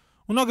now.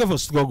 We not go for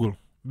struggle.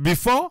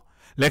 Before,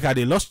 like I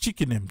they lost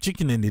chicken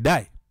and they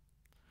die.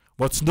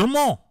 But no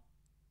more.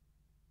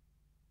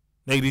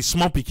 Like the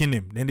small picking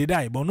them, then they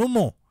die. But no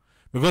more.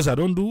 Because I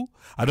don't do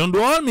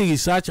all my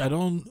research. I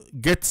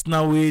don't get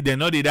now way. They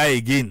know they die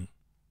again.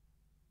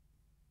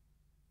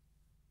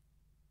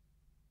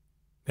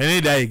 Then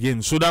they die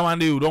again. So that one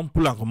day you don't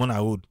pull and come on a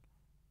road.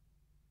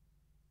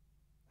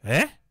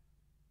 Eh?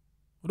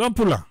 You don't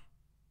pull her.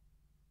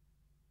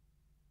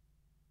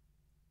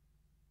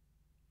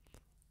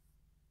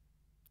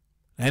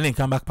 And then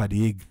come back by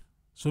the egg.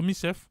 So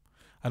myself,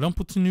 I don't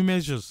put new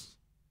measures.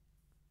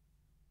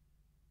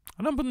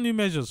 I don't put new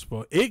measures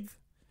for egg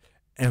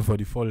and for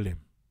the fall limb.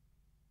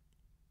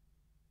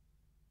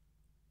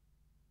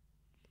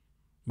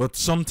 But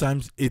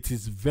sometimes it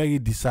is very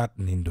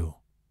disheartening though.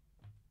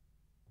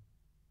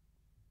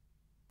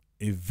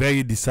 It's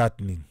very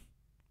disheartening.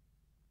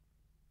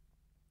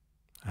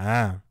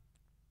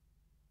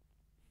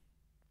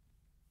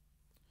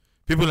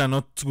 People are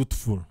not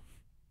truthful.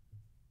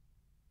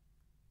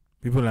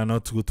 People are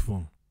not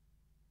truthful.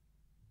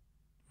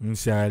 In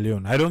Sierra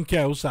Leone. I don't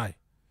care outside.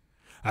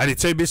 I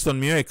tell you based on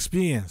my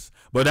experience.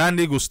 But then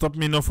they go stop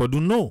me not for do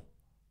no.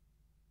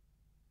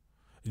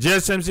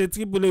 GSM say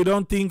people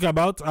don't think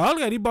about. I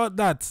already about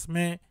that,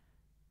 man.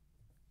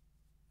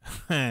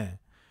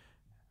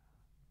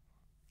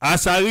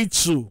 As I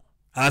reach.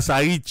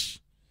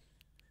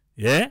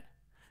 Yeah?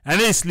 And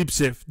they sleep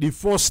safe. The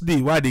first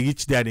day while they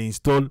reach there, they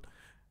install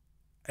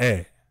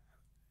a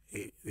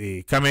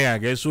camera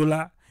against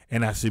solar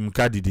and a SIM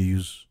card they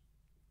use.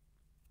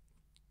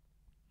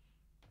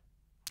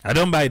 I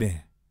don't buy them.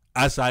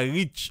 As I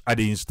reach, I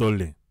they install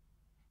them.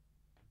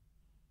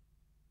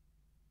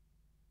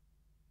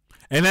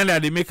 And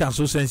then they make them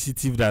so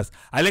sensitive that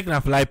I like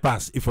to fly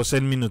pass if you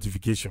send me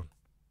notification.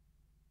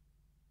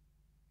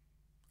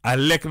 I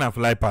like to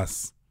fly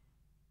pass.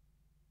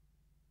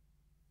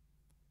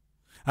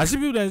 I see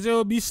people that say,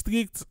 oh, be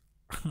strict.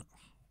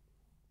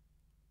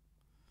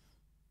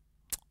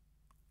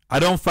 I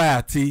don't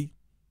fire T.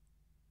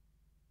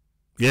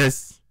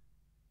 Yes.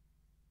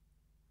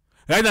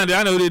 Right now, the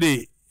end of the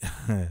day.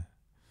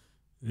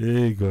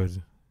 Hey,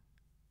 God.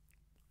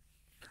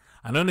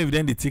 I don't know if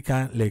then the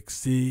ticker, like,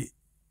 see,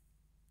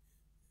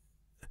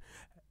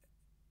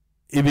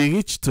 if we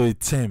reach to a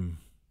term,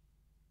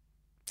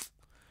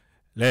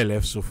 let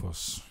left so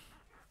first.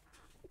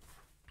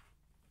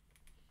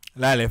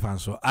 Let left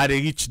and so. At a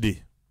reach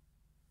day.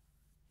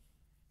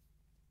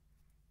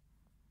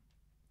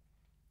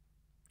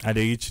 At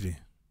a reach day.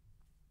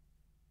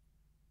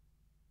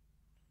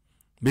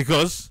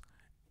 Because,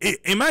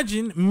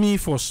 imagine me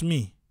force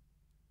me.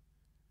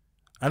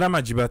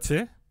 Adama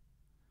Jibate,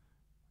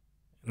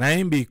 na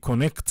him be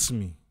connects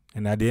me,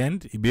 and at the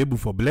end, he be able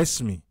to bless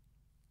me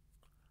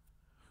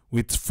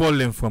with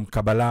falling from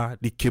Kabbalah,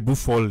 the Kebu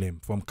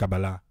falling from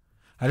Kabbalah.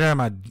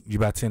 Adama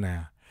Jibate na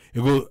ya.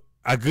 You go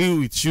agree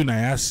with you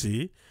na ya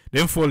say,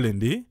 then falling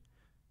day,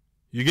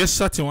 you get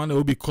certain one that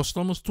will be cost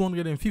almost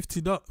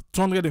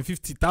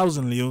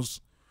 250,000 leons.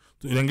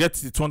 So you then get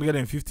the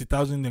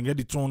 250,000, then get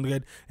the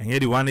 200, and get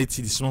the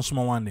 180, the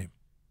small one them.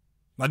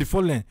 Now the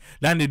falling,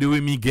 then the way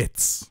me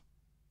gets.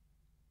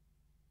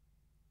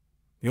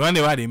 The one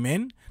they were the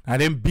men,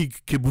 and then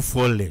big Kebu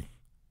falling.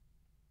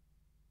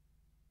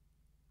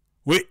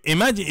 Wait,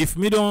 imagine if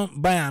me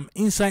don't buy them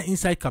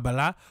inside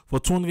Kabbalah for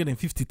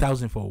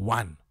 250,000 for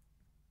one.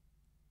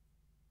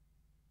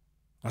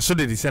 And so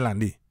they sell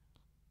land.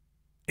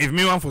 If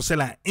me want for sell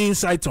land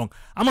inside tongue,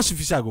 how much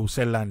if I go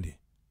sell land?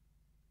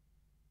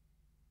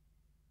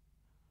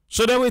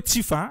 So that way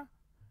Tifa,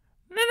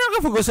 they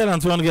not go for sell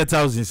land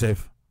 200,000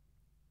 safe.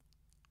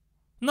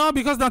 No,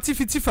 because that's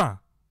Tifa.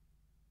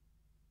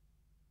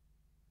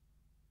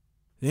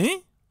 Eh?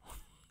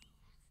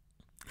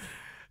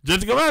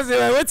 Judge Command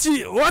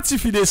say, what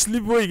if you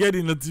sleep when you get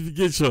the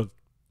notification?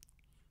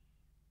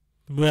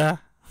 Well,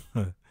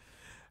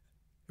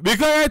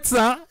 because it's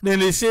then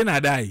they say na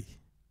die.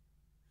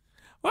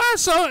 Well,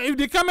 so if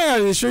the camera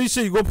they show you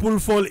say you go pull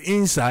fall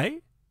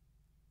inside,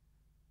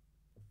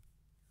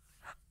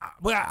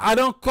 But I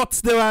don't cut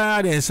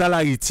the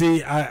salary.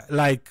 Say, I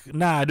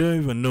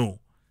don't even know.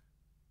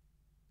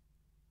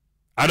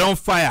 I don't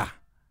fire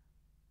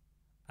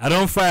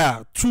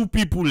 2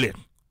 people left.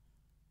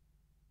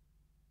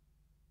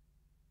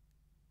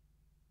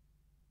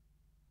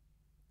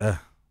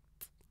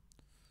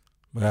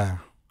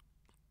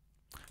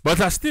 But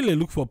I still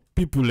look for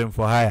people and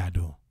for hire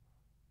though.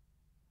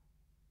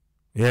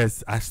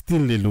 Yes, I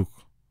still look.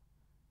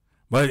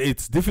 But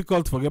it's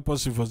difficult for get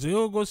person for say,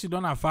 oh, go sit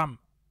down a farm.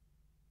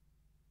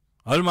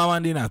 All my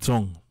one in a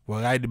tongue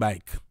for ride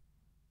bike.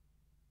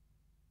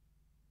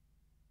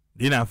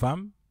 In a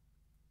farm.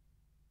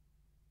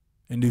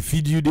 And they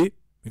feed you there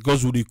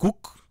because we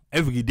cook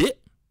every day.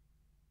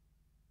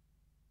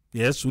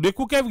 Yes, we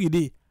cook every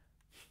day.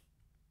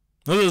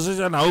 No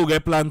association now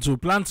get plant to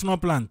plant no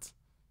plant.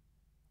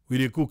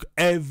 We cook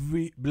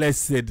every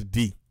blessed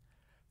day.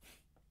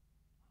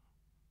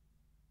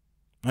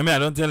 I mean, I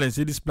don't tell them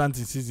say this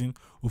planting season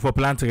we for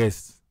plant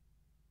rest.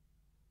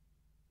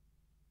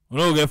 We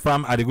no get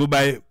farm, I go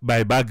buy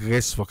bag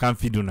rest for can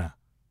feed una.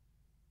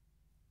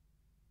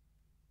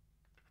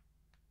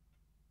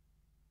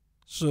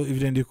 So if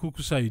then they cook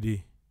you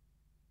day,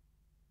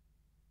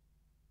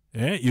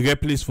 you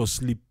get place for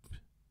sleep.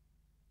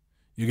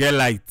 You get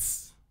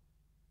lights.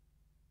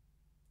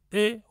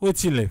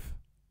 What's you left?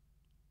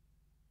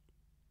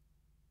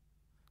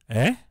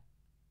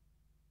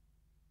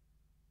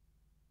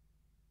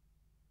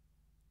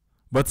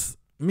 But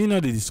me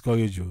not they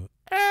discourage you.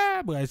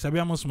 But I sabi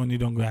how much money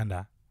don't go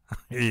under.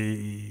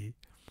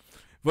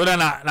 But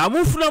then I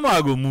move no more,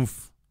 I go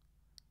move.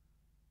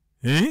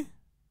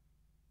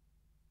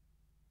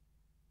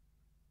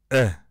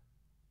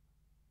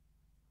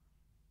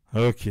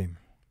 Okay.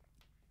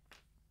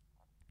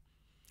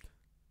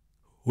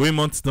 We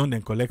months done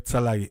then collect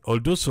salary.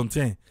 Although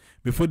sometimes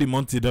before the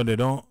month is done,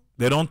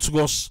 they don't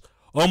trust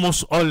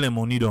almost all the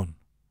money done.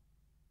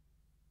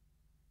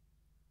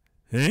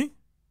 You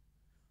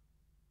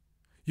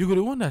go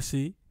the one that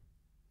say,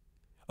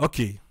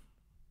 okay,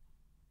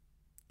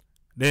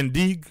 then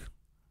dig.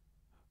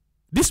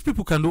 These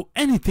people can do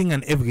anything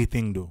and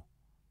everything though.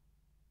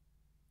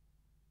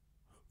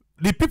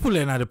 The people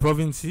in the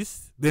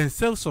provinces, they're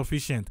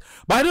self-sufficient.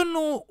 But I don't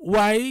know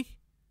why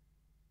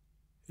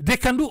they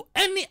can do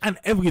any and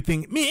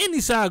everything. Me,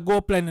 any say I go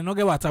plan and not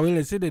get water well,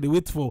 they say that they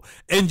wait for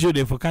NGO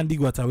them for can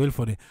dig water well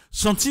for them.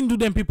 Something do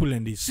them people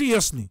in this.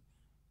 Seriously.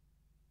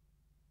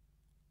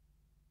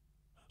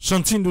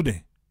 Something do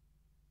them.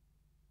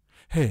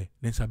 Hey,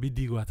 then sabi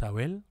dig water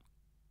well.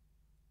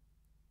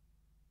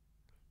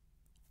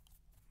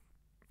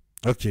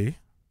 Okay.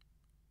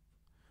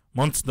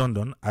 Months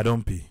done, I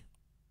don't pay.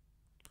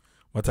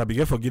 But I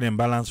begin for getting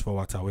balance for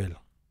water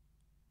well.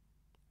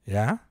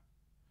 Yeah?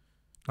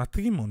 Now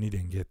 3 money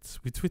then get.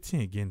 With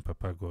waiting again,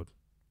 Papa God.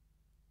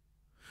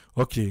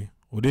 Okay.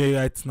 Would they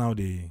right now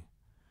they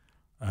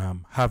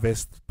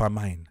harvest per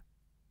mine?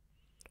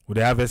 Would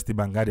they harvest the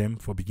banga them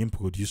for begin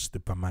produce the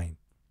per mine?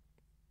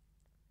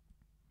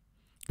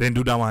 Then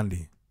do that one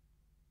day.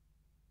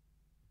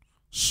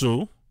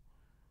 So,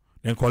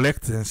 then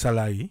collect the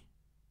salary.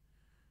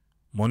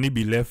 Money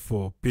be left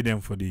for pay them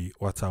for the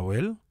water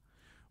well.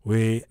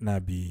 Where na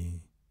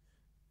be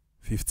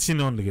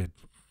 1,500,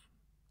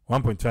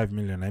 1.5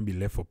 million and be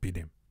left for pay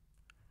them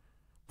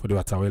for the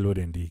water well load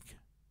and dig.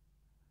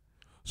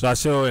 So I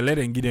say, let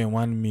them give them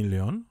 1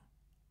 million,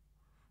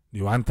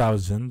 the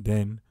 1,000,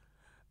 then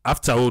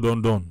after all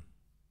done.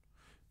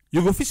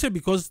 You go fish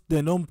because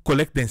they don't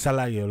collect their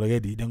salary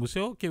already. Then go say,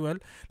 okay, well,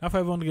 now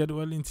 500,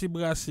 well, in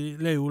Tibra say,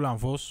 let you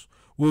enforce.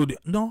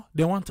 No,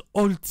 they want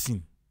all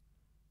thing.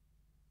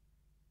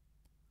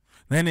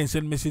 Then they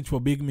send message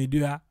for big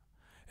media.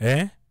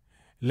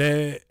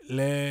 Let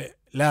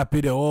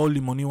pay all the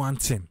money one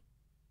time.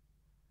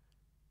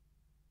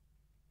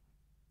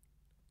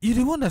 You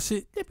the one that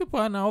say, the people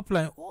are now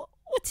applying. What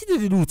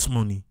did they do with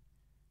money?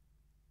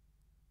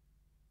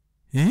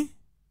 They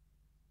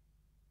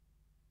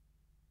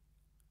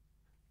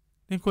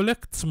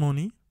collect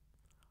money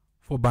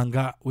for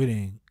banga with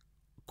the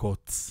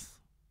courts.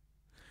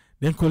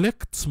 Then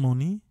collect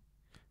money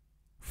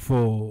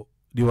for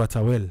the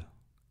water well.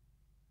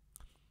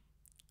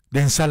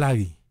 Then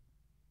salary.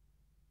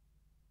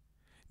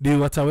 The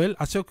water well,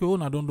 I say okay,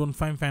 I don't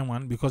find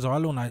one because our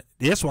own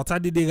yes, water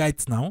did they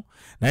right now.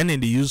 Then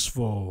they use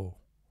for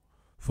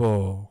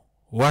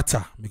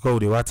water because of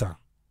the water.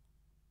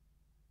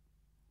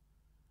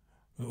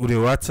 With the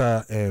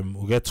water,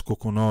 we get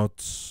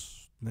coconut,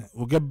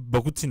 we get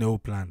baguette in the whole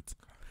plant.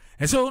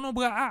 And so no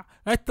bra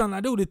right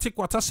now they take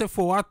water say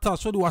for water,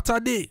 so the water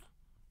day.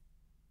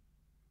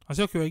 I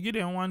say okay, we give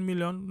them 1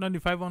 million, then the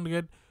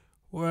 500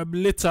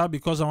 later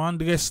because I want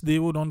dress they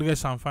would don't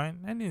dress and fine.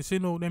 And they say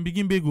no, then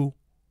begin big go.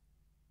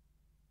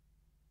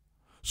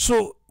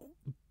 So,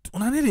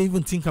 I need to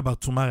even think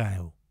about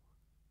tomorrow.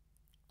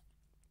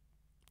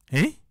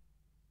 We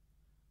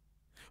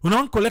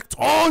don't collect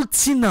all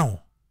thing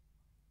now.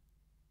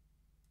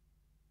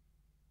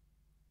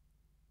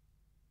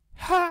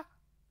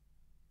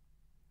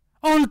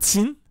 All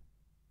thing.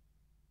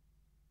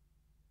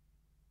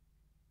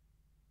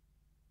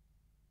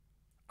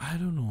 I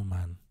don't know,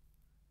 man.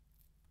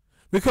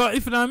 Because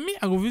if not me,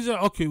 I go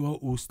visit. Okay, well,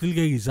 we'll still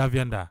get reserve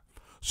yonder.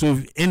 So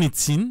if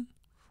anything,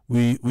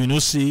 we no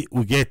say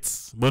we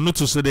get, but not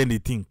to say then they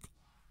think.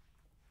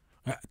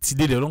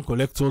 Today they don't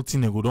collect all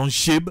thing, they go don't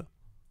shape.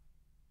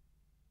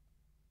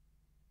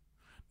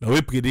 The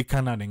way predi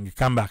Canada then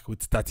come back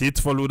with 38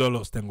 follow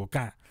dollars then go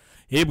car.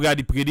 Hey,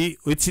 brady predi,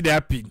 wait see they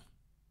happy.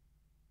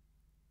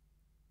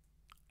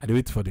 I do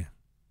wait for them.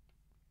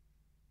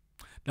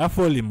 That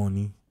for the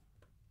money.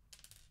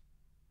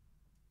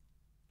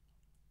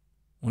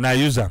 When I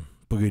use them,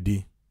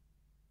 predi.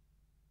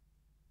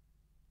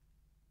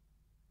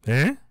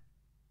 Eh?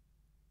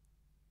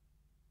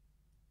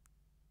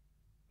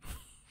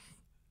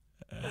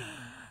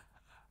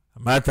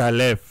 Matter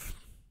left.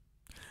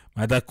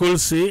 Matter cool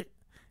say,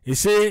 he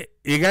say,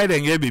 a guy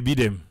then get baby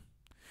them.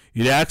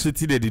 You dey ask what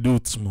they do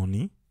with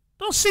money?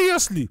 No,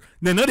 seriously.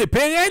 They know the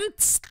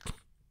parents.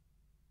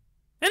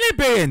 Any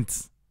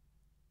parents.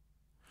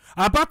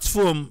 Apart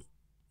from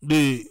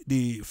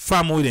the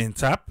family they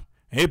tap,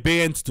 any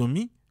parents to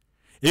me,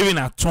 even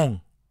a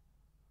tongue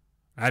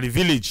at the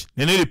village,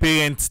 they know the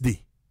parents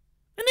dey.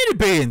 They know the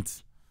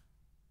parents.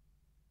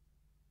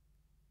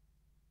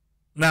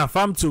 Now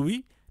farm to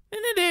we,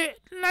 they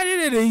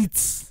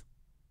eat.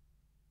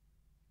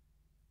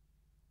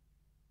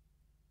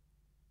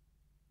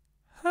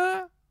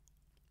 Huh?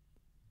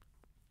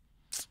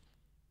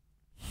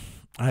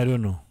 I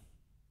don't know.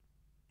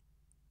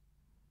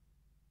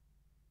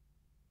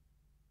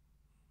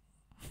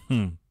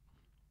 Then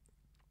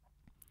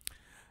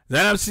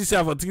I'm see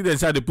for thinking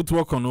they put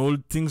work on all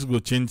things go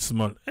change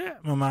small.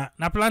 Mama,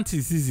 na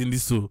planting season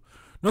this so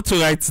not to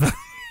right now.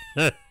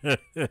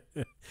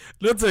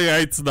 Not to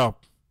right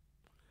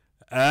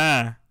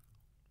now.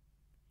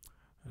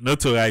 Not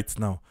to right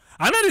now.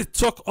 I know they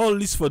talk all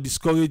this for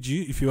discourage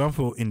you if you want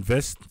to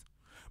invest.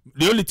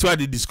 The only two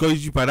they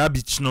discourage you for that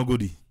beach no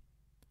good.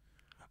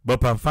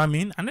 But on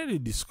farming, I know they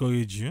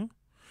discourage you.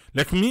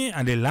 Like me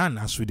and the land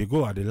as we they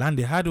go, at the land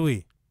the hard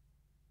way.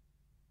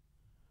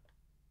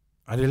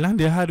 At the land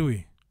the hard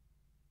way.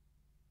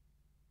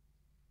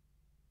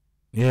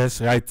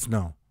 Yes, right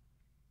now.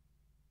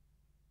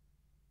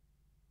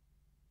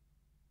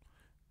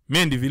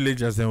 Me and the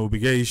villagers then will be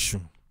get issue.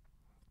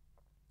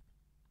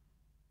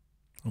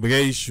 Will be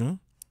get issue.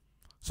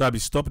 So I be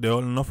stop the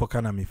all not for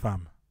can me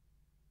farm.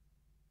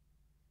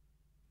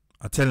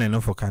 I tell them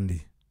not for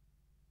candy.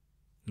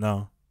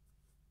 No.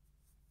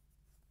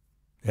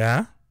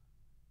 Yeah?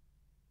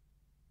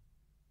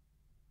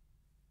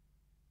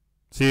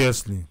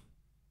 Seriously.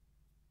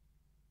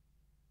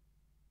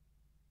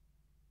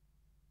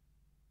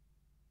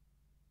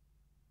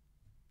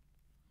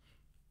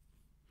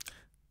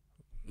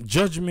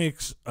 Judge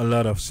makes a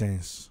lot of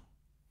sense.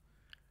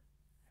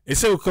 He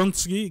said we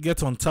can't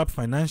get on top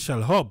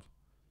financial hub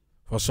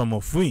for some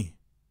of we.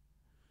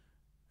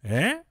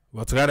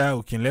 But rather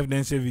we can leave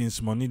them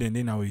savings money than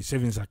in our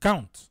savings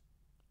account.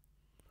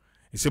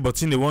 He said,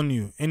 but in the one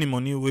you any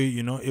money where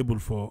you're not able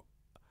for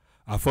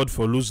afford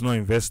for lose no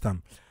invest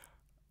them.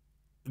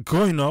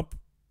 Growing up,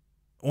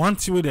 one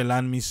thing where they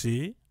land me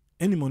say,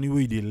 any money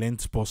where they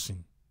lend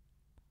person.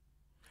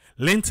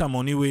 Lend some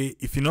money where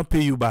if you not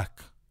pay you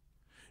back,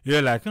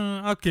 you're like,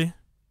 okay.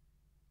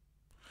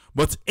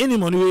 But any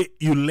money where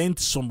you lend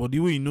somebody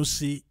where you know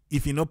say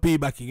if you not pay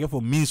back, you get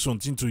for mean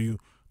something to you,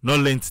 not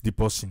lend the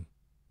person.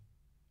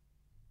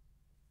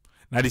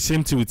 Now the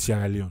same thing with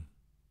Sierra Leone.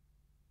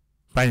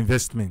 By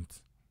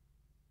investment.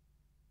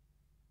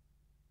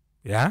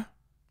 Yeah?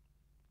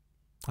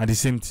 And the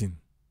same thing.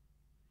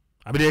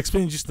 I be they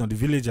explain just now the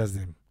villagers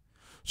them.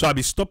 So I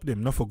be stop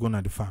them not for going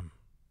at the farm.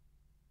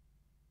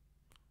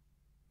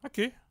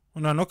 Okay.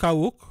 When I knock out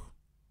work,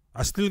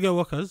 I still get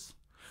workers.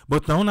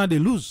 But now they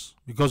lose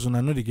because when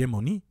I know they get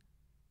money.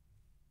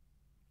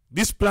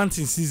 This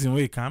planting season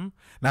where it come,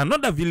 now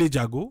another village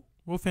I go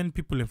find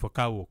people in for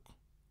car work.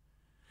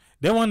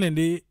 Then one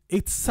day,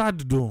 it's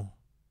sad though.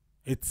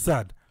 It's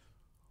sad.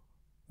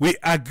 We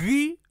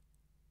agree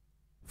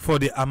for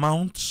the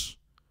amount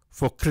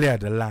for clear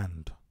the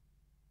land.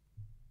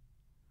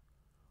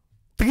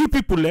 3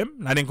 people them,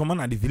 now then come on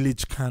at the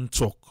village can't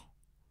talk.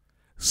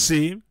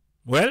 Say,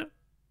 well,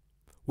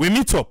 we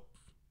meet up.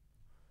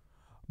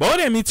 But when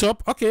they meet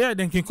up, okay, yeah,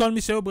 then can call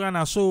me, say, oh,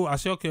 Brian, so I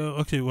say,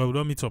 okay, well, we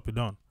don't meet up, we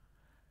don't.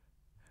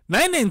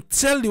 Now then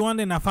tell the one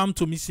in a farm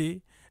to me,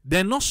 say,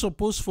 they're not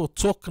supposed for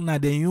talk na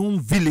their own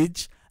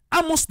village,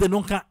 almost they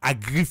don't can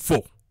agree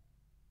for.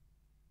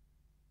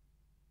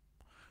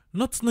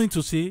 Not knowing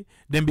to say,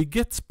 then we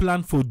get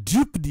plan for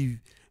dupe the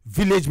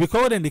village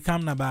because then they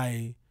come na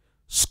by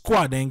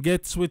squad and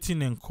get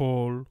waiting and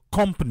call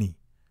company.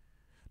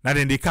 Now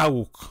then they can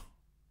work.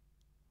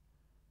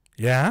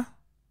 Yeah?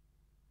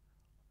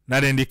 Now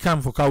then they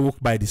come for car work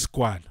by the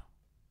squad.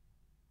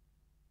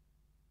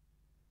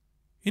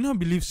 You don't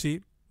believe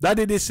say that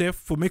day they say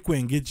for make we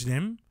engage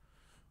them,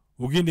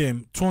 we give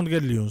them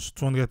 200 leons,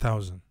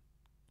 200,000.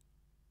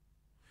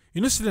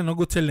 You know, see they not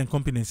go tell them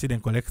company and say they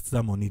collect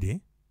that money there.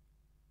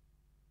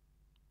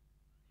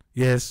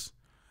 Yes.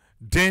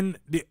 Then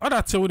the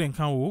other tell them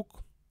can work.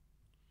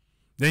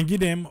 Then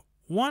give them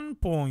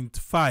 1.5,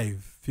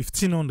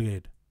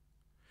 1,500.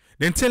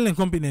 Then tell the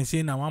company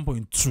say na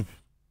 1.2.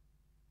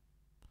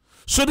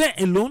 So then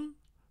alone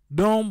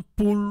don't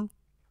pull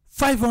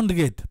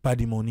 500 per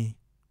the money.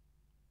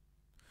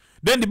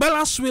 Then the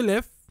balance we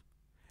left,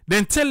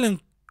 then tell the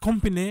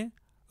company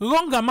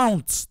wrong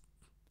amount.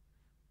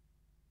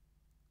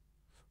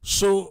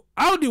 So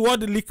how the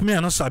word leak me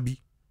and not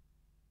sabi?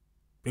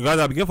 Because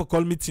I began for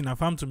call meeting and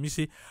farm to me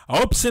say, I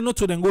hope say no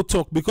to them go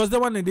talk because the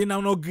one they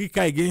now no Greek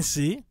again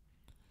say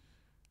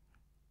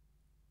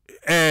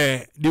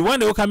the one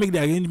they can make the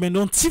arrangement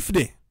don't thief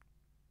there.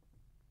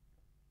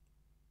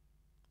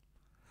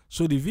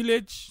 So the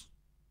village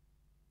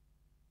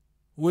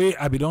where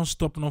I be don't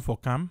stop no for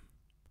camp.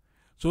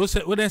 So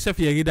when they say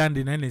you down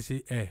the they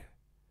say,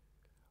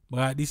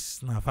 but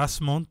this na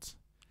first month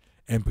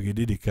and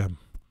predict the camp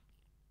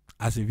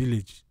as a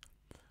village.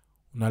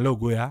 Una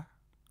go ya.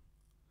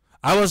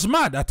 I was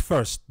mad at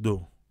first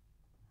though.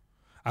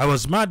 I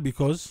was mad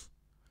because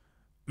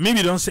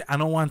maybe don't say I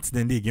don't want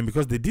them again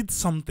because they did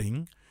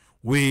something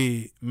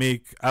we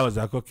make. I was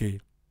like, okay,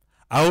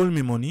 I owe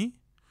me money.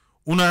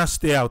 Una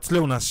stay out.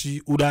 Let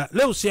see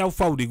how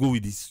far they go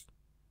with this.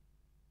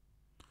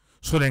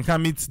 So then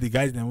can meet the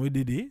guys then we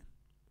did it.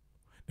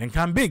 Then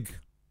can beg.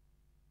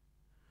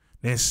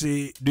 Then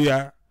say, do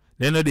ya?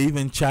 Then they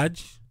even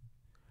charge.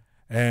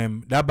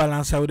 That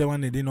balance out the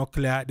one they did not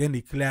clear. Then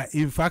they clear.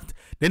 In fact,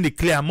 then they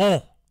clear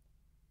more.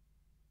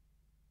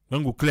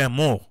 Then go clear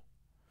more.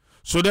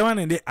 So the one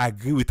and they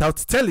agree without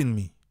telling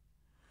me.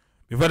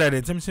 Before that,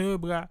 they tell me say, oh,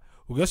 bro,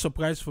 we'll get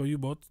surprise for you,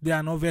 but they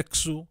are not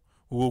vexed, so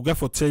we'll get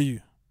for tell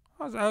you.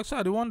 I was like, so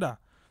I wonder.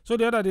 So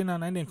the other day, now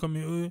they come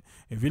in,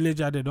 a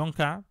villager, they don't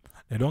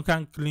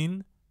can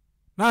clean.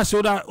 Now,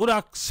 so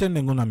that send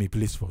them gonna me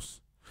place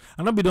first.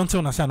 And not be don't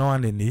tell us I no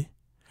one any.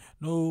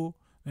 No,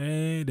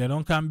 they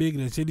don't come big.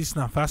 They say this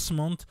na first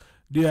month.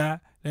 They are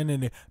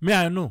then me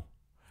I know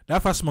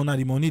that first month na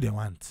the money they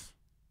want.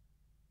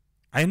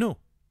 I know,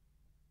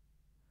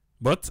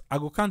 but I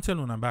go can't tell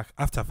on back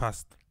after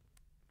fast.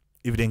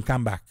 If they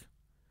come back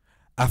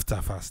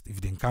after fast, if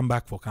they come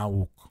back for can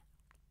work,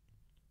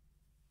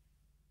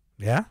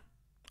 yeah,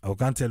 I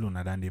can't tell on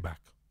that they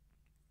back.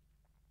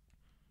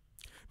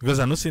 Because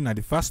I know saying at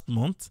the first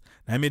month,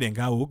 I made them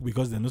can work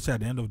because they know say at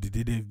the end of the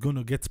day they're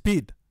gonna get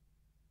paid.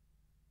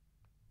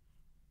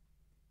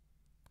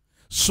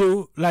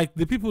 So like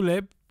the people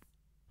there,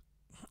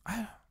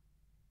 how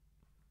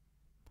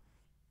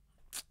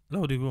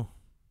they go?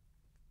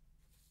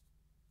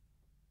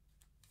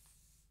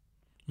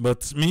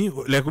 But me,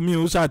 like me,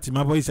 who said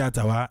my voice at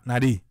our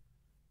nadi.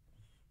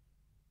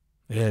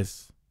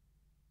 Yes,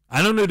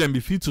 I don't know them be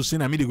fit to say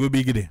na me they go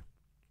big there.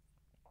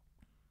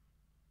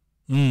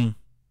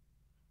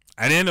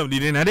 At the end of the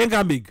day, I didn't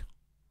come big.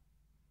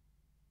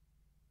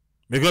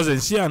 Because they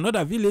see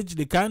another village,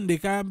 they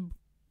can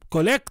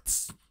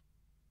collect.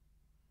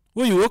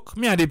 Where you work,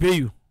 me and they pay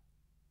you.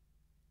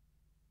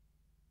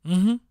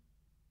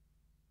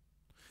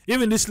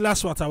 Even this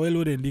last water well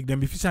load and dig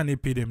them, if they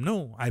pay them.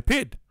 No, I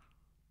paid.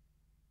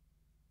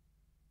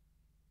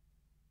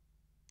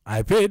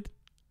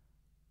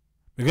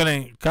 Because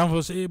I come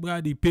for say,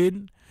 bro, they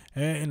paid.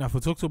 And if I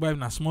talk to buy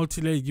a small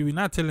tiller, you will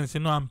not tell them, say,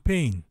 no, I'm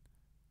paying.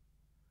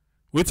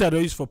 Which I do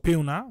is for pay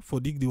una, for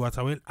dig the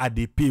water well, I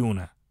they pay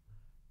una.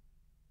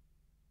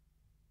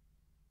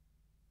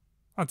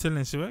 I tell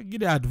them, say, well,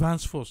 give the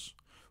advance first.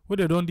 When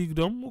they don't dig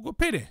them, we'll go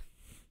pay them.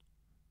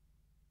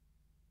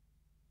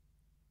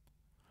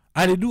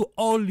 And they do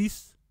all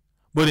this,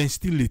 but then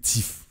still a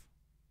thief.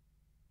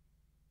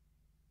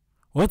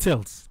 What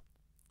else?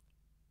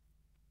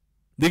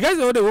 The guys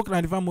that they work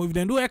on the farm, if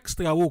they do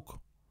extra work,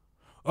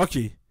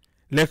 okay,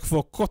 like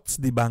for cut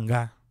the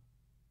banga,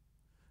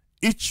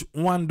 each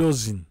 1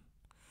 dozen,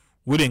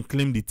 we then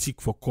claim the tick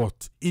for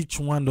cut. Each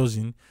 1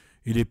 dozen,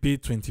 you they pay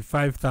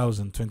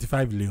 25,000,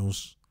 25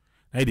 leons.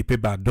 Now they pay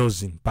per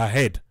dozen, per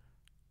head.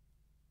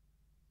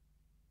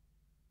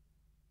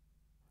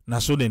 Now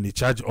so then they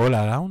charge all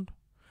around.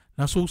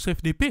 Now so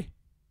safe they pay.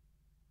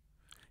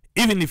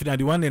 Even if they're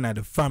the one then at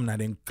the farm, now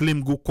then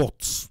claim go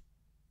cuts.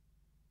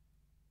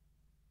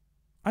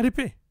 How they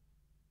pay?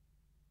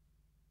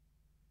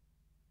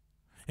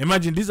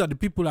 Imagine these are the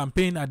people I'm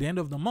paying at the end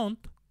of the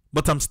month,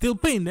 but I'm still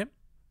paying them.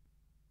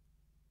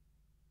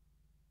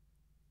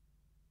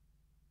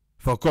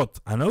 For cut.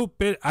 I know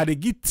pay I they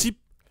give tip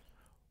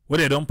where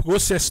they don't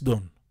process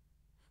done.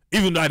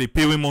 Even though they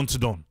pay when months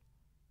done.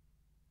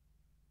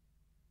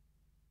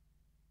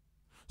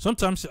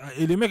 Sometimes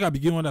they make a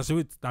begin one that say,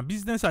 wait, the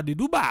business at the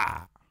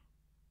Dubai.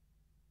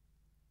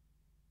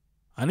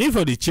 And if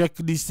they check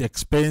this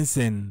expense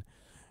and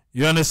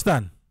you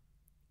understand.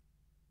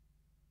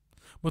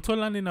 But all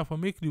landing enough for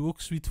make the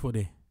work sweet for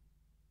them.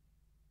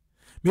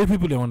 Make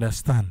people they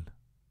understand.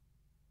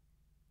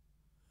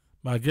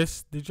 But I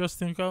guess they just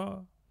think,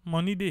 oh,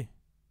 money day.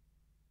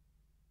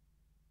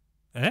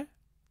 Eh?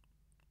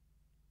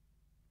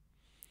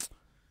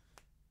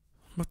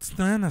 But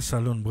now in a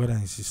salon, brother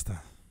and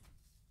sister.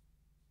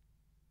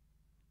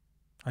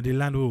 And the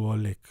land we all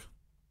like.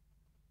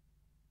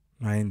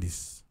 Mind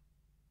this.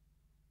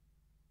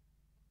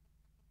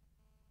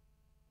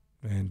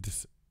 And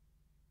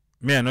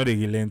me I know the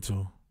relent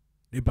to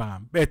the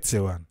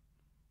better one.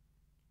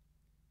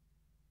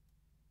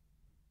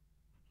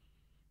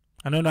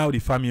 I don't know how the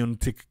family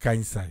take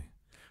kind side.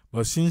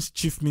 But since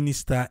Chief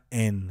Minister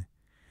and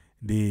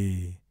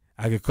the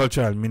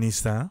Agricultural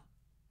Minister,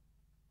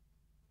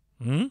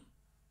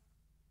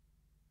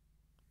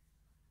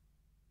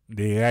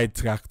 they ride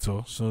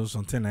tractor, so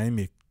something I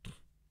make.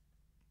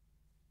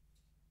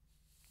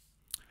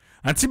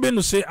 And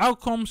Tibenu say, how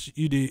comes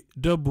you the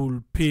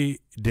double pay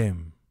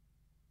them?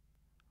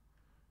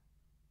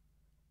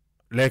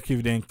 Like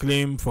if they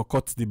claim for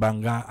cut the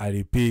banga, I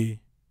they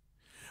pay.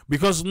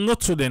 Because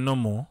not to the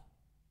normal.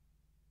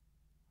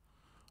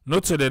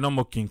 Not so they no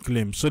more can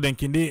claim. So then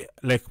can they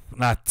like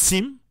na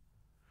team,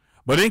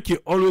 but then can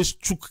always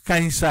chook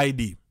kind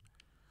side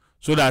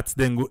so that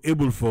then go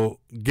able for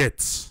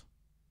gets.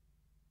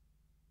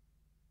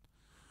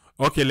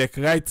 Okay, like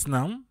right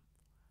now,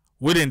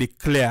 we then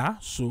declare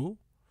so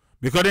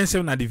because then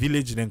say na the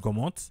village then come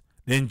out,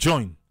 then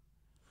join.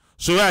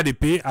 So where they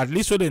pay, at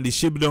least so then the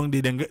shape down they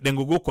then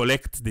go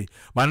collect the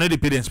but not they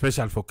pay them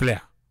special for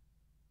clear.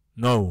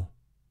 No.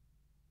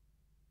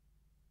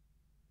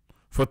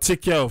 For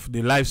take care of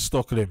the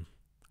livestock them,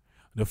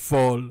 the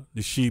fowl,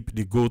 the sheep,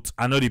 the goat,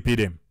 I know they pay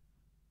them.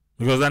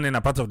 Because then in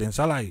a part of their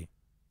salary.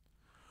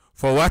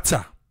 For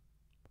water,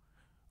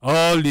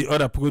 all the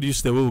other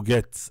produce they will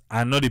get,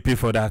 I know they pay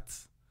for that.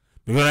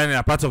 Because then in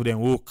a part of their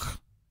work.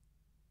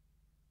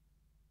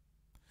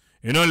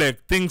 You know,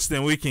 like things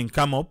then we can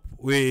come up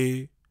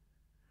with,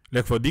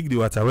 like for dig the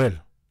water well.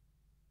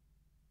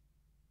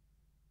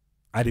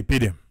 I they pay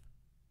them.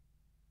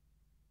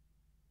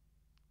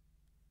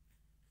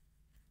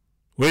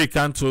 Where you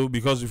can't so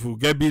because if you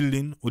get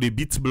building or they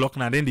beat block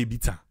now then they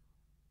beat her.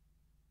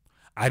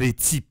 I they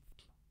tip.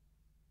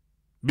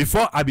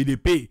 Before I be they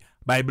pay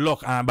by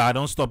block but I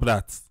don't stop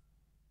that.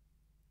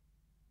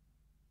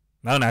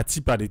 Now I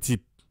tip at the tip.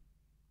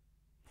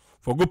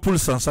 For go pull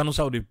sansan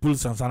how they pull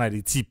sansan at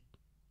the tip.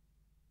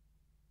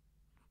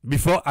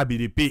 Before I be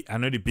they pay, I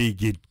know they pay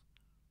again.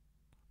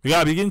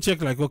 Because I begin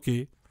check like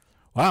okay,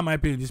 why am I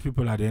paying these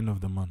people at the end of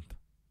the month?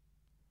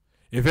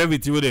 If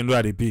everything what they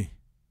do they pay.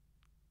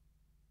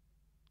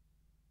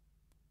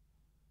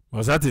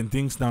 But certain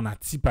things now na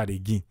tip at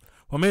again.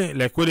 For me,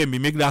 like when they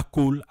make that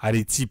coal at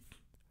a tip.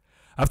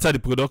 After the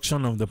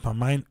production of the palm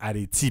wine at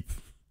a tip.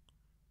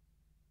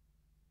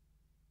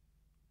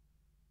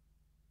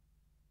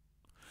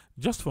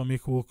 Just for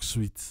make work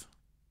sweet.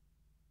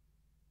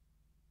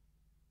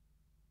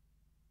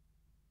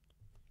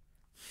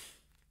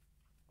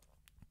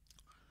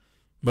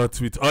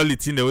 But with all the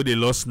things the way they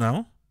lost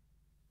now,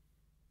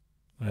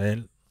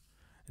 well,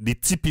 the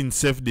tip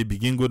itself they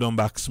begin go down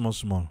back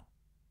small.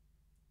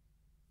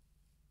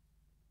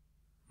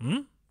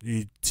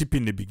 The tip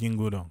in the beginning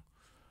go down.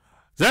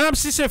 Then I'm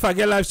see if I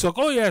get livestock.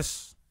 Oh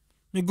yes,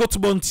 me go to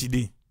born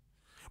today.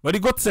 But the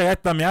goat say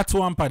right now me at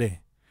one pa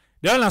there.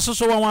 They all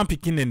so one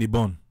picking in the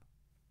bone.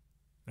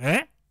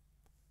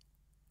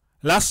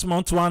 Last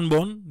month one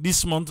bone,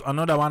 this month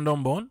another one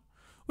done bone.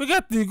 We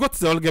got the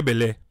goats all get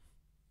belly.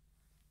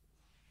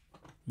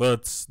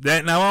 But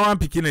then now one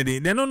picking in the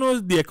they don't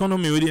know the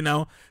economy with it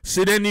now.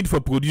 Say they need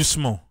for produce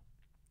more.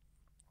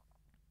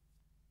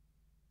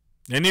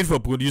 They need for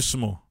produce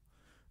more.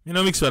 You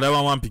know, mix for that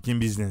one picking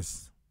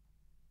business.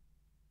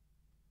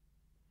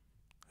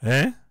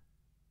 I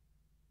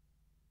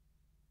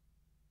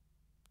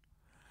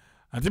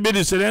think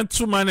they say then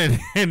 2 man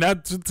and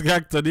that 2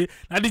 tractor.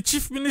 Now the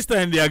chief minister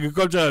and the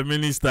agricultural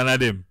minister na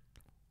them.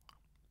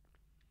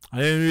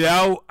 And then we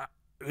how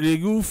they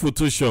go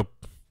Photoshop.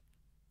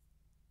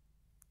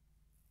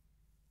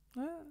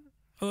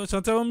 Oh,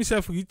 sometimes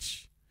myself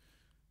rich.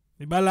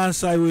 The balance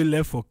side will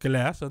left for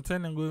clear.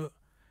 Sometimes I go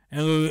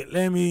and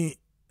let me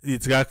the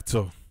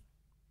tractor.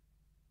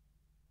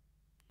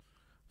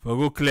 For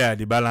go clear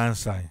the balance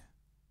side.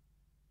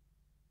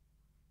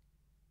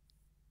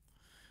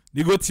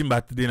 They go timber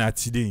today,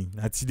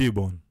 not today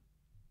born.